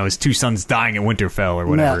face. You know, his 2 sons dying at Winterfell or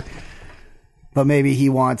whatever. Yeah. But maybe he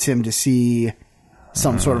wants him to see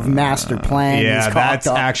some sort of master plan. Yeah, that's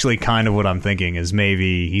actually kind of what I'm thinking, is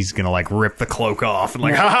maybe he's going to, like, rip the cloak off and,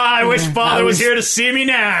 like, I wish father was here to see me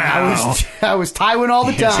now. I was Tywin all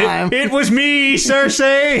the time. It was me,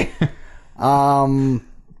 Cersei.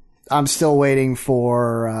 I'm still waiting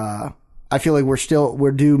for... I feel like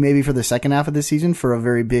we're due maybe for the second half of the season for a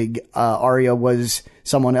very big Arya was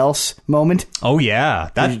someone else moment. Oh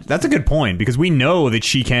yeah, that's a good point, because we know that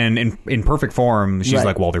she can in perfect form. She's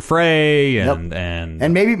like Walder Frey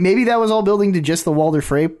and maybe that was all building to just the Walder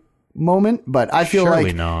Frey moment, but I feel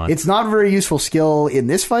like it's not a very useful skill in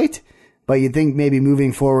this fight. But you'd think maybe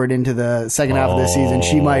moving forward into the second half of the season,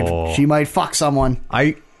 she might fuck someone.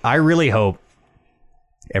 I really hope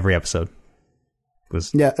every episode.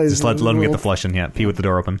 Just let them get the flush in. Yeah, pee with the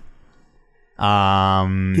door open.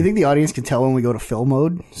 Do you think the audience can tell when we go to fill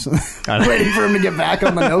mode? So, waiting for him to get back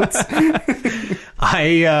on the notes.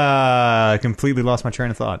 I completely lost my train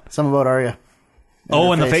of thought. Something about Arya.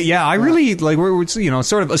 And the face. Yeah, I really like. We're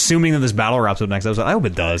sort of assuming that this battle wraps up next episode. I hope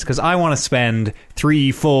it does, because I want to spend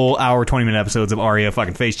 3 full hour, 20-minute episodes of Arya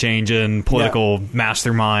fucking face changing, political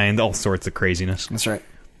mastermind, all sorts of craziness. That's right.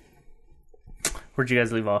 Where'd you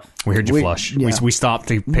guys leave off? We heard you flush. Yeah. We stopped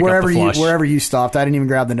to pick up the flush. Wherever you stopped. I didn't even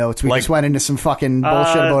grab the notes. We just went into some fucking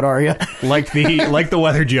bullshit about Arya. Like the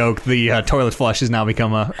weather joke, the toilet flush has now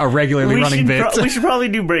become a regularly running bit. We should probably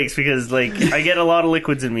do breaks, because like I get a lot of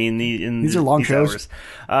liquids in me in these are long shows.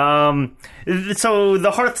 Hours. So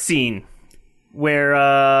the hearth scene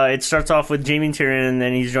where it starts off with Jaime and Tyrion, and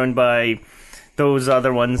then he's joined by those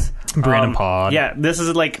other ones. Brienne and Pod. Yeah, this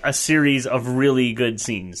is like a series of really good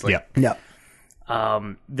scenes. Like, yeah.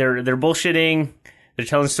 They're bullshitting. They're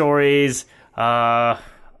telling stories. I'll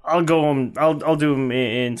do them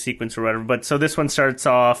in sequence or whatever. But so this one starts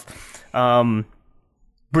off.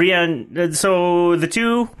 Brienne. So the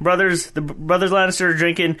 2 brothers, Lannister, are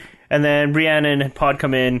drinking, and then Brienne and Pod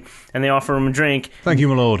come in, and they offer him a drink. Thank you,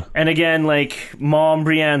 my lord. And again, like Mom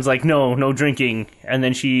Brienne's like, no drinking, and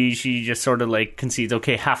then she just sort of like concedes,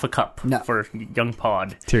 okay, half a cup for young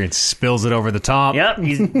Pod. Tyrion spills it over the top. Yep,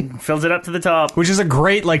 he fills it up to the top, which is a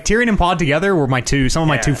great, like, Tyrion and Pod together were some of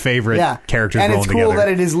my 2 favorite characters. And it's cool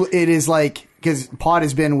together. that it is like, because Pod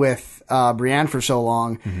has been with Brienne for so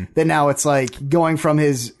long that now it's like going from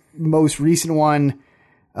his most recent one,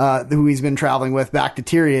 who he's been traveling with, back to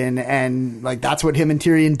Tyrion, and like that's what him and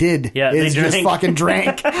Tyrion did. Yeah, is they just fucking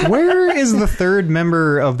drank. Where is the 3rd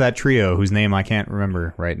member of that trio whose name I can't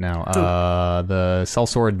remember right now? The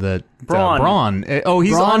sellsword that Bronn.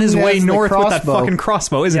 He's Bronn on his way north with that crossbow. fucking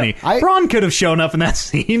crossbow, isn't he? Bronn could have shown up in that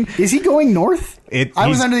scene. Is he going north? I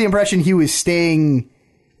was under the impression he was staying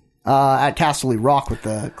at Casterly Rock with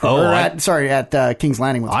the at King's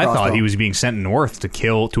Landing with the crossbow. I thought he was being sent north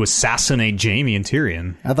to assassinate Jaime and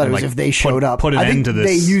Tyrion. I thought it was if they showed up. Put an end to this.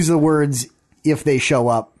 They use the words if they show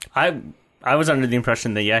up. I was under the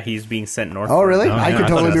impression that he's being sent north. Oh really? I could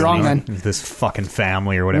totally be wrong then. This fucking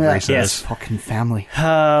family or whatever he says. Yes, fucking family.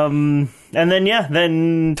 And then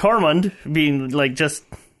then Tormund being like just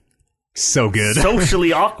So good.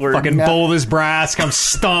 socially awkward. Fucking bold as brass, comes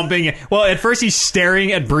stomping. Well, at first he's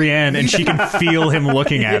staring at Brienne, and she can feel him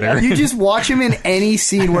looking at her. You just watch him in any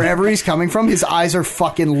scene, wherever he's coming from, his eyes are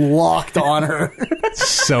fucking locked on her.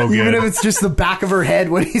 So good. Even if it's just the back of her head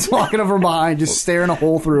when he's walking over behind, just staring a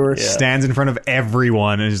hole through her. Stands in front of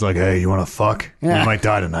everyone and is like, hey, you want to fuck? Yeah. You might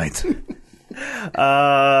die tonight.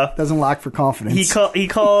 Doesn't lack for confidence. He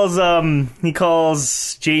calls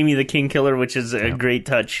Jamie the King Killer, which is a great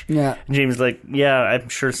touch. Yeah. And Jamie's like, yeah, I'm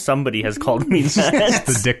sure somebody has called me that.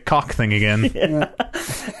 The dick cock thing again.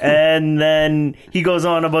 And then he goes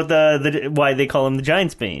on about the why they call him the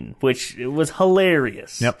Giant's Bane, which was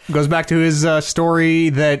hilarious. Yep. Goes back to his story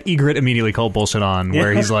that Ygritte immediately called bullshit on,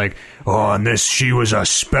 where he's like, oh, and she was a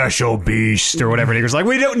special beast, or whatever. And Ygritte's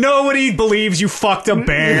like, nobody believes you fucked a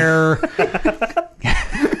bear.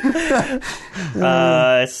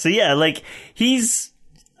 So yeah, like he's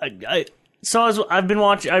I've been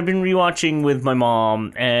rewatching with my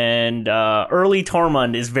mom, and early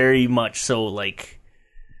Tormund is very much so like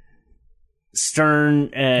stern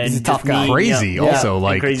and He's a tough guy. Crazy, also,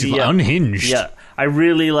 like, crazy, unhinged. Yeah, I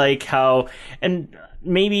really like how, and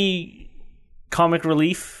maybe comic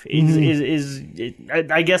relief is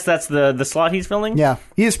I guess that's the slot he's filling. Yeah,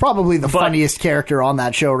 he is probably the funniest character on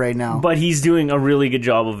that show right now. But he's doing a really good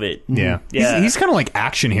job of it. Yeah. Yeah. He's kind of like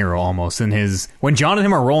action hero almost in his... When John and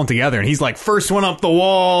him are rolling together and he's like first one up the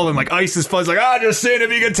wall and like Ice is fuzz like, just seeing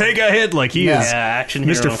if you can take a hit. Like he is action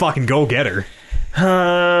Mr. hero. fucking go-getter.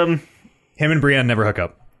 Him and Brienne never hook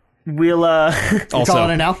up. We'll You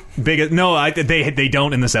calling it now? They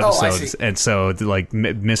don't in this episode. I see. And so like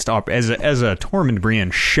missed as a Tormund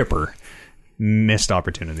Brienne shipper, missed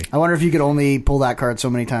opportunity. I wonder if you could only pull that card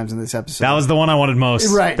so many times in this episode. That was the one I wanted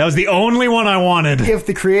most. Right. That was the only one I wanted. If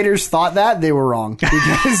the creators thought that, they were wrong.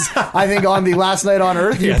 Because I think on the Last Night on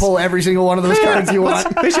Earth, you pull every single one of those cards you want.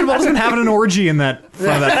 They should have also been having an orgy in that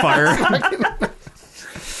front of that fire.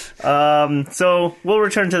 So we'll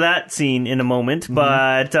return to that scene in a moment,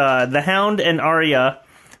 but the Hound and Arya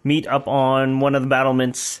meet up on one of the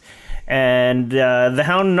battlements, and the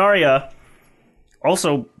Hound and Arya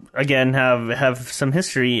also again have some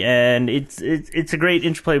history, and it's a great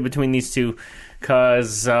interplay between these two,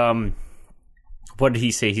 because what did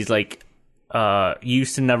he say? He's like, you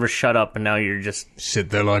used to never shut up, and now you're just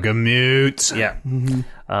Sit there like a mute. yeah.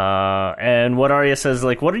 And what Arya says,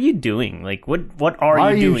 like, what are you doing? Like, what are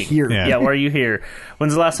Why you are you doing? here? Yeah, why are you here?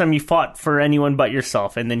 When's the last time you fought for anyone but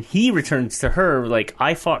yourself? And then he returns to her, like,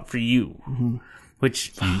 I fought for you.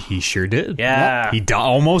 Which, He sure did. yeah. He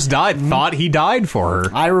almost died. Thought he died for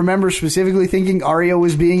her. I remember specifically thinking Arya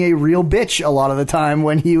was being a real bitch a lot of the time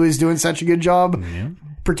when he was doing such a good job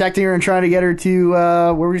protecting her and trying to get her to,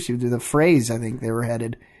 where was she? To the Phrase, I think they were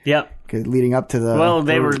headed. Yep. Leading up to the... Well,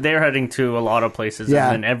 they're heading to a lot of places,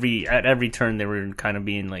 Yeah. and then at every turn they were kind of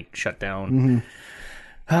being like shut down.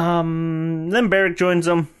 Then Beric joins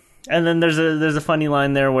them, and then there's a funny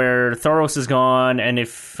line there where Thoros is gone, and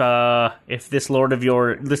if this lord of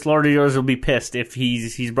yours will be pissed if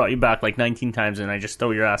he's brought you back like 19 times, and I just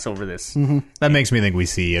throw your ass over this. That makes me think we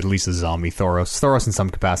see at least a zombie Thoros in some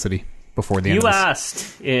capacity before the end You of this.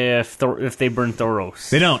 asked if they burn Thoros.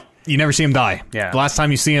 They don't. You never see him die. Yeah. The last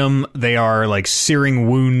time you see him, they are like searing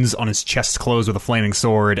wounds on his chest clothes with a flaming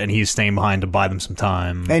sword, and he's staying behind to buy them some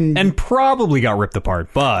time. And probably got ripped apart,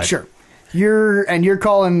 but... Sure. You're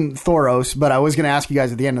calling Thoros, but I was going to ask you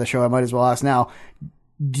guys at the end of the show, I might as well ask now,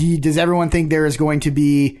 does everyone think there is going to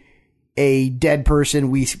be a dead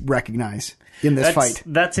person we recognize in this fight?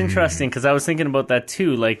 That's interesting, because I was thinking about that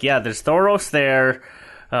too. Like, yeah, there's Thoros there,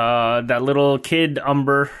 that little kid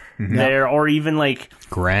Umber there, or even like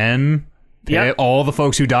Gren, Yeah. all the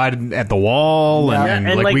folks who died at the wall,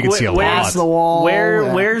 and like we could see a Past lot. the wall.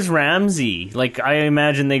 where's Ramsay? Like, I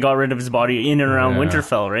imagine they got rid of his body in and around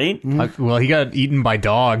Winterfell, right? Well, he got eaten by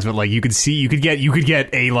dogs, but like you could get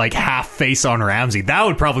a like half face on Ramsay. That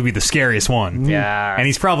would probably be the scariest one. Yeah. And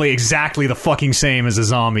he's probably exactly the fucking same as a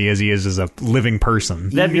zombie as he is as a living person.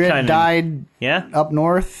 That'd be Ygritte kind of died yeah. up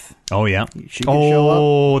north. Oh yeah. She could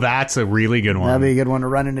show up. That's a really good one. That'd be a good one to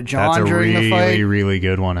run into John That's a during really, the fight. really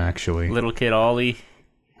good one, actually. Little kid Ollie,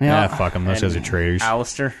 Yeah, fuck them. Those guys are traitors.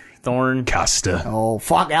 Alistair Thorne. Costa. Oh,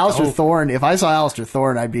 fuck. Alistair Thorne. If I saw Alistair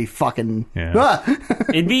Thorne, I'd be fucking... Yeah. Ah!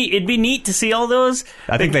 It'd be neat to see all those.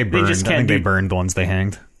 I think they burned. just I can't think they do- burned the ones they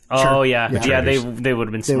hanged. Oh yeah, Yeah. they would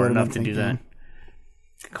have been smart would've enough to been do that.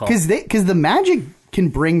 Cool. Because the magic can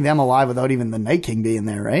bring them alive without even the Night King being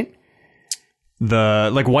there, right? the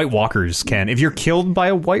like White Walkers can. If you're killed by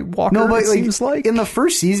a White Walker, No, but it seems like in the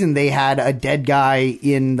first season they had a dead guy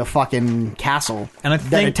in the fucking castle And I that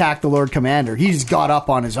think- attacked the Lord Commander. He just got up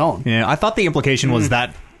on his own. yeah. I thought the implication was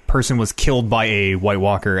that person was killed by a White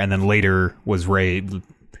Walker and then later was raided.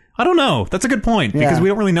 I don't know. That's a good point because Yeah. we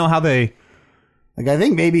don't really know how they. Like I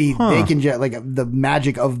think maybe they can just like the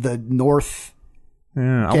magic of the North.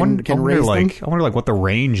 Yeah, I Can wonder raise like them? I wonder like what the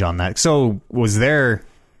range on that. So was there?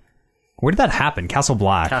 Where did that happen? Castle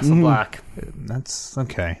Black. Castle Black. That's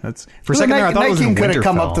okay. That's for a Well, second there. I Night- thought it Night was King in could have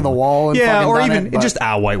come up to the wall and yeah, fucking or done even it, but- just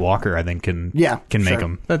White Walker. I think can Yeah, can make sure.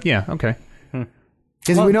 them. But yeah, okay.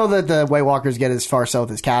 Because we know that the White Walkers get as far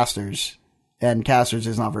south as Casters, and Casters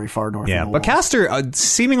is not very far north. Yeah, of the but wall. Castor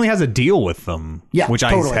seemingly has a deal with them. Yeah, which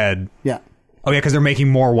I totally. said. Yeah, Oh yeah, because they're making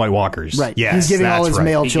more White Walkers. right. Yes, he's giving all that's his right.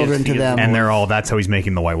 male He children gives- to he gives them. and they're all. That's how he's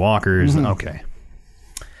making the White Walkers. Mm-hmm. Okay.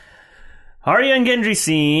 Arya and Gendry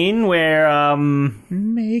scene where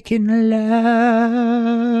Making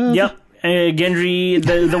love. yep, Gendry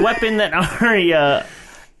the weapon that Arya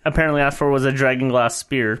apparently asked for was a dragon glass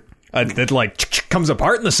spear. That like comes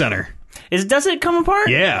apart in the center. Does it come apart?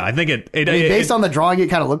 Yeah, I think it. I mean, based on the drawing, it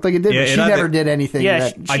kind of looked like it did, Yeah, but it she either- never did anything. Yeah,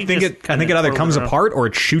 that, she I think just it. I think it kinda either twirled comes around. apart or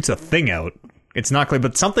it shoots a thing out. It's not clear,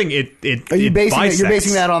 but something it. Are you it basing it, you're bisects.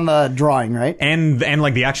 basing that on the drawing, right? and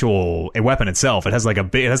like the actual weapon itself. It has like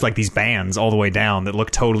it has like these bands all the way down that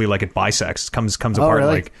look totally like it bisects. Comes Oh, apart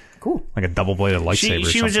really? like Cool. like a double bladed lightsaber.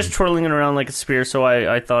 She or was just something. twirling it around like a spear, so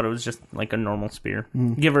I thought it was just like a normal spear.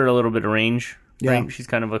 Give her a little bit of range. Yeah. Right? She's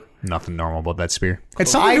kind of a nothing normal about that spear.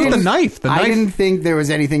 It's I something with the didn't- knife. The I knife. didn't think there was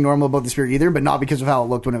anything normal about the spear either, but not because of how it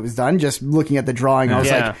looked when it was done. Just looking at the drawing, I was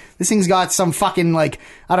Yeah. like, this thing's got some fucking, like,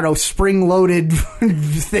 I don't know, spring-loaded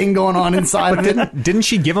thing going on inside of it. Didn't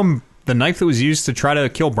she give him the knife that was used to try to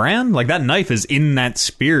kill Bran? Like that knife is in that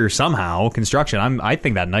spear somehow. Construction. I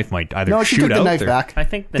think that knife might either No, she shoot took the out knife or- back. I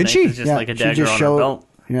think the Did knife she? is just like a she dagger just on showed- her belt.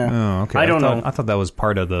 Yeah. Oh, okay. I don't thought, know. I thought that was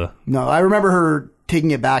part of the. No, I remember her taking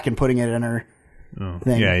it back and putting it in her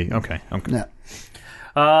thing. Yeah. Okay.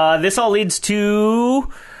 Yeah. This all leads to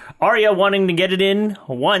Arya wanting to get it in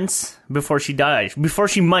once before she dies, before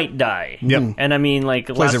she might die. Yep. And I mean, like,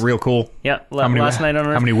 Plays it real cool. Yeah, How many, last night on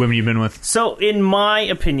Earth. How many women you been with? So, in my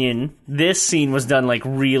opinion, this scene was done like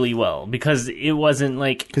really well because it wasn't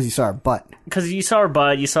like Because you saw her butt. because you saw her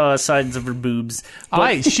butt, you saw sides of her boobs.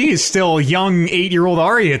 But She is still young 8-year-old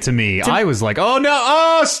Arya to me. I was like, oh no,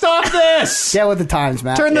 oh stop this! Get with the times,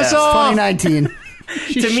 Matt. Turn this Yeah. off! 2019.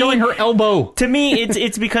 She's To me- showing her elbow. to me,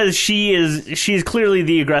 it's because she is clearly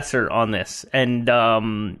the aggressor on this, and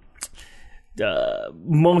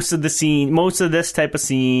most of this type of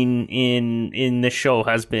scene in this show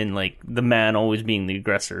has been like the man always being the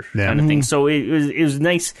aggressor Yeah. kind of thing. So it was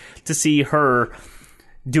nice to see her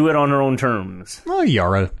do it on her own terms. Oh,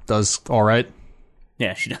 Yara does all right.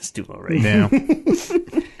 Yeah, she does do all right. Yeah.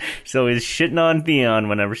 She's always shitting on Theon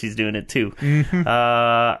whenever she's doing it too. Mm-hmm.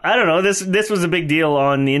 I don't know. This was a big deal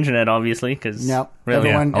on the internet, obviously, because Yep. really,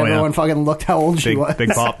 Everyone, Yeah. Oh, yeah. everyone fucking looked how old she big, was. big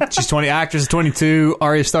pop. She's 20. Actress is 22.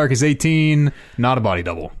 Arya Stark is 18. Not a body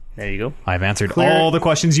double. there you go. I've answered Clear. all the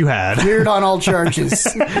questions you had. Cleared on all charges.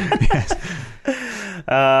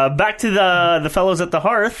 Back to the fellows at the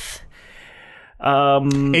hearth.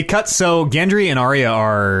 It cuts so Gendry and Arya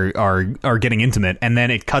are getting intimate, and then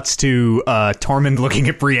it cuts to Tormund looking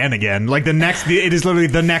at Brienne again. Like it is literally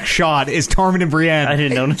the next shot is Tormund and Brienne. I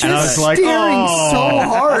didn't notice And I that. was like, Steering oh, so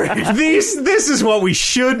hard. this is what we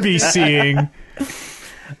should be seeing.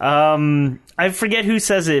 I forget who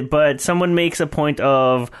says it, but someone makes a point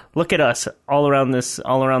of look at us all around this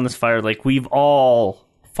fire. Like we've all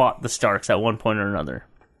fought the Starks at one point or another.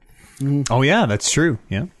 Oh yeah, that's true.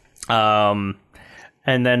 Yeah.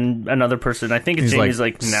 And then another person, I think it's He's Jamie's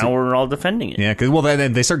like, like, now we're all defending it. Yeah,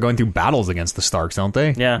 because they start going through battles against the Starks, don't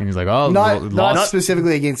they? Yeah. And he's like, oh, not lost.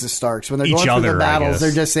 specifically against the Starks. When they're Each going through other, the I battles, guess.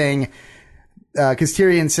 they're just saying, because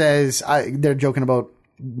Tyrion says, they're joking about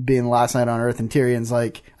being last night on Earth, and Tyrion's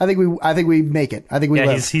like, I think we make it. I think we Yeah,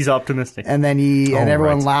 live. he's optimistic. And then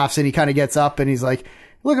everyone right. laughs, and he kind of gets up, and he's like,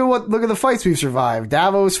 look at the fights we've survived.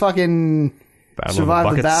 Davos fucking Battle survived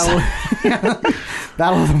of the the battle,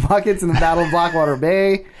 battle of the buckets and the battle of Blackwater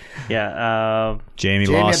Bay. Yeah, Jamie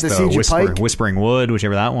Jamie lost at the Siege of Pike. Whispering Wood,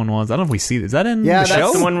 whichever that one was. I don't know if we see. Is that in Yeah, the that's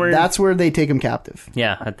show? the one where- that's where they take him captive.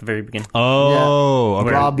 yeah, at the very beginning. Oh,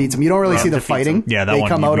 okay. Rob beats him. You don't really see the defeats fighting. him. Yeah, that they one,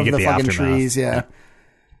 come we out of get the the fucking aftermath. trees. Yeah.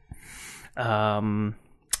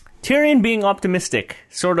 Tyrion being optimistic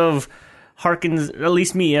sort of harkens, at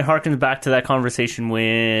least me, it harkens back to that conversation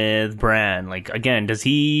with Bran. Like, again, did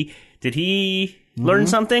he learn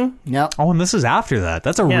something. Yep. Oh, and this is after that.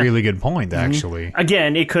 That's a really good point, actually.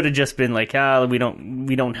 Again, it could have just been like, we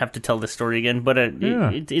don't have to tell this story again. But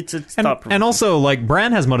it's And also, like,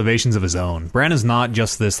 Bran has motivations of his own. Bran is not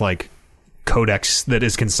just this, like, codex that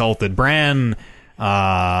is consulted. Bran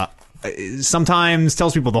sometimes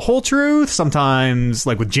tells people the whole truth. Sometimes,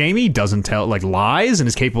 like with Jaime, doesn't tell, like, lies and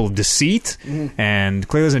is capable of deceit. And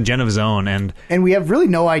clearly has an agenda of his own. And we have really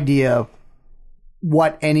no idea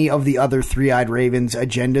what any of the other Three-Eyed Ravens'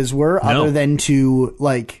 agendas were, other than to,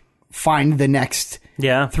 like, find the next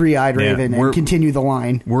Three-Eyed Raven and continue the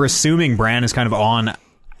line. We're assuming Bran is kind of on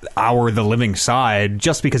the living side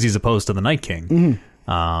just because he's opposed to the Night King.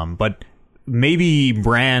 But maybe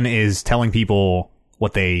Bran is telling people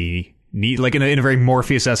what they need, like in a very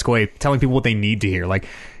Morpheus-esque way, telling people what they need to hear. Like,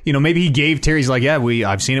 you know, maybe he gave Tyrion's like,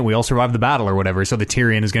 I've seen it, we all survived the battle or whatever, so the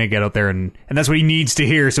Tyrion is going to get out there and that's what he needs to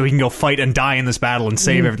hear so he can go fight and die in this battle and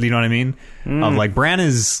save everything, you know what I mean? Of like, Bran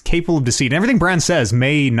is capable of deceit, and everything Bran says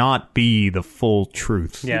may not be the full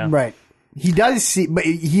truth. Yeah. Right. He does see, but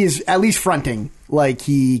he is at least fronting, like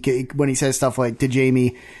when he says stuff like to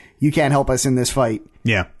Jaime, you can't help us in this fight.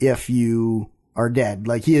 Yeah. If you are dead.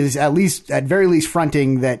 Like, he is at very least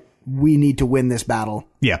fronting that we need to win this battle.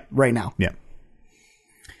 Yeah. Right now. Yeah.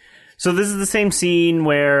 So this is the same scene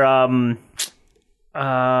where I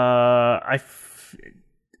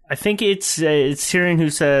think it's Tyrion who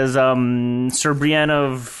says Sir Brienne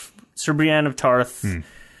of Tarth,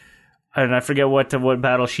 and I forget what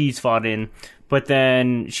battle she's fought in, but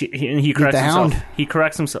then he corrects himself. Hound. He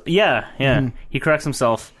corrects himself. Yeah. He corrects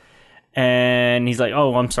himself, and he's like,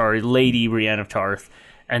 "Oh, I'm sorry, Lady Brienne of Tarth."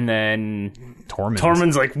 And then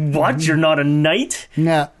Tormund's like, "What? You're not a knight?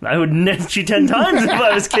 No. I would knight you 10 times if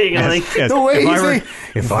I was king." I'm like, the way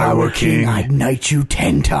if I were king, I'd knight you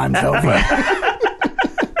 10 times over.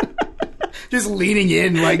 Just leaning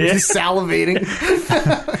in, like, just salivating.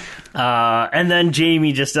 And then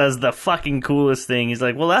Jaime just does the fucking coolest thing. He's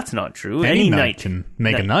like, "Well, that's not true. Any knight can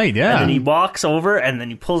make a knight." Yeah. And then he walks over, and then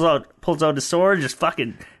he pulls out his sword, just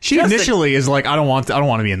fucking. She initially is like, "I don't want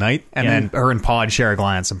to be a knight," and then her and Pod share a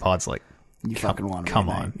glance, and Pod's like, "You fucking want to? Come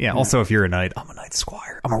on, yeah. Also, if you're a knight, I'm a knight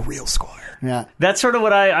squire. I'm a real squire." Yeah, that's sort of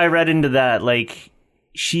what I read into that. Like,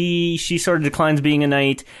 she sort of declines being a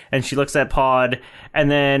knight, and she looks at Pod, and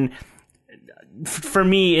then. For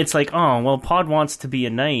me, it's like, oh, well, Pod wants to be a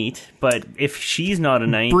knight, but if she's not a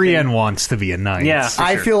knight... Brienne wants to be a knight. Yeah,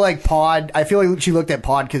 I feel like she looked at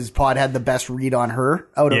Pod because Pod had the best read on her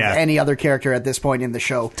out of any other character at this point in the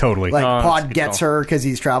show. Totally. Like, Pod gets her because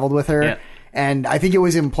he's traveled with her. Yeah. And I think it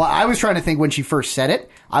was implied... I was trying to think when she first said it,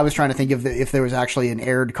 I was trying to think if there was actually an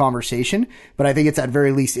aired conversation, but I think it's at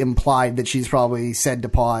very least implied that she's probably said to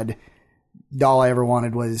Pod, all I ever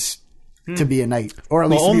wanted was... to be a knight, or at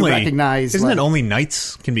least to be recognized. Isn't it only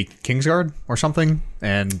knights can be Kingsguard or something?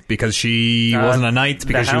 And because she wasn't a knight,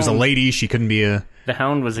 because she was a lady, she couldn't be a... The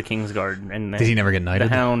Hound was a Kingsguard. And did he never get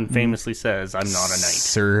knighted? The Hound famously says, "I'm not a knight."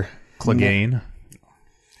 Sir Clegane?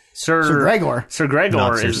 Sir Gregor. Sir Gregor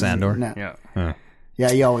not Sir is... Sandor? No. Yeah.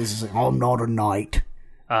 Yeah, he always is like, "I'm not a knight."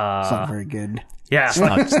 It's not very good. Yeah.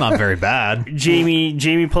 It's not very bad.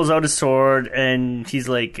 Jaime pulls out his sword, and he's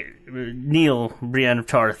like, "Kneel, Brienne of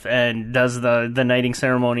Tarth," and does the knighting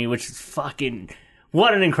ceremony, which is fucking...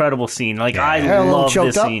 What an incredible scene. Like, I love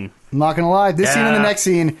this scene. I'm not going to lie. This scene and the next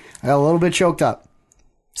scene, I got a little bit choked up.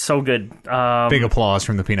 So good. Big applause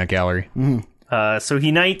from the Peanut Gallery. So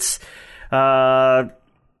he knights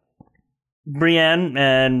Brienne,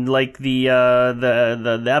 and like the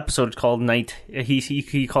episode's called Knight.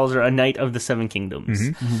 He calls her a Knight of the Seven Kingdoms.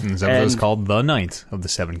 This episode is called The Knight of the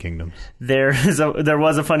Seven Kingdoms. There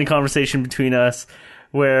was a funny conversation between us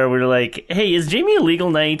where we're like, "Hey, is Jaime a legal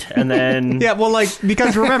knight?" And then yeah, well, like,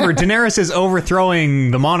 because remember, Daenerys is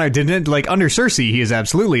overthrowing the monarch. Like, under Cersei, he is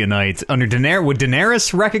absolutely a knight. Under Daenerys, would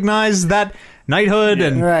Daenerys recognize that knighthood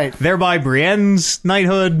and thereby Brienne's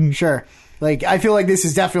knighthood? Sure. Like, I feel like this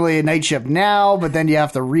is definitely a knightship now, but then you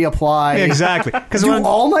have to reapply. Yeah, exactly. Do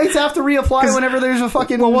all knights have to reapply whenever there's a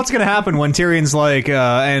fucking... Well, what's going to happen when Tyrion's like,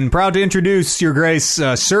 and proud to introduce your grace,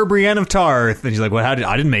 Sir Brienne of Tarth. And she's like, well, I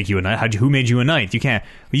didn't make you a knight. Who made you a knight? You can't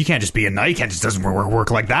just be a knight. It just doesn't work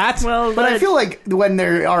like that. Well, but I feel like when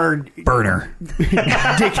there are... Burner.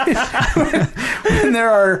 When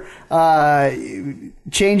there are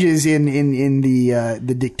changes in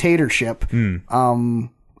the dictatorship...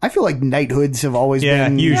 I feel like knighthoods have always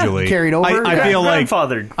been usually carried over.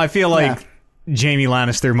 I feel like Jaime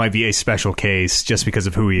Lannister might be a special case just because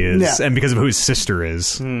of who he is and because of who his sister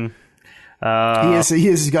is. He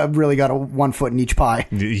has really got one foot in each pie.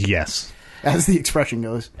 Yes. as the expression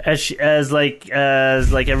goes. As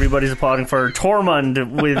everybody's applauding for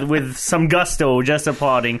Tormund with some gusto, just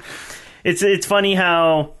applauding. It's funny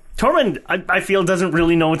how Tormund, I feel, doesn't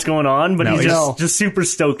really know what's going on, but he's just super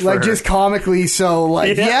stoked for her. Just comically so,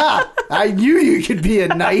 yeah, I knew you could be a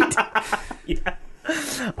knight. Yeah.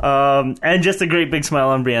 And just a great big smile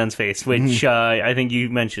on Brienne's face, which I think you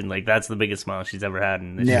mentioned, like, that's the biggest smile she's ever had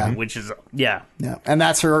in this show, which is, yeah. And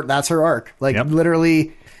that's her arc. Like,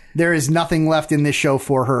 literally, there is nothing left in this show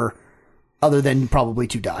for her other than probably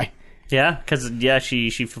to die. Yeah, because,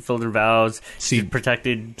 she fulfilled her vows. She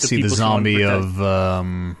protected the people the zombie of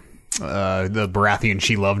the Baratheon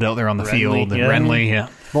she loved out there on the field. And Renly,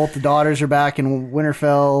 Both the daughters are back in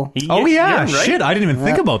Winterfell. Right? Shit, I didn't even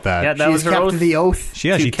think about that. Yeah, that was her kept oath. the oath. She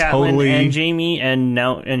Catelyn totally... and Jaime,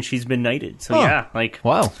 and she's been knighted. So,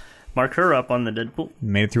 wow. Mark her up on the Deadpool.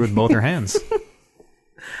 Made it through with both her hands.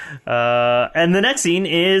 And the next scene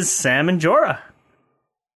is Sam and Jorah.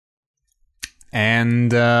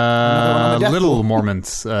 And little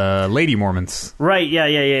Mormonts, Lady Mormonts. Right,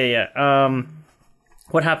 yeah.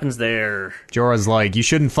 What happens there? Jorah's like, you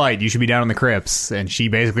shouldn't fight, you should be down in the crypts. And she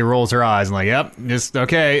basically rolls her eyes and like, yep, just,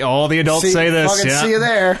 okay, all the adults say this. See you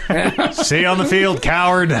there. See you on the field,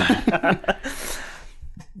 coward.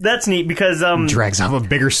 That's neat because... drags off a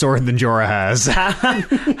bigger sword than Jorah has.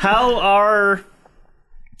 How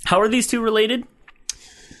are these two related?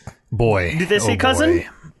 Boy. Did they say cousin? Boy.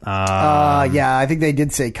 Yeah, I think they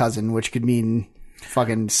did say cousin, which could mean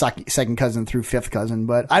fucking second cousin through fifth cousin.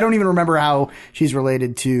 But I don't even remember how she's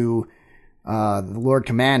related to the Lord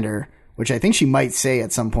Commander, which I think she might say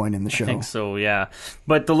at some point in the show. I think so, yeah.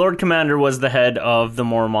 But the Lord Commander was the head of the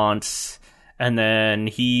Mormonts, and then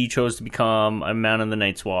he chose to become a man of the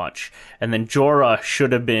Night's Watch. And then Jorah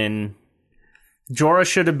should have been the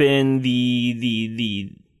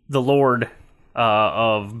Lord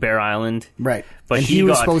of Bear Island. Right. But and he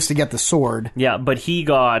was supposed to get the sword. Yeah, but he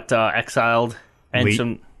got exiled. And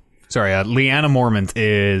Lyanna Mormont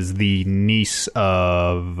is the niece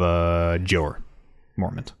of Jorah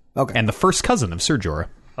Mormont. Okay. And the first cousin of Ser Jorah.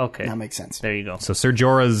 Okay. That makes sense. There you go. So Ser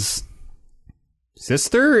Jorah's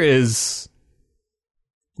sister is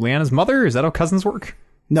Lyanna's mother? Is that how cousins work?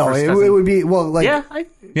 No, it would be, well, like...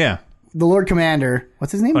 Yeah. The Lord Commander,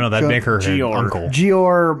 what's his name? Oh, no, that'd make her uncle.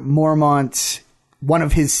 Jeor Mormont, one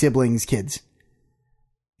of his siblings' kids.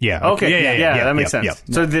 Yeah. Okay. Yeah, that makes sense. Yeah.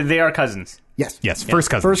 So they are cousins. Yes. Yes, first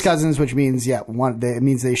cousins. First cousins, which means, it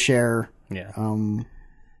means they share... Yeah.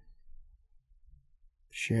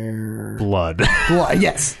 Share... Blood.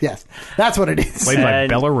 Yes. That's what it is. Played by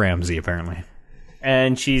Bella Ramsey, apparently.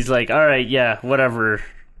 And she's like, all right, yeah, whatever.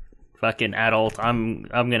 Fucking adult, I'm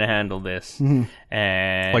gonna handle this. Mm-hmm.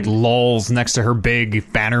 And like lolls next to her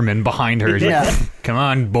big bannerman behind her. Yeah. Like, come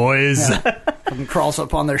on, boys. And crawls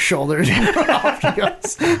up on their shoulders. Off he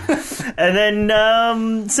goes. And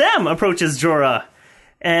then Sam approaches Jorah,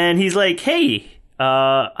 and he's like, hey,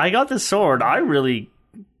 I got this sword. I really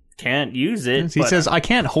can't use it. He says, I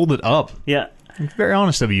can't hold it up. Yeah. Very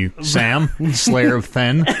honest of you, Sam, Slayer of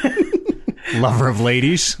Fen. Lover of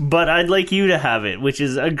ladies. But I'd like you to have it, which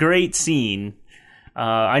is a great scene.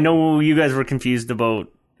 I know you guys were confused about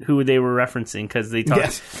who they were referencing because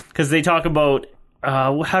they talk about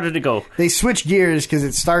how did it go? They switch gears because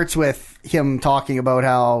it starts with him talking about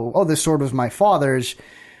how this sword was my father's.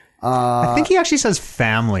 I think he actually says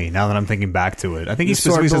family. Now that I'm thinking back to it, I think he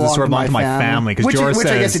specifically says the sword belonged to my family because Jorah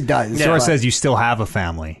says, I guess it does. Jorah says you still have a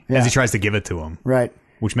family as he tries to give it to him, right?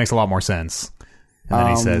 Which makes a lot more sense. And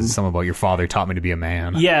then he says something about your father taught me to be a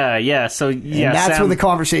man. Yeah. So, and that's when the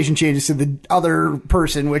conversation changes to the other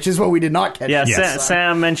person, which is what we did not catch. Yeah, yes.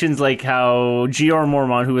 Sam mentions like how Jeor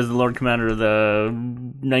Mormont, who was the Lord Commander of the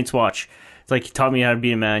Night's Watch, it's like he taught me how to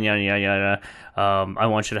be a man, yada, yada, yada. I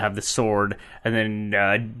want you to have the sword. And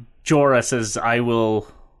then Jorah says, I will...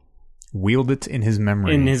 wield it in his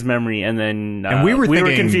memory. And then and we were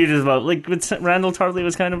confused about like Randall Tarley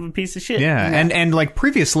was kind of a piece of shit. Yeah. And like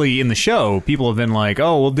previously in the show, people have been like,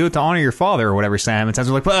 "Oh, we'll do it to honor your father" or whatever. Sam and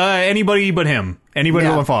Sam's like, "Anybody but him. Anybody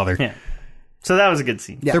but my father." Yeah. So that was a good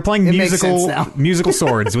scene. Yeah, they're playing musical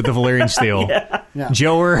swords with the Valyrian steel. Yeah.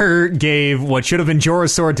 Jorah gave what should have been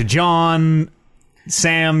Jorah's sword to Jon.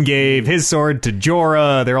 Sam gave his sword to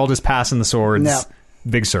Jorah. They're all just passing the swords. Yeah.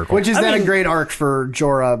 Big circle. Which is a great arc for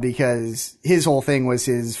Jorah because his whole thing was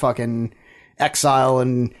his fucking exile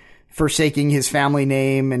and forsaking his family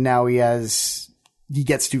name, and now he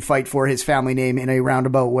gets to fight for his family name in a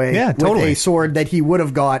roundabout way. Yeah, totally. With a sword that he would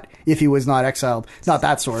have got if he was not exiled. Not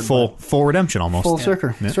that sword. Full redemption almost. Full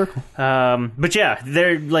circle. But yeah,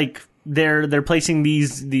 they're placing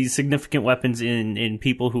these significant weapons in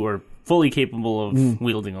people who are fully capable of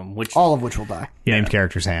wielding them. Which All of which will die. Named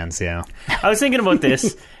characters' hands, yeah. I was thinking about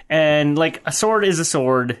this, and like a sword is a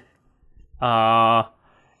sword, but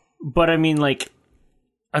I mean like.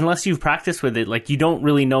 Unless you've practiced with it, like, you don't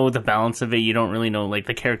really know the balance of it. You don't really know, like,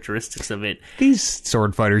 the characteristics of it. These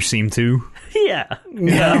sword fighters seem to. Yeah.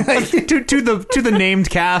 to the named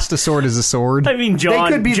cast, a sword is a sword. I mean,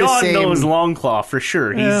 John could be the same. knows Longclaw for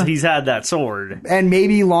sure. Yeah. He's had that sword. And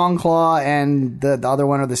maybe Longclaw and the other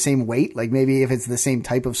one are the same weight. Like, maybe if it's the same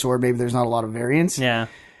type of sword, maybe there's not a lot of variance. Yeah.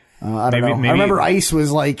 I don't know. Maybe- I remember Ice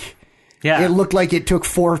was like... Yeah. It looked like it took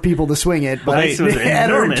 4 people to swing it, but Ice was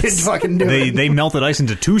Edward enormous. could fucking do it. They melted ice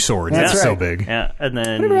into 2 swords. That's That's so right. big. Yeah. And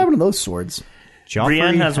then Whatever happened to those swords? Joffrey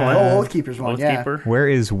Brienne has one. Oh, Oathkeeper's one, yeah. Oathkeeper. Where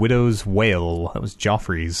is Widow's Wail? That was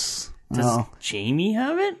Joffrey's. Does Oh. Jamie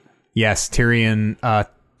have it? Yes, Tyrion.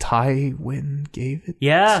 Tywin gave it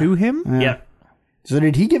Yeah. to him. Yeah. So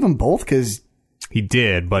did he give them both? Because He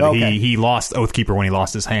did, but Okay. he lost Oathkeeper when he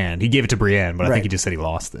lost his hand. He gave it to Brienne, but I Right. think he just said he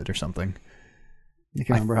lost it or something. you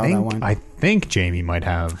can remember how that went. I think Jamie might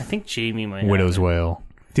have I think Jamie might Widow's have it. Wail.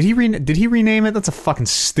 Did he rename it? That's a fucking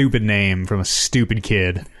stupid name from a stupid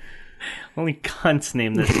kid. Only cunts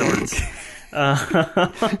name their swords.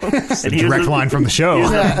 It's a direct line from the show.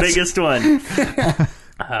 Here's the biggest one.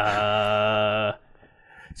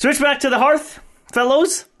 Switch back to the hearth,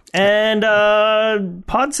 fellows, and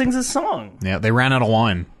Pod sings a song. Yeah, they ran out of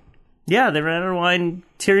wine. Yeah, they ran out of wine.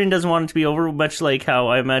 Tyrion doesn't want it to be over, much like how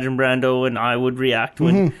I imagine Brando and I would react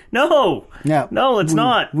when... No! Yeah. No, it's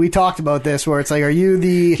not. We talked about this where it's like, are you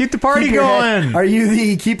the... Keep the party your head- going. are you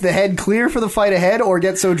the keep the head clear for the fight ahead or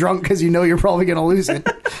get so drunk because you know you're probably going to lose it?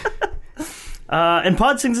 And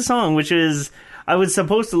Pod sings a song, which is... I was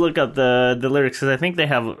supposed to look up the lyrics because I think they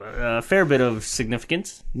have a fair bit of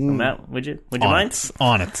significance. Matt, would you mind?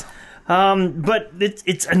 On it. But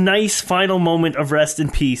it's a nice final moment of rest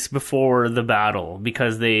and peace before the battle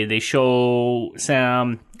because they show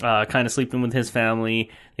Sam kind of sleeping with his family.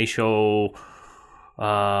 They show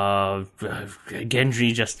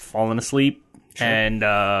Gendry just falling asleep and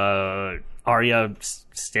Arya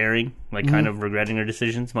staring, like kind of regretting her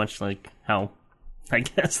decisions, much like how I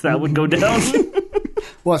guess that would go down.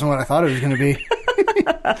 Wasn't what I thought it was going to be.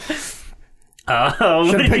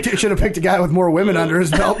 What Should have picked a guy with more women under his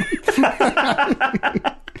belt.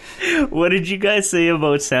 did you guys say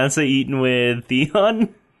about Sansa eating with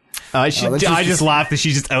Theon? I that's just laughed that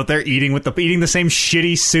she's just out there eating the same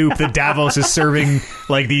shitty soup that Davos is serving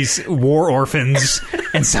like these war orphans,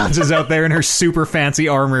 and Sansa's out there in her super fancy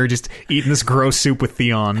armor just eating this gross soup with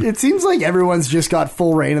Theon. It seems like everyone's just got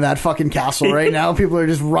full reign of that fucking castle right now. People are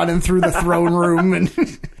just running through the throne room and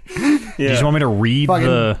You just want me to read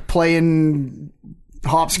fucking playing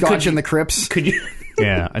hopscotch in the crypts. Could you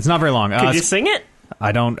Yeah, it's not very long. could you sing it?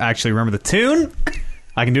 I don't actually remember the tune.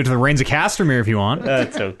 I can do it to the Reigns of Castamere if you want.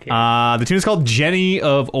 That's okay. The tune is called Jenny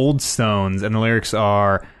of Old Stones, and the lyrics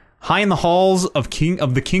are: high in the halls of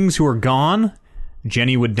the kings who are gone,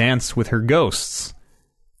 Jenny would dance with her ghosts,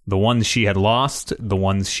 the ones she had lost, the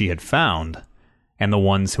ones she had found, and the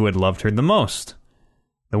ones who had loved her the most.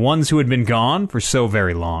 The ones who had been gone for so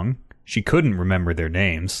very long, she couldn't remember their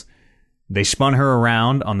names. They spun her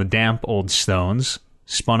around on the damp old stones,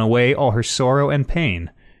 spun away all her sorrow and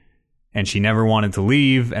pain. And she never wanted to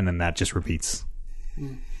leave, and then that just repeats.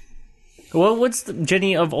 Well, what's the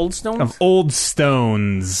Jenny of Old Stones? Of Old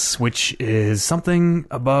Stones, which is something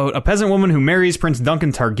about a peasant woman who marries Prince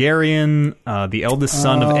Duncan Targaryen, the eldest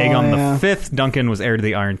son of Aegon V. Duncan was heir to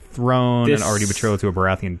the Iron Throne and already betrothed to a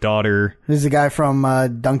Baratheon daughter. This is the guy from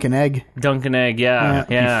Duncan Egg. Duncan Egg,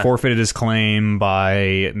 yeah. He forfeited his claim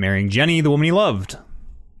by marrying Jenny, the woman he loved.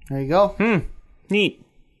 There you go. Neat.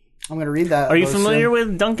 I'm going to read that. Are you familiar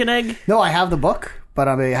with Duncan Egg? No, I have the book, but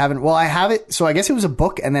I haven't. Well, I have it. So I guess it was a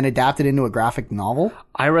book and then adapted into a graphic novel.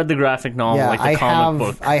 I read the graphic novel, Yeah, like the I comic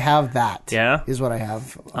have. book. I have that. Yeah? Is what I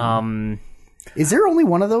have. Is there only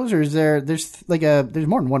one of those, or is there's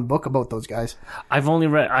more than one book about those guys? I've only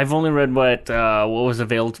read what was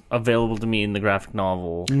available to me in the graphic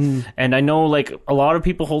novel, and I know like a lot of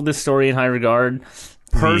people hold this story in high regard.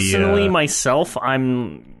 Personally, myself,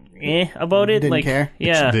 I'm about it. Didn't like, care?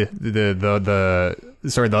 yeah,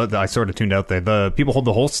 I sort of tuned out there. The people hold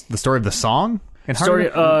the story of the song and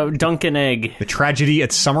story Duncan Egg. the tragedy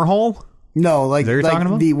at Summerhall. No, like, Is that what you're talking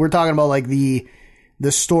about? we're talking about like the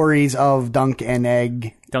stories of Dunk and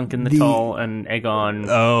Egg. Duncan the Tall and Aegon.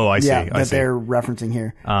 Oh, I see. Yeah, I that see. they're referencing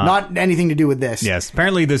here. Not anything to do with this. Yes,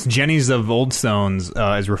 apparently this Jenny's of Old Stones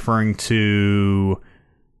is referring to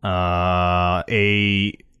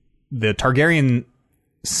the Targaryen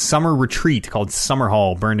summer retreat called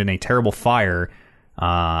Summerhall burned in a terrible fire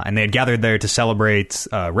And they had gathered there to celebrate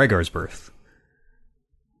Rhaegar's birth.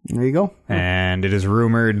 There you go. And it is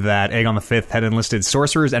rumored that Aegon V had enlisted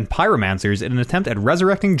sorcerers and pyromancers in an attempt at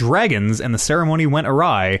resurrecting dragons, and the ceremony went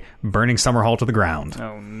awry, burning Summerhall to the ground.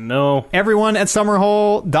 Oh, no. Everyone at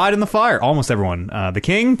Summerhall died in the fire. Almost everyone. The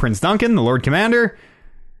king, Prince Duncan, the Lord Commander.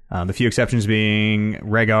 The few exceptions being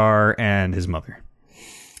Rhaegar and his mother.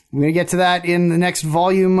 I'm going to get to that in the next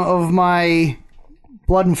volume of my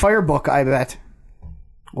Blood and Fire book, I bet.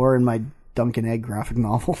 Or in my Duncan Egg graphic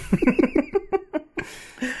novel.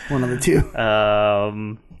 One of the two.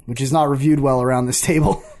 Which is not reviewed well around this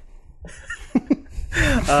table.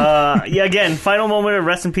 Again, final moment of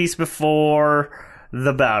rest in peace before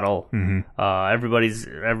the battle. Everybody's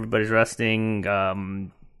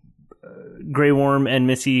resting. Grey Worm and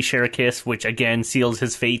Missy share a kiss, which again seals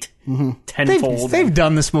his fate tenfold. They've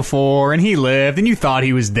done this before, and he lived, and you thought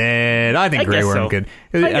he was dead. I think Grey Worm could.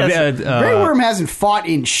 Grey Worm hasn't fought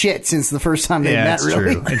in shit since the first time they met,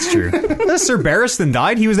 really. It's true. Sir Barristan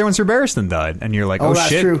died. He was there when Sir Barristan died. And you're like, oh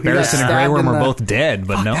shit, true. Barristan and Grey Worm are both dead,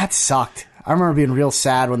 but no. That sucked. I remember being real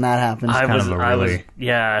sad when that happened. I was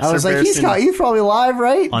like, he's probably alive,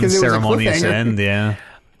 right? Unceremonious end, yeah.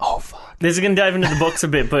 Oh, fuck. This is going to dive into the books a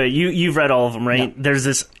bit, but you've read all of them, right? Yeah. There's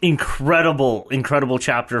this incredible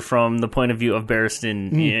chapter from the point of view of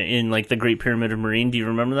Barristan in like the Great Pyramid of Meereen. Do you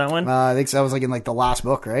remember that one? I think so. That was like in like the last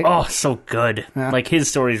book, right? Oh, so good. Yeah. Like his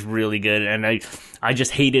story is really good, and I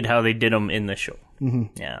just hated how they did him in the show.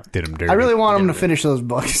 Yeah, did him dirty. I really want him to finish those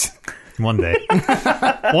books. One day.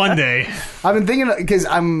 One day. I've been thinking, because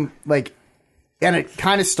I'm like, and it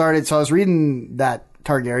kind of started, so I was reading that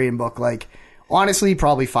Targaryen book, like, honestly,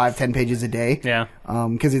 probably 5-10 pages a day. Yeah.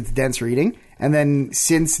 Because it's dense reading. And then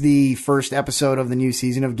since the first episode of the new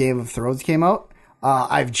season of Game of Thrones came out,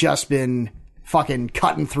 I've just been fucking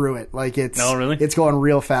cutting through it. Like it's going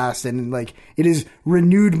real fast, and like it has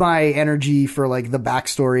renewed my energy for like the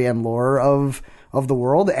backstory and lore of the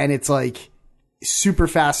world, and it's like super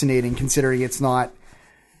fascinating considering it's not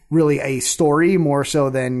really a story, more so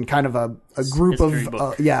than kind of a group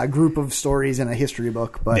a group of stories in a history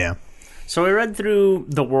book. But yeah. So I read through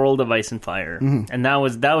The World of Ice and Fire, and that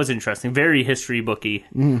was interesting, very history booky.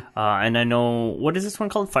 And I know, what is this one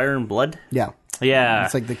called? Fire and Blood? Yeah. Yeah.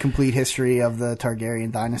 It's like the complete history of the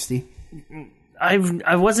Targaryen dynasty.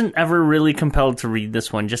 I wasn't ever really compelled to read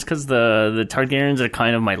this one, just because the Targaryens are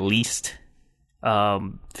kind of my least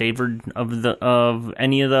favored of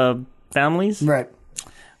any of the families. Right.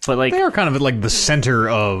 But like, they are kind of like the center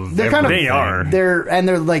of everything. They are.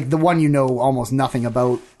 They're like the one you know almost nothing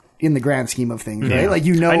about in the grand scheme of things, right? Like,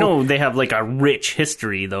 I know they have like a rich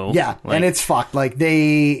history though. Yeah, like, and it's fucked. Like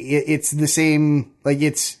it's the same, like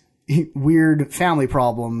it's weird family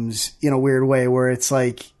problems in a weird way where it's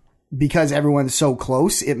like, because everyone's so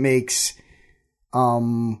close, it makes,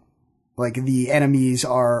 like the enemies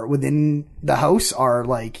are within the house are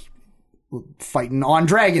like fighting on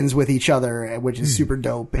dragons with each other, which is super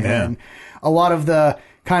dope. And a lot of the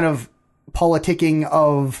kind of politicking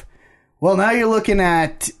of, well, now you're looking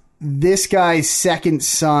at this guy's second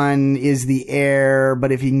son is the heir,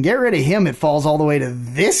 but if you can get rid of him, it falls all the way to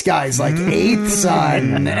this guy's like eighth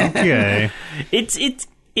son. Okay.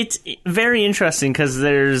 It's very interesting because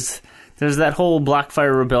there's that whole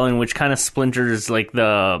Blackfire Rebellion, which kind of splinters like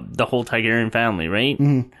the whole Targaryen family, right?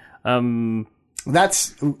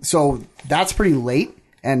 That's pretty late,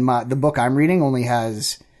 and the book I'm reading only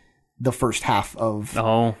has the first half of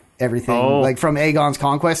everything, like from Aegon's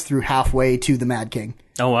conquest through halfway to the Mad King.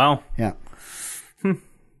 Oh wow! Yeah,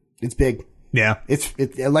 it's big. Yeah, it's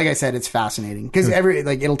like I said, it's fascinating because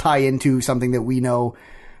it'll tie into something that we know,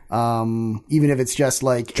 even if it's just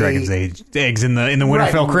like dragons' eggs in the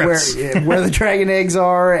Winterfell crypts, where the dragon eggs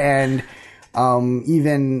are, and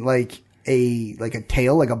even like a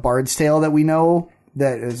tale, like a bard's tale that we know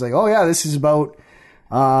that is like, oh yeah, this is about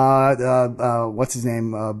what's his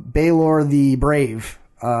name, Baelor the Brave.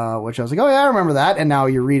 Which I was like, oh yeah, I remember that. And now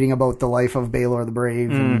you're reading about the life of Baelor the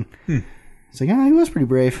Brave. And it's like, he was pretty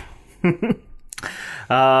brave.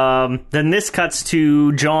 Then this cuts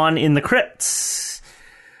to Jon in the crypts.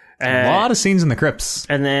 A lot of scenes in the crypts.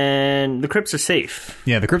 And then the crypts are safe.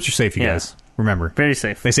 Yeah, the crypts are safe, you guys. Remember. Very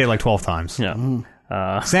safe. They say it like 12 times.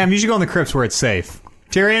 Yeah. Sam, you should go in the crypts where it's safe.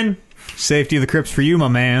 Tyrion, safety of the crypts for you, my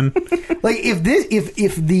man. Like, if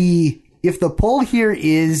the pull here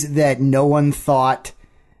is that no one thought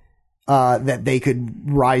that they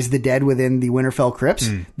could rise the dead within the Winterfell crypts,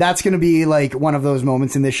 that's going to be like one of those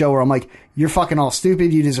moments in this show where I'm like, you're fucking all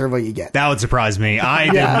stupid, you deserve what you get. That would surprise me.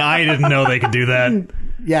 I didn't know they could do that.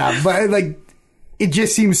 Yeah, but like, it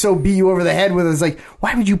just seems so beat you over the head with. It's like,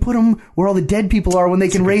 why would you put them where all the dead people are when they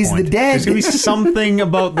can raise the dead? There's gonna be something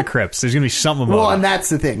about the crypts. There's gonna be something about. Well, it. and that's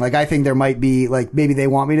the thing. Like, I think there might be, like, maybe they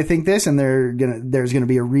want me to think this, and there's gonna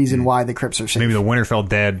be a reason why the crypts are safe. Maybe the Winterfell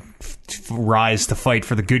dead rise to fight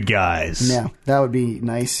for the good guys. Yeah, that would be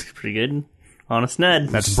nice. Pretty good. Honest Ned.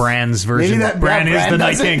 That's Bran's version. Maybe Bran is Bran the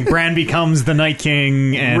Night does it. King. Bran becomes the Night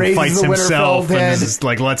King and Raises fights the himself Winterfell and dead. is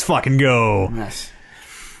like, let's fucking go. Yes.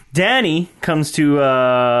 Danny comes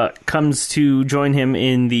to join him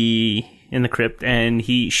in the crypt, and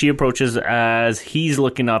she approaches as he's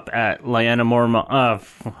looking up at Lyanna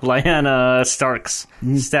Stark's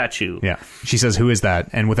statue. Yeah. She says, who is that?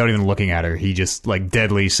 And without even looking at her, he just like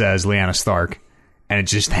deadly says Lyanna Stark, and it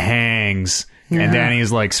just hangs. And Danny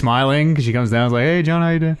is like smiling because she comes down and is like, hey, John, how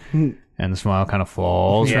you doing? And the smile kind of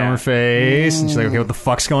falls from her face. And she's like, okay, what the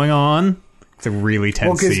fuck's going on? It's a really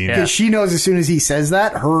tense scene. Because she knows as soon as he says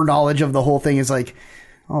that, her knowledge of the whole thing is like,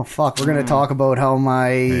 oh, fuck, we're going to talk about how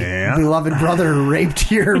my beloved brother raped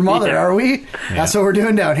your mother, are we? That's what we're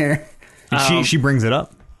doing down here. She brings it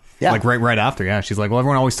up. Yeah. Like right after, yeah. She's like, well,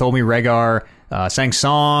 everyone always told me Rhaegar sang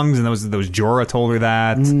songs, and those Jorah told her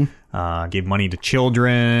that. Gave money to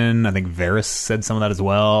children. I think Varys said some of that as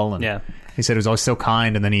well. And he said he was always so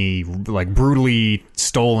kind, and then he like brutally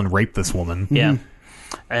stole and raped this woman. Yeah.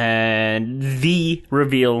 And the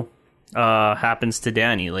reveal happens to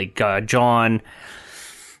Danny. Like, John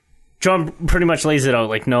pretty much lays it out.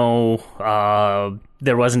 Like, no,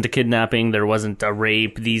 there wasn't a kidnapping. There wasn't a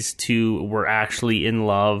rape. These two were actually in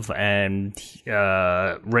love. And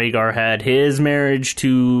Rhaegar had his marriage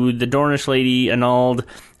to the Dornish lady annulled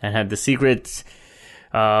and had the secret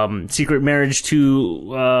marriage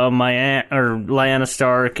to my aunt, or Lyanna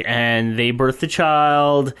Stark. And they birthed a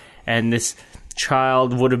child. And this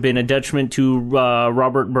child would have been a detriment to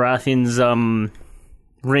Robert Baratheon's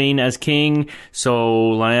reign as king.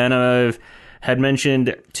 So Lyanna had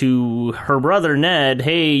mentioned to her brother Ned,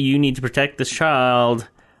 hey, you need to protect this child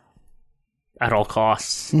at all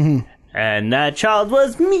costs. And that child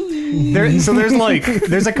was me.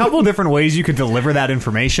 There's a couple different ways you could deliver that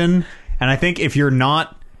information, and I think if you're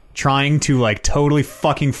not trying to like totally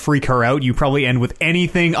fucking freak her out, you probably end with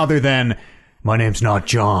anything other than, my name's not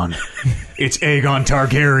John, it's Aegon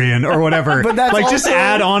Targaryen, or whatever. But that's like, just also-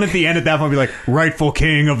 add on at the end at that point, be like, rightful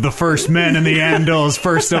king of the first men in the Andals,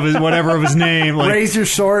 first of his whatever of his name. Like, Raise your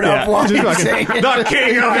sword up while just you're fucking, saying it. the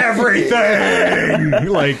king of everything.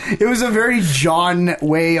 Like, It was a very John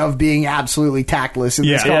way of being absolutely tactless in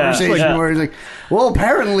this Yeah. conversation, Yeah. where he's like, well,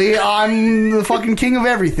 apparently I'm the fucking king of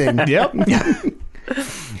everything. yep.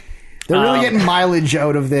 They're really getting mileage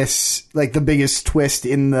out of this, like the biggest twist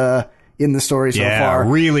in the story so Yeah, far.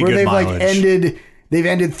 really where good they've mileage. They've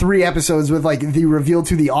ended 3 episodes with like the reveal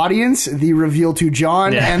to the audience, the reveal to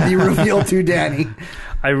John, and the reveal to Danny.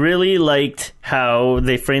 I really liked how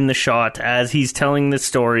they framed the shot as he's telling the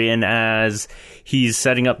story, and as he's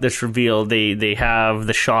setting up this reveal, they have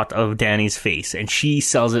the shot of Danny's face, and she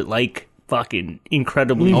sells it like fucking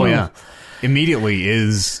incredibly well. Oh yeah. Immediately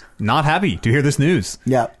is not happy to hear this news.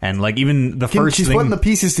 Yeah. And like even the first She's thing, putting the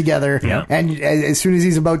pieces together, Yeah. and as soon as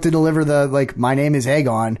he's about to deliver the like, my name is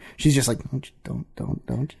Aegon, she's just like, don't. I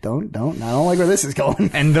don't like where this is going.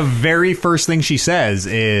 and the very first thing she says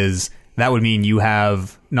is, that would mean you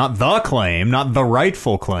have not the claim, not the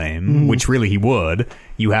rightful claim, which really he would.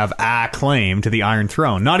 You have a claim to the Iron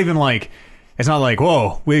Throne. Not even like, it's not like,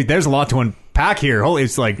 whoa, there's a lot to unpack here. Holy,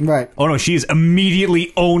 it's like, Right. oh no, she's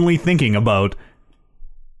immediately only thinking about,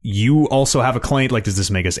 you also have a claim. Like, does this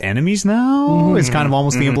make us enemies now? It's kind of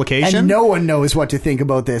almost the implication. And no one knows what to think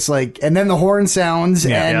about this. Like, and then the horn sounds,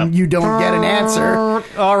 and you don't get an answer.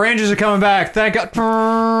 Oh, Rangers are coming back. Thank God.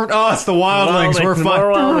 Oh, it's the Wildlings. We're Wildlings, fine.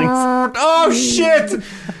 more Wildlings. Oh, shit.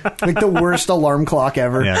 Like the worst alarm clock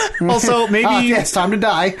ever. Yeah. Also, maybe Yes, time to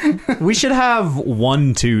die. we should have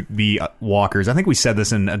one toot be walkers. I think we said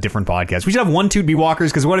this in a different podcast. We should have one toot be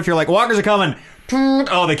walkers, because what if you're like, walkers are coming.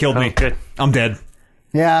 Oh, they killed me. good. I'm dead.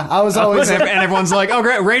 Yeah, I was always and everyone's like, oh,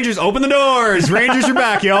 great. Rangers, open the doors. Rangers are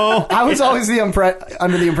back, y'all. I was always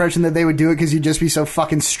under the impression that they would do it because you'd just be so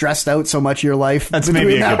fucking stressed out so much of your life. That's between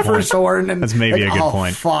maybe a that good point. first horn and That's maybe like, a good oh,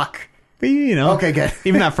 point. Fuck. But, you know. Okay, good.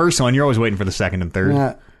 Even that first one, you're always waiting for the second and third.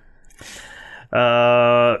 Yeah.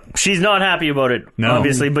 She's not happy about it, No.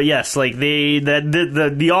 obviously, but yes, like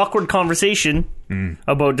the awkward conversation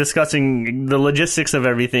about discussing the logistics of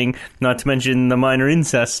everything, not to mention the minor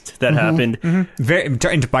incest that happened. Very,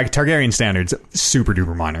 by Targaryen standards, super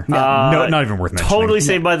duper minor. No, not even worth mentioning. Totally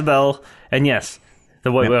Saved by the Bell, and yes,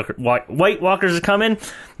 the White Walkers are coming.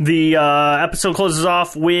 The episode closes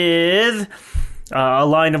off with a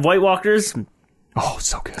line of White Walkers Oh,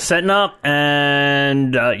 so good. setting up,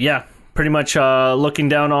 and pretty much looking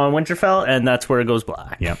down on Winterfell, and that's where it goes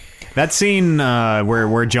black. Yeah. That scene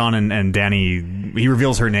where Jon and Dany, he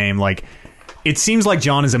reveals her name, like, it seems like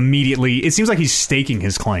Jon is it seems like he's staking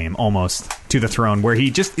his claim almost to the throne, where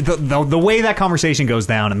he just, the way that conversation goes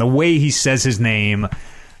down and the way he says his name,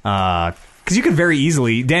 because you could very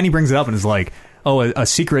easily, Dany brings it up and is like, oh, a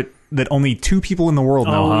secret that only 2 people in the world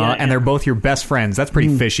know, huh? Yeah, and they're both your best friends. That's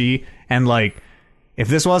pretty fishy. And, like, if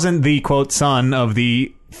this wasn't the, quote, son of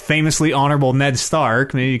the famously honorable Ned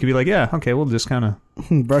Stark, maybe you could be like, yeah, okay, we'll just kind of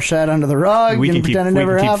brush that under the rug. we can pretend it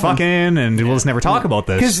never keep happened. fucking, and we'll just never talk about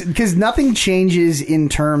this. Because nothing changes in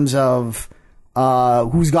terms of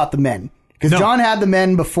who's got the men. Because No. Jon had the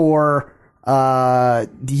men before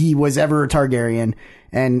he was ever a Targaryen,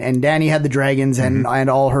 and Dany had the dragons and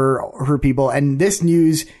all her people. And this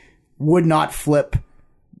news would not flip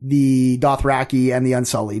the Dothraki and the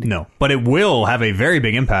Unsullied. No, but it will have a very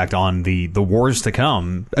big impact on the wars to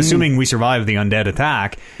come, assuming we survive the undead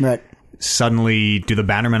attack. Right. Suddenly, do the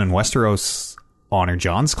Bannermen in Westeros honor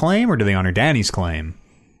Jon's claim, or do they honor Dany's claim?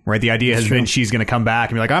 Right, the idea has been she's going to come back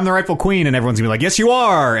and be like, I'm the rightful queen, and everyone's going to be like, yes, you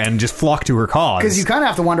are, and just flock to her cause. Because you kind of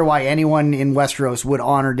have to wonder why anyone in Westeros would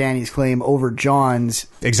honor Dany's claim over Jon's.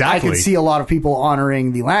 Exactly. I could see a lot of people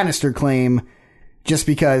honoring the Lannister claim just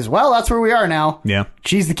because, well, that's where we are now. Yeah.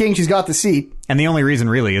 She's the king, she's got the seat. And the only reason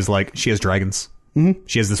really is like she has dragons. Mm-hmm.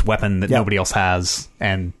 She has this weapon that nobody else has,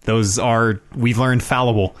 and those are, we've learned,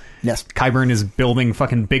 fallible. Yes. Qyburn is building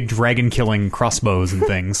fucking big dragon killing crossbows and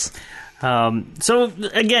things. So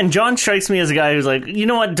again, Jon strikes me as a guy who's like, you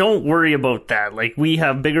know what? Don't worry about that. Like, we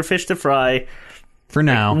have bigger fish to fry. For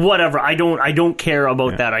now, Whatever. I don't care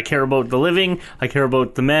about that. I care about the living. I care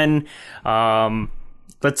about the men.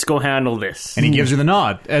 Let's go handle this. and he gives her the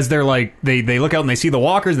nod as they're like, they look out and they see the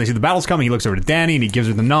walkers and they see the battle's coming. He looks over to Dany and he gives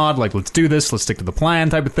her the nod, like, let's do this, let's stick to the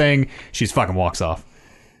plan type of thing. She's fucking walks off.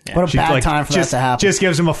 What a She's bad like, time for just, that to happen. Just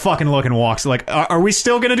gives him a fucking look and walks. Like, are we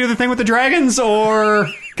still gonna do the thing with the dragons, or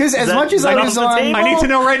Because as that- much as is that I off was the on... table? I need to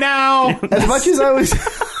know right now? As much as I was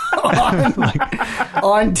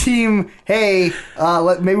on team, hey,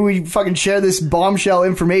 maybe we fucking share this bombshell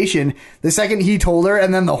information. The second he told her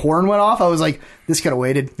and then the horn went off, I was like, this could have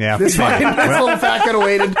waited. Yeah. This fucking this little fat could have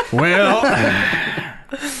waited. Well,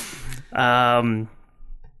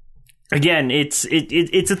 Again, it's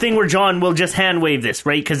a thing where Jon will just hand wave this,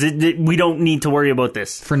 right? Because we don't need to worry about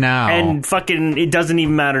this for now. and fucking it doesn't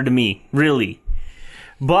even matter to me, really.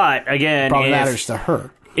 But again, Probably matters to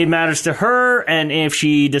her. It matters to her, and if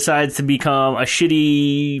she decides to become a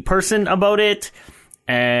shitty person about it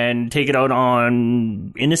and take it out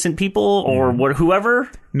on innocent people or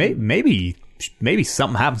whoever, maybe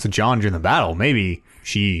something happens to Jon during the battle. Maybe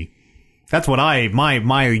she. That's what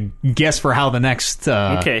my guess for how the next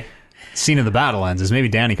scene of the battle ends is maybe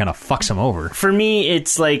Dany kind of fucks him over. For me,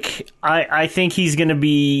 it's like I think he's going to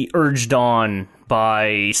be urged on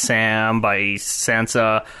by Sam, by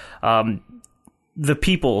Sansa, the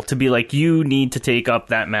people to be like, you need to take up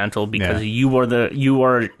that mantle because you are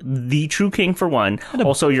the true king for one.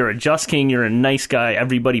 Also, you're a just king. You're a nice guy.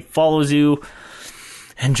 Everybody follows you.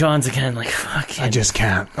 And Jon's again like, fuck. I just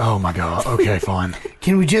can't. Oh my god. Okay, fine.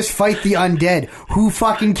 Can we just fight the undead? Who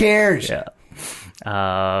fucking cares?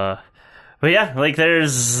 Yeah. But yeah, like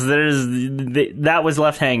that was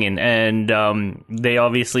left hanging, and they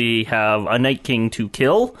obviously have a Night King to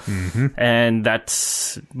kill, and that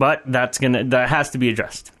has to be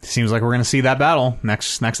addressed. Seems like we're gonna see that battle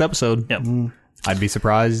next episode. Yep. I'd be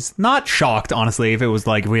surprised, not shocked, honestly, if it was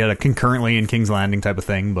like we had a concurrently in King's Landing type of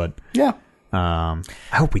thing, but Yeah. I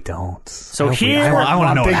hope we don't. So I here, want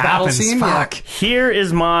to know what big battle happens. scene, Fuck. here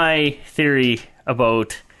is my theory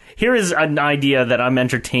about. Here is an idea that I'm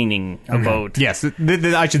entertaining about. Yes,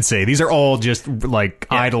 I should say these are all just like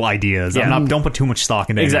idle ideas. Yeah. Don't put too much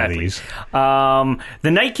stock into any of these. The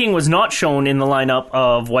Night King was not shown in the lineup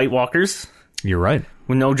of White Walkers. You're right.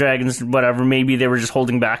 With no dragons, whatever. Maybe they were just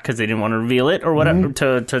holding back because they didn't want to reveal it or whatever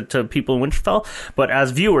to people in Winterfell. But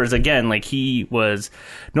as viewers, again, like he was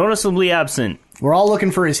noticeably absent. We're all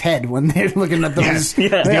looking for his head when they're looking at those.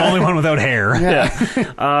 He's the only one without hair.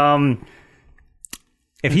 Yeah.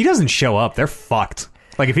 If he doesn't show up, they're fucked.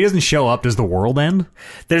 Like if he doesn't show up, does the world end?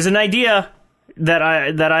 There's an idea that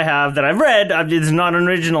I've read. It's not an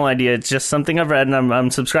original idea. It's just something I've read, and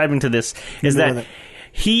I'm subscribing to this. Is that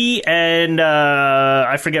he and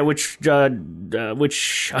I forget which I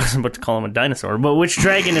was about to call him a dinosaur, but which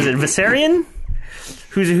dragon is it? Viserion?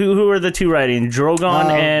 Who are the two riding?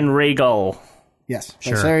 Drogon and Rhaegal. Yes.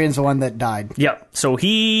 Viserion's the one that died. Yep. So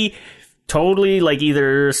he totally like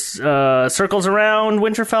either circles around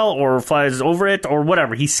Winterfell or flies over it or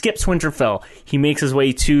whatever. He skips Winterfell. He makes his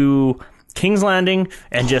way to King's Landing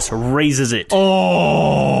and just raises it.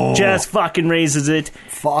 Oh, Just fucking raises it.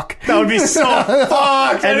 Fuck. that would be so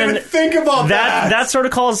fucked. I didn't even think about that. That sort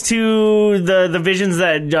of calls to the visions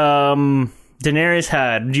that Daenerys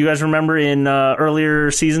had. Do you guys remember in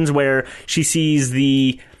earlier seasons where she sees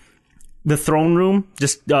the throne room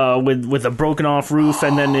just with a broken off roof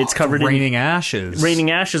and then it's covered raining in ashes.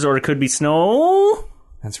 raining ashes, or it could be snow.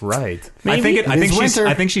 That's right. Maybe?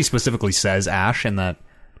 I think she specifically says ash in that.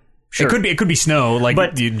 Sure. It could be snow, like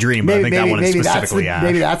But you dream, but I think that one is specifically ash.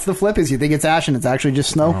 Maybe that's the flip, is you think it's ash and it's actually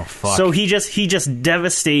just snow. Oh, fuck. So he just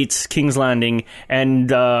devastates King's Landing, and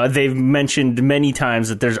they've mentioned many times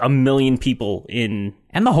that there's 1 million people in.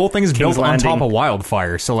 And the whole thing is King's built Landing. on top of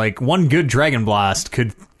wildfire, so like one good dragon blast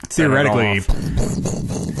could theoretically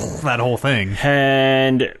that whole thing.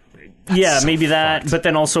 And yeah, so maybe that. fucked. But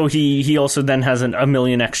then also he also then has 1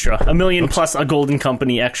 million extra, 1 million plus a Golden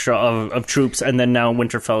Company extra of troops, and then now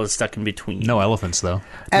Winterfell is stuck in between. No elephants though.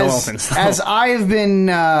 As I've been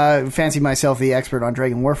fancying myself the expert on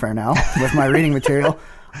Dragon Warfare now with my reading material,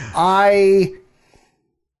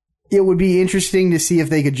 it would be interesting to see if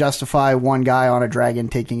they could justify one guy on a dragon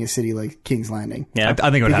taking a city like King's Landing. Yeah, I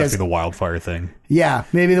think it would have Because- to be the wildfire thing. Yeah,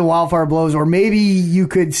 maybe the wildfire blows, or maybe you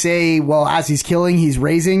could say, well, as he's killing, he's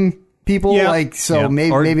raising people. Yeah. So Yeah.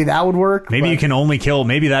 maybe Or maybe that would work. Maybe but- you can only kill.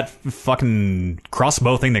 Maybe that fucking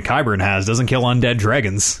crossbow thing that Qyburn has doesn't kill undead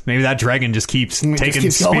dragons. Maybe that dragon just keeps taking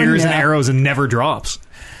keeps going, spears and yeah. arrows and never drops.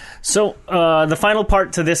 So the final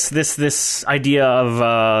part to this idea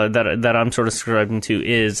of that I'm sort of subscribing to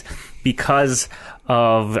is because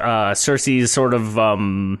of Cersei's sort of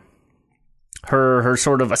her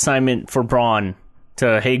sort of assignment for Bronn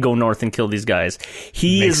to go north and kill these guys.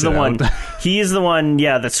 He Makes is the it one. out. He is the one.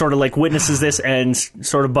 Yeah, that sort of like witnesses this and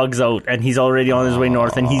sort of bugs out, and he's already on his way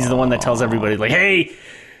north, and he's the one that tells everybody like, "Hey,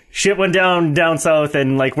 shit went down south,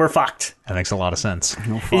 and like we're fucked." That makes a lot of sense.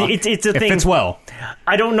 It's a It thing. fits well.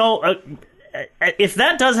 I don't know if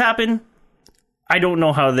that does happen. I don't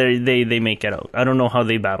know how they make it out. I don't know how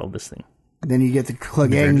they battle this thing. Then you get the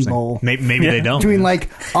Clegane Interesting. Bowl Maybe they don't. between like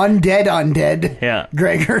undead, Yeah.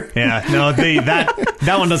 Gregor. Yeah, no,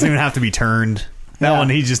 that one doesn't even have to be turned. That Yeah. one,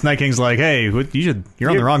 Night King's like, hey, you're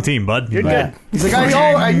on the wrong team, bud. You're Yeah. good. He's like,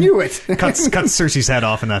 I knew it. Cuts Cersei's head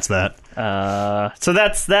off, and that's that. So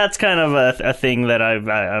that's kind of a thing that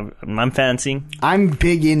I'm fancying. I'm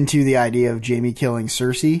big into the idea of Jaime killing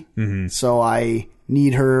Cersei, so I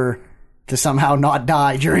need her to somehow not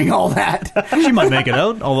die during all that. She might make it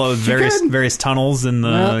out, although could. various tunnels and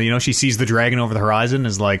Yeah. she sees the dragon over the horizon,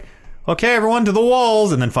 is like, okay, everyone to the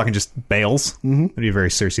walls, and then fucking just bails. Mm-hmm. That'd be a very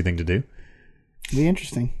Cersei thing to do. Be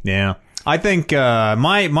interesting. Yeah. I think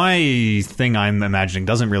my thing I'm imagining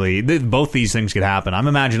doesn't really... both these things could happen. I'm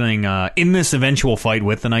imagining in this eventual fight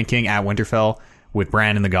with the Night King at Winterfell, with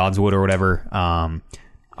Bran in the Godswood or whatever,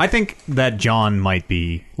 I think that Jon might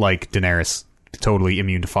be, like Daenerys, totally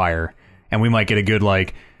immune to fire. And we might get a good,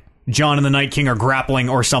 like, Jon and the Night King are grappling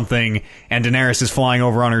or something, and Daenerys is flying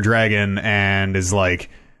over on her dragon and is like,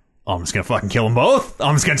 oh, I'm just going to fucking kill them both.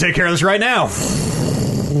 I'm just going to take care of this right now.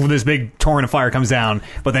 This big torrent of fire comes down,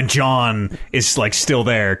 but then Jon is like still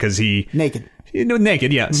there because he Naked.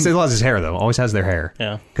 naked, yeah. Still has his hair though. Always has their hair.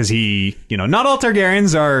 Yeah. Because he, not all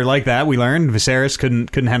Targaryens are like that. We learned Viserys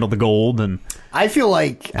couldn't handle the gold and I feel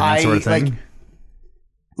like that sort of thing.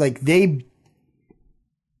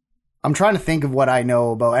 I'm trying to think of what I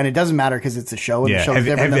know about, and it doesn't matter because it's a show, and the show is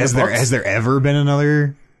different than the books. has there ever been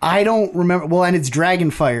another? I don't remember. Well, and it's dragon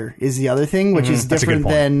fire is the other thing, which is That's a good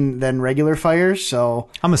different than regular fire. So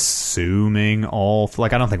I'm assuming all I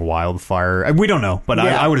don't think wildfire. We don't know, but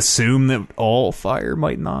Yeah. I would assume that all fire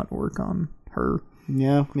might not work on her.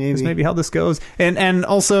 yeah, Is maybe. maybe how this goes. And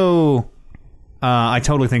also, I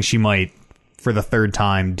totally think she might, for the third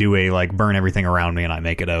time, do a like burn everything around me and I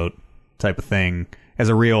make it out type of thing as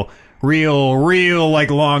a real like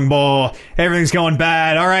long ball. Everything's going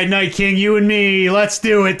bad. All right, Night King, you and me, let's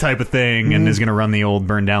do it type of thing. And is going to run the old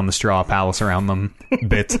burn down the straw palace around them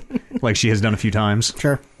bit like she has done a few times.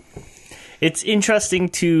 Sure. It's interesting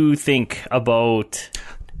to think about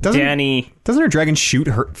Dany. Doesn't her dragon shoot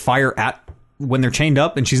her fire at when they're chained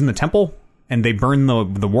up and she's in the temple and they burn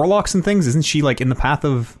the warlocks and things? Isn't she like in the path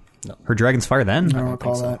of her dragon's fire then? I don't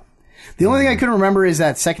recall that. The only thing I couldn't remember is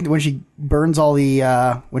that second when she burns all the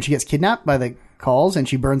when she gets kidnapped by the calls and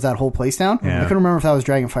she burns that whole place down. Yeah. I couldn't remember if that was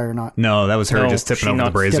Dragonfire or not. No, that was her No, just tipping she over the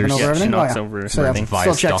knocks- braziers. Tipping over Yeah, she everything? knocks Oh, yeah. over So, yeah, everything.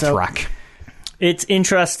 still checks out. Dothrak. It's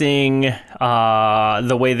interesting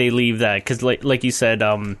the way they leave that because, like you said,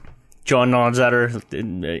 John nods at her,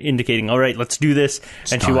 indicating, all right, let's do this.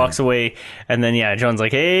 And she time. walks away. And then, John's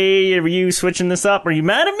like, hey, are you switching this up? Are you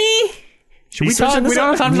mad at me? Should we talk? We don't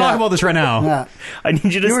have time to talk about this right now. Yeah. I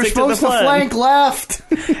need you to You were stick to the supposed to plan. flank left.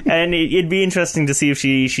 And it'd be interesting to see if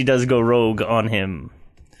she does go rogue on him.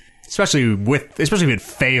 Especially if it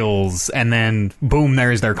fails, and then boom,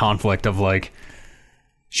 there's their conflict of like,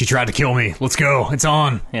 she tried to kill me. Let's go. It's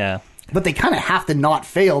on. Yeah. But they kind of have to not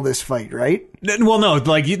fail this fight, right? Well, no,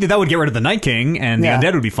 like that would get rid of the Night King, and the Yeah.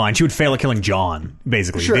 undead would be fine. She would fail at killing Jon,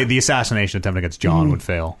 basically. Sure. The assassination attempt against Jon would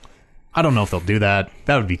fail. I don't know if they'll do that.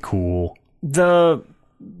 That would be cool. The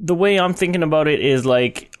way I'm thinking about it is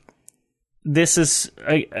like this is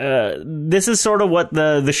sort of what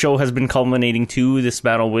the show has been culminating to, this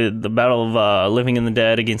battle with the battle of Living and the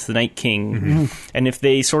Dead against the Night King. And if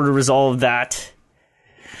they sort of resolve that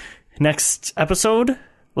next episode,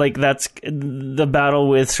 like that's the battle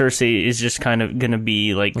with Cersei is just kind of gonna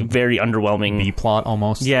be like very underwhelming. B-plot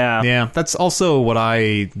almost. Yeah. That's also what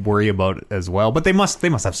I worry about as well. But they must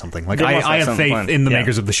have something. Like I have faith in the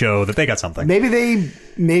makers of the show that they got something. Maybe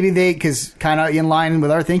they, because kind of in line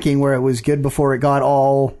with our thinking, where it was good before it got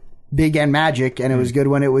all big and magic, and it was good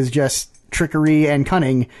when it was just trickery and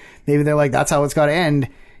cunning. Maybe they're like, that's how it's got to end,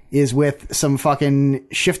 is with some fucking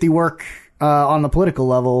shifty work on the political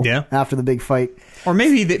level. Yeah. After the big fight. Or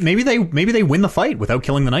maybe they win the fight without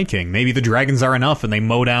killing the Night King. Maybe the dragons are enough, and they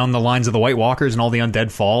mow down the lines of the White Walkers, and all the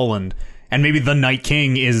undead fall, and maybe the Night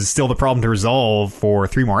King is still the problem to resolve for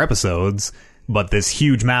 3 more episodes. But this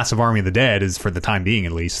huge, massive army of the dead is, for the time being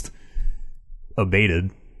at least, abated.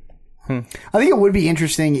 I think it would be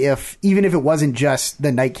interesting if, even if it wasn't just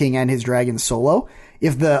the Night King and his dragon solo,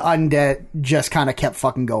 if the undead just kind of kept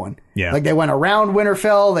fucking going. Yeah. Like they went around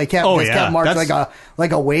Winterfell, they kept kept marching That's...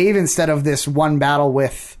 like a wave instead of this one battle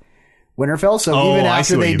with Winterfell. So even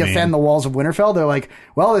after they defend the walls of Winterfell, they're like,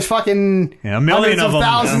 well, there's fucking a million hundreds of them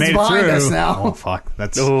thousands made it behind through. us now. Oh fuck,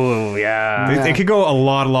 that's Yeah. It could go a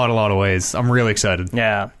lot of ways. I'm really excited.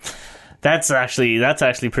 Yeah. That's actually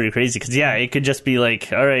pretty crazy because it could just be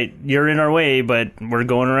like, all right, you're in our way, but we're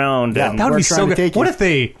going around. Yeah, and That would We're be trying so to good. take What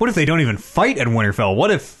you. if they don't even fight at Winterfell?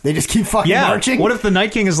 What if They just keep fucking marching. What if the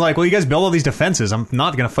Night King is like, well, you guys build all these defenses. I'm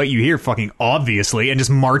not going to fight you here, fucking obviously, and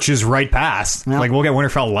just marches right past. Yeah. Like, we'll get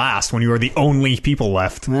Winterfell last when you are the only people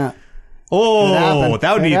left. Yeah. Oh, happen.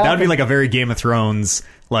 that would be happen. like a very Game of Thrones,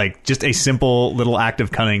 like just a simple little act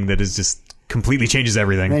of cunning that is just completely changes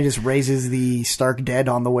everything. And he just raises the Stark dead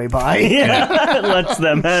on the way by. Yeah, lets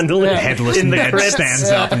them handle it. Headless in the Ned crypts. stands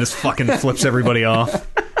up and just fucking flips everybody off.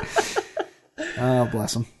 Oh,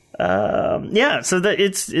 bless him. So that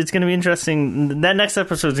it's going to be interesting. That next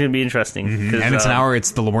episode is going to be interesting. And it's an hour. We're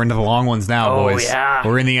into the long ones now, boys. Yeah.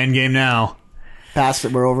 We're in the end game now. Past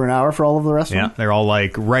it, we're over an hour for all of the rest of Yeah, them. they're all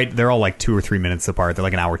like 2 or 3 minutes apart. They're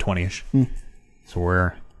like an hour 20ish. So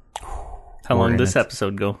we're How long in did this it.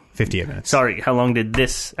 episode go? 58 minutes. Sorry, how long did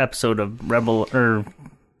this episode of Rebel or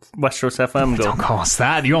Westeros FM go? Don't call us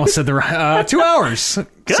that. You almost said the 2 hours.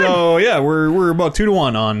 Good. So yeah, we're about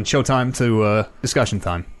 2-1 on showtime to discussion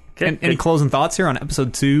time. Good, Any good. closing thoughts here on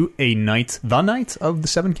episode 2? The Night of the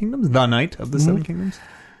Seven Kingdoms. The Night of the Seven Kingdoms.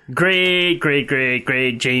 Great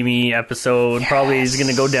Jamie episode. Probably is going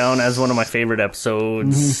to go down as one of my favorite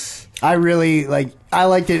episodes. I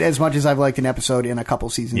liked it as much as I've liked an episode in a couple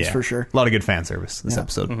seasons, for sure. A lot of good fan service this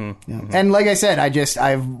episode. Yeah. And like I said,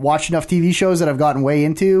 I've watched enough TV shows that I've gotten way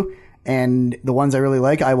into, and the ones I really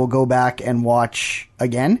like, I will go back and watch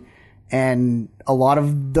again. And a lot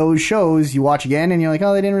of those shows you watch again and you're like,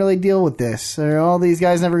 oh, they didn't really deal with this, or all these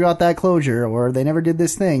guys never got that closure, or they never did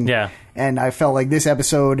this thing. Yeah. And I felt like this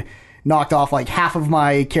episode knocked off like half of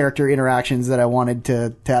my character interactions that I wanted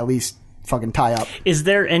to at least fucking tie up. Is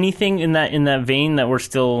there anything in that vein that we're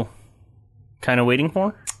still kind of waiting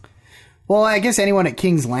for? Well, I guess anyone at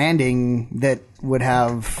King's Landing that would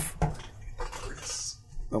have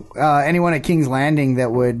anyone at King's Landing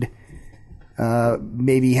that would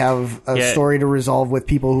maybe have a story to resolve with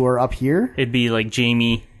people who are up here. It'd be like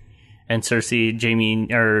Jamie and Cersei,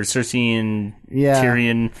 Cersei and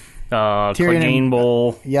Tyrion, Clegane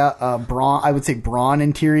Bowl. Yeah, Bronn. I would say Bronn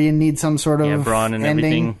and Tyrion need some sort of Bronn and ending.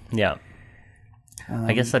 everything. Yeah.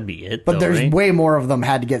 I guess that'd be it. But though, there's right? way more of them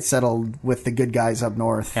had to get settled with the good guys up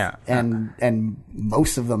north. Yeah. And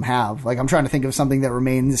most of them have. Like, I'm trying to think of something that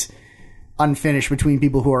remains unfinished between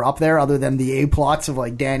people who are up there, other than the A plots of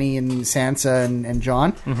like Dany and Sansa and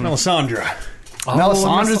Jon. Melisandre.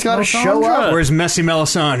 Melisandre's got to show up. Where's Messy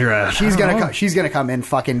Melisandre? She's gonna come in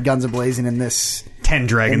fucking guns a-blazing in this. 10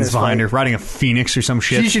 dragons this behind fight. her, riding a phoenix or some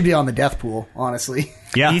shit. She should be on the death pool, honestly.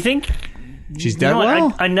 Yeah. Do you think She's you dead know what?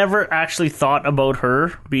 well? I never actually thought about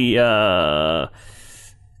her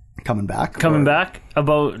coming back. Coming back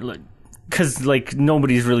about, because like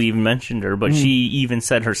nobody's really even mentioned her, but she even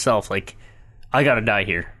said herself, like, I gotta die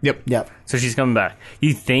here. Yep. So she's coming back.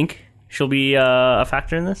 You think she'll be a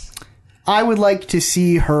factor in this? I would like to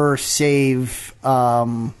see her save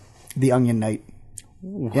the Onion Knight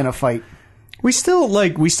in a fight. We still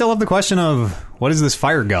have the question of what is this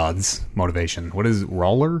fire god's motivation? What is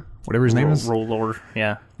Roller? Whatever his name is? Roller,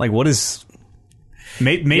 yeah. Like, what is...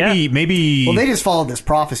 Maybe... Well, they just followed this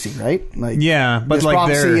prophecy, right? Like, yeah, but this like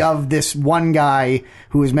prophecy of this one guy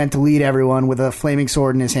who was meant to lead everyone with a flaming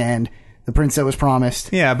sword in his hand, the prince that was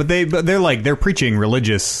promised. Yeah, but they're preaching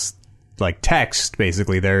religious like text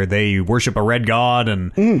basically. They worship a red god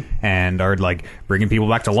and are like bringing people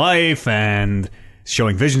back to life and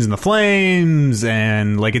showing visions in the flames,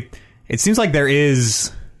 and like it seems like there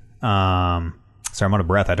is sorry, I'm out of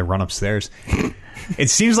breath. I had to run upstairs.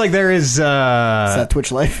 It seems like there is that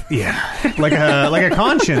Twitch life. Yeah, like a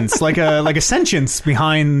conscience, like a sentience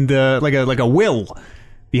behind like a will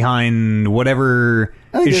behind whatever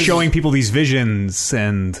is showing people these visions.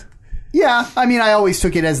 And yeah, I mean, I always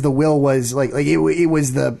took it as the will was like it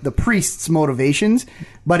was the priest's motivations,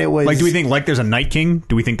 but it was like, do we think like there's a Night King?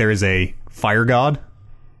 Do we think there is a fire god?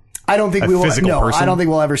 I don't think we will. No, person? I don't think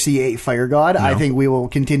we'll ever see a fire god. No. I think we will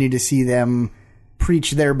continue to see them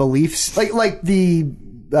preach their beliefs, like the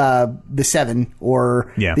Seven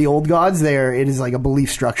or the old gods. There, it is like a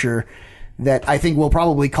belief structure that I think will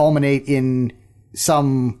probably culminate in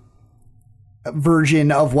some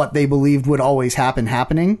version of what they believed would always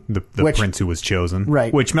happening. The prince who was chosen,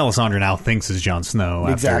 right? Which Melisandre now thinks is Jon Snow.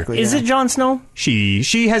 Exactly. Is it Jon Snow? She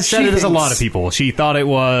has said it as a lot of people. She thought it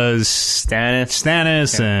was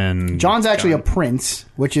Stannis, and Jon's actually a prince,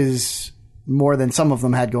 which is more than some of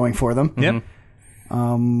them had going for them. Yep.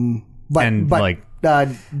 But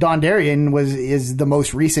Dondarrion is the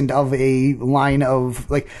most recent of a line of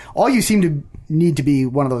like all you seem to need to be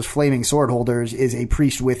one of those flaming sword holders is a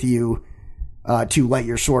priest with you to light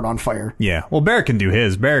your sword on fire. Yeah. Well, Beric can do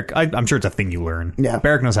his. Beric, I'm sure it's a thing you learn. Yeah.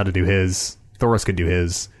 Beric knows how to do his. Thoros could do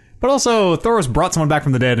his. But also, Thoros brought someone back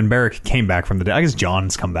from the dead, and Beric came back from the dead. I guess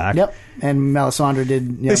Jon's come back. Yep. And Melisandre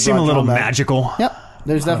did. They seem a little magical. Yep.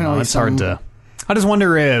 There's definitely it's hard to... I just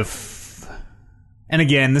wonder if... And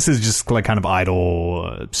again, this is just like kind of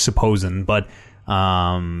idle supposing, but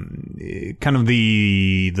kind of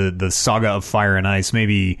the saga of Fire and Ice.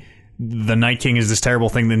 Maybe the Night King is this terrible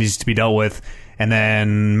thing that needs to be dealt with, and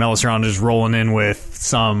then Melisandre is rolling in with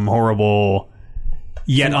some horrible,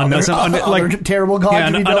 yet terrible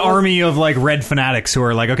god. An army of like red fanatics who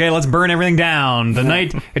are like, okay, let's burn everything down.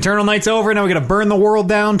 The Eternal Night's over. Now we got to burn the world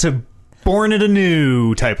down to born it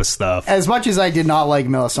anew type of stuff. As much as I did not like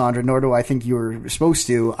Melisandre, nor do I think you were supposed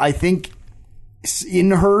to, I think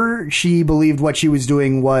in her, she believed what she was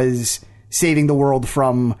doing was saving the world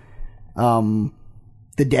from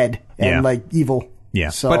the dead and like evil. Yeah,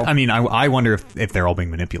 so, but I mean, I wonder if they're all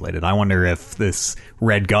being manipulated. I wonder if this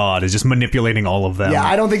red god is just manipulating all of them. Yeah,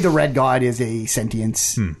 I don't think the red god is a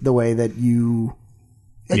sentience the way that you...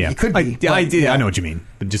 Yeah, it could be. I know what you mean,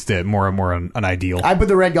 but just more an ideal. I put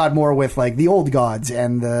the red god more with like the old gods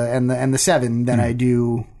and the Seven than I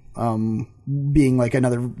do being like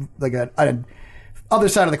another like a other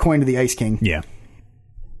side of the coin to the Ice King. Yeah.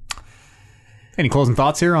 Any closing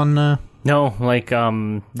thoughts here on? No, like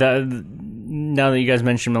now that you guys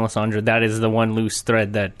mentioned Melisandre, that is the one loose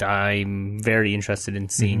thread that I'm very interested in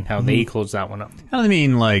seeing how they close that one up. I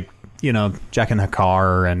mean, like, you know, Jack and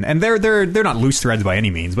Hakkar, and they're not loose threads by any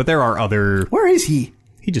means, but there are other. Where is he?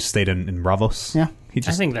 He just stayed in Bravos. Yeah, I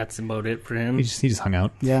think that's about it for him. He just hung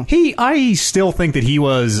out. Yeah, I still think that he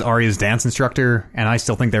was Arya's dance instructor, and I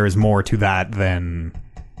still think there is more to that than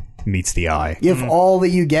meets the eye. If all that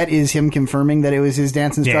you get is him confirming that it was his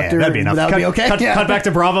dance instructor, that'd be enough. That would be okay. Cut back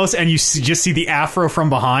to Bravos, and you just see the afro from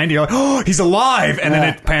behind. You're like, oh, he's alive, and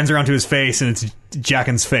then it pans around to his face, and it's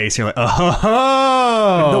Jaqen's face. You're like,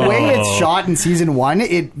 oh. The way it's shot in season 1,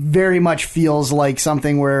 it very much feels like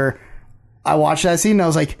something where I watched that scene and I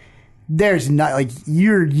was like, there's not like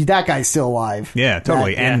that guy's still alive. Yeah,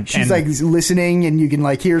 totally. And she's like listening, and you can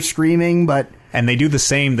like hear screaming, but. And they do the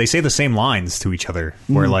same. They say the same lines to each other.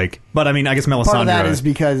 Where like, but I mean, I guess Melisandre. Part of that is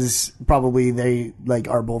because probably they like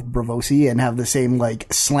are both Bravosi and have the same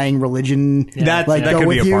like slang religion. That could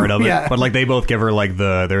be a part of it. But like, they both give her like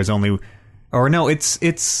there's only, or no, it's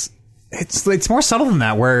more subtle than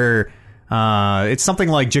that. Where it's something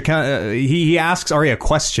like he asks Arya a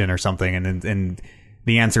question or something, and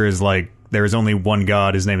the answer is like, there is only one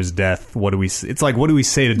God. His name is Death. What do we? It's like, what do we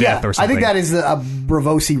say to death or something? I think that is a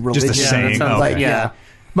Bravosi religion. Just a saying. Yeah.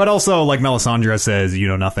 But also, like Melisandre says, you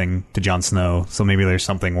know nothing to Jon Snow. So maybe there's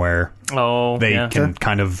something where they can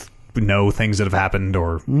kind of know things that have happened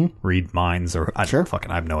or read minds or I Sure.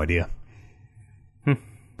 have no idea.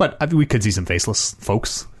 But I think we could see some faceless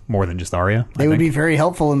folks more than just Arya. They would be very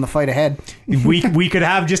helpful in the fight ahead. We could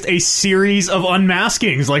have just a series of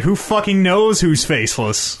unmaskings. Like, who fucking knows who's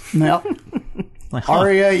faceless? Yep. Like, huh.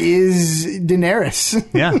 Arya is Daenerys.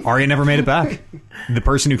 Yeah, Arya never made it back. The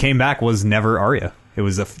person who came back was never Arya. It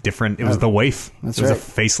was a different. It was the waif. That's it was right. a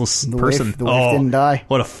faceless The person. waif- the waif didn't die.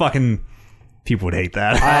 What a fucking. People would hate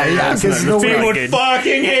that. Yeah, because the People waif, would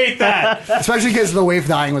fucking hate that. especially because the waif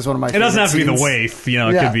dying was one of my. It doesn't have to be the scenes. waif. You know,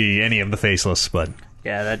 it Yeah. could be any of the faceless. But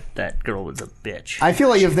Yeah, that girl was a bitch. I feel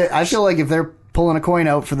like if they're pulling a coin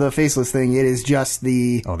out for the faceless thing, it is just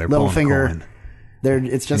the they're little pulling finger. the coin.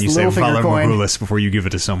 It's just And you the say little finger Valor coin. Morghulis before you give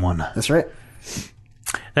it to someone. That's right.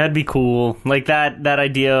 That'd be cool. Like that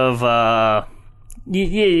idea of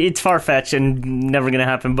it's far fetched and never gonna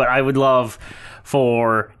happen. But I would love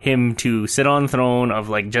for him to sit on the throne of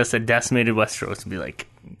like just a decimated Westeros and be like,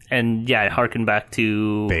 and yeah, harken back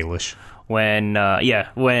to Baelish. when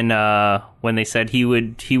they said he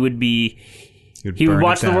would burn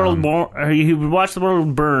watch it the world down. he would watch the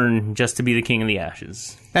world burn just to be the king of the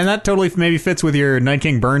ashes. And that totally maybe fits with your Night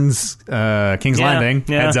King burns King's Yeah, Landing.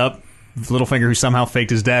 yeah. Heads up. Littlefinger, who somehow faked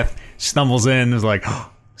his death, stumbles in, is like,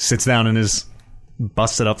 sits down in his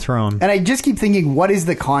busted up throne. And I just keep thinking, what is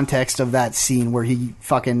the context of that scene where he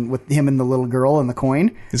fucking with him and the little girl and the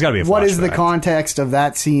coin? There's got to be a What is the flashback. context of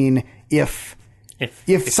that scene if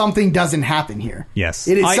something doesn't happen here? Yes.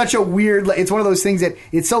 It is such a weird. It's one of those things that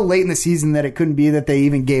it's so late in the season that it couldn't be that they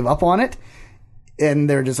even gave up on it, and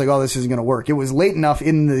they're just like, "Oh, this isn't going to work." It was late enough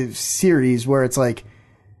in the series where it's like,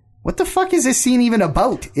 what the fuck is this scene even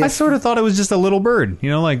about? I sort of thought it was just a little bird,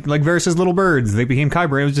 you know, like Varys' little birds. They became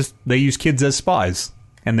Kyber. It was just they used kids as spies,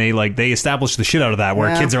 and they established the shit out of that, where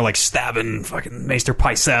Yeah. kids are like stabbing fucking Maester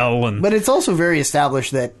Pycelle, and But it's also very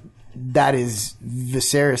established that is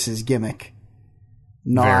Viserys' gimmick,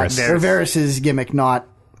 not Varys. or Varys' gimmick, not.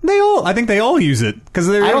 I think they all use it because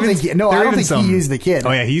I I don't think he used the kid.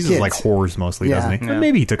 Oh yeah, he uses Kids. like whores mostly, Yeah. doesn't he? Yeah.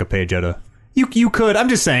 Maybe he took a page out of. You could. I'm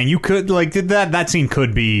just saying you could did that scene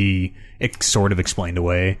could be sort of explained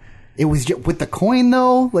away. It was with the coin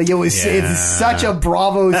though. Like it was. Yeah. It's such a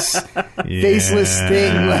Bravos faceless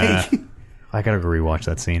thing. Like I gotta go rewatch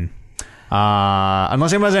that scene.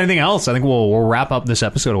 Unless anyone has anything else, I think we'll wrap up this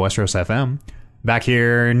episode of Westeros FM. Back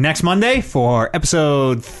here next Monday for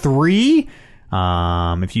episode 3.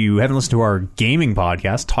 If you haven't listened to our gaming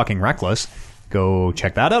podcast, Talking Reckless, go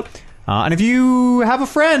check that out. And if you have a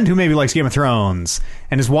friend who maybe likes Game of Thrones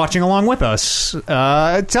and is watching along with us, tell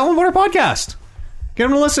them about our podcast. Get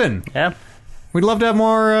them to listen. Yeah. We'd love to have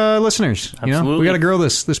more listeners. You know? Absolutely. We got to grow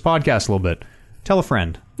this podcast a little bit. Tell a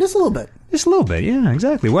friend. just a little bit. Just a little bit, yeah,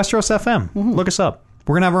 exactly. Westeros FM. Look us up.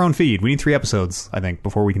 We're going to have our own feed. We need 3 episodes, I think,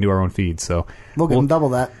 before we can do our own feed. So We'll give them double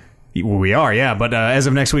that. we are, yeah. But as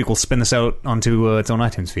of next week, we'll spin this out onto its own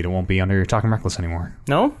iTunes feed. It won't be under Talking Reckless anymore.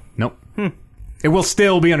 No? Nope. It will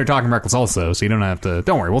still be under Talking Reckless also, so you don't have to...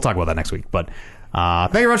 Don't worry, we'll talk about that next week. But thank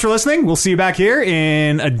you very much for listening. We'll see you back here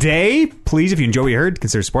in a day. Please, if you enjoy what you heard,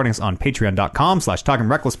 consider supporting us on patreon.com/Talking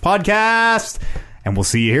Reckless Podcast. And we'll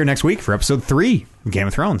see you here next week for episode 3 of Game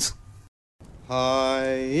of Thrones. High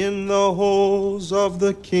in the halls of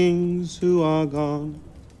the kings who are gone,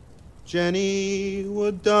 Jenny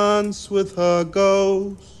would dance with her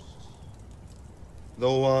ghosts, the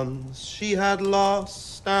ones she had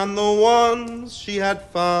lost and the ones she had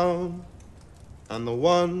found, and the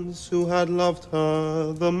ones who had loved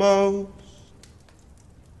her the most,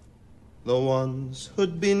 the ones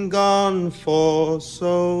who'd been gone for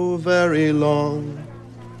so very long.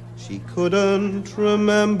 She couldn't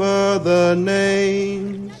remember the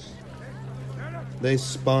names. They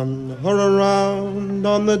spun her around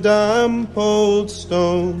on the damp old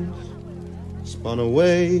stones, spun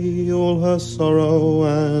away all her sorrow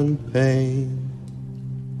and pain.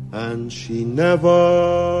 And she never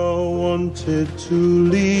wanted to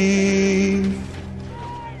leave,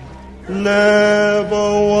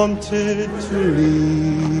 never wanted to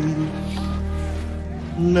leave.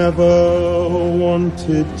 Never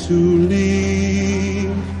wanted to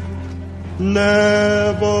leave,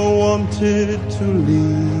 never wanted to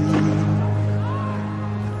leave,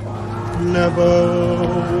 never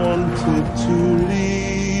wanted to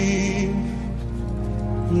leave,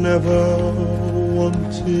 never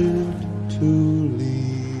wanted to leave.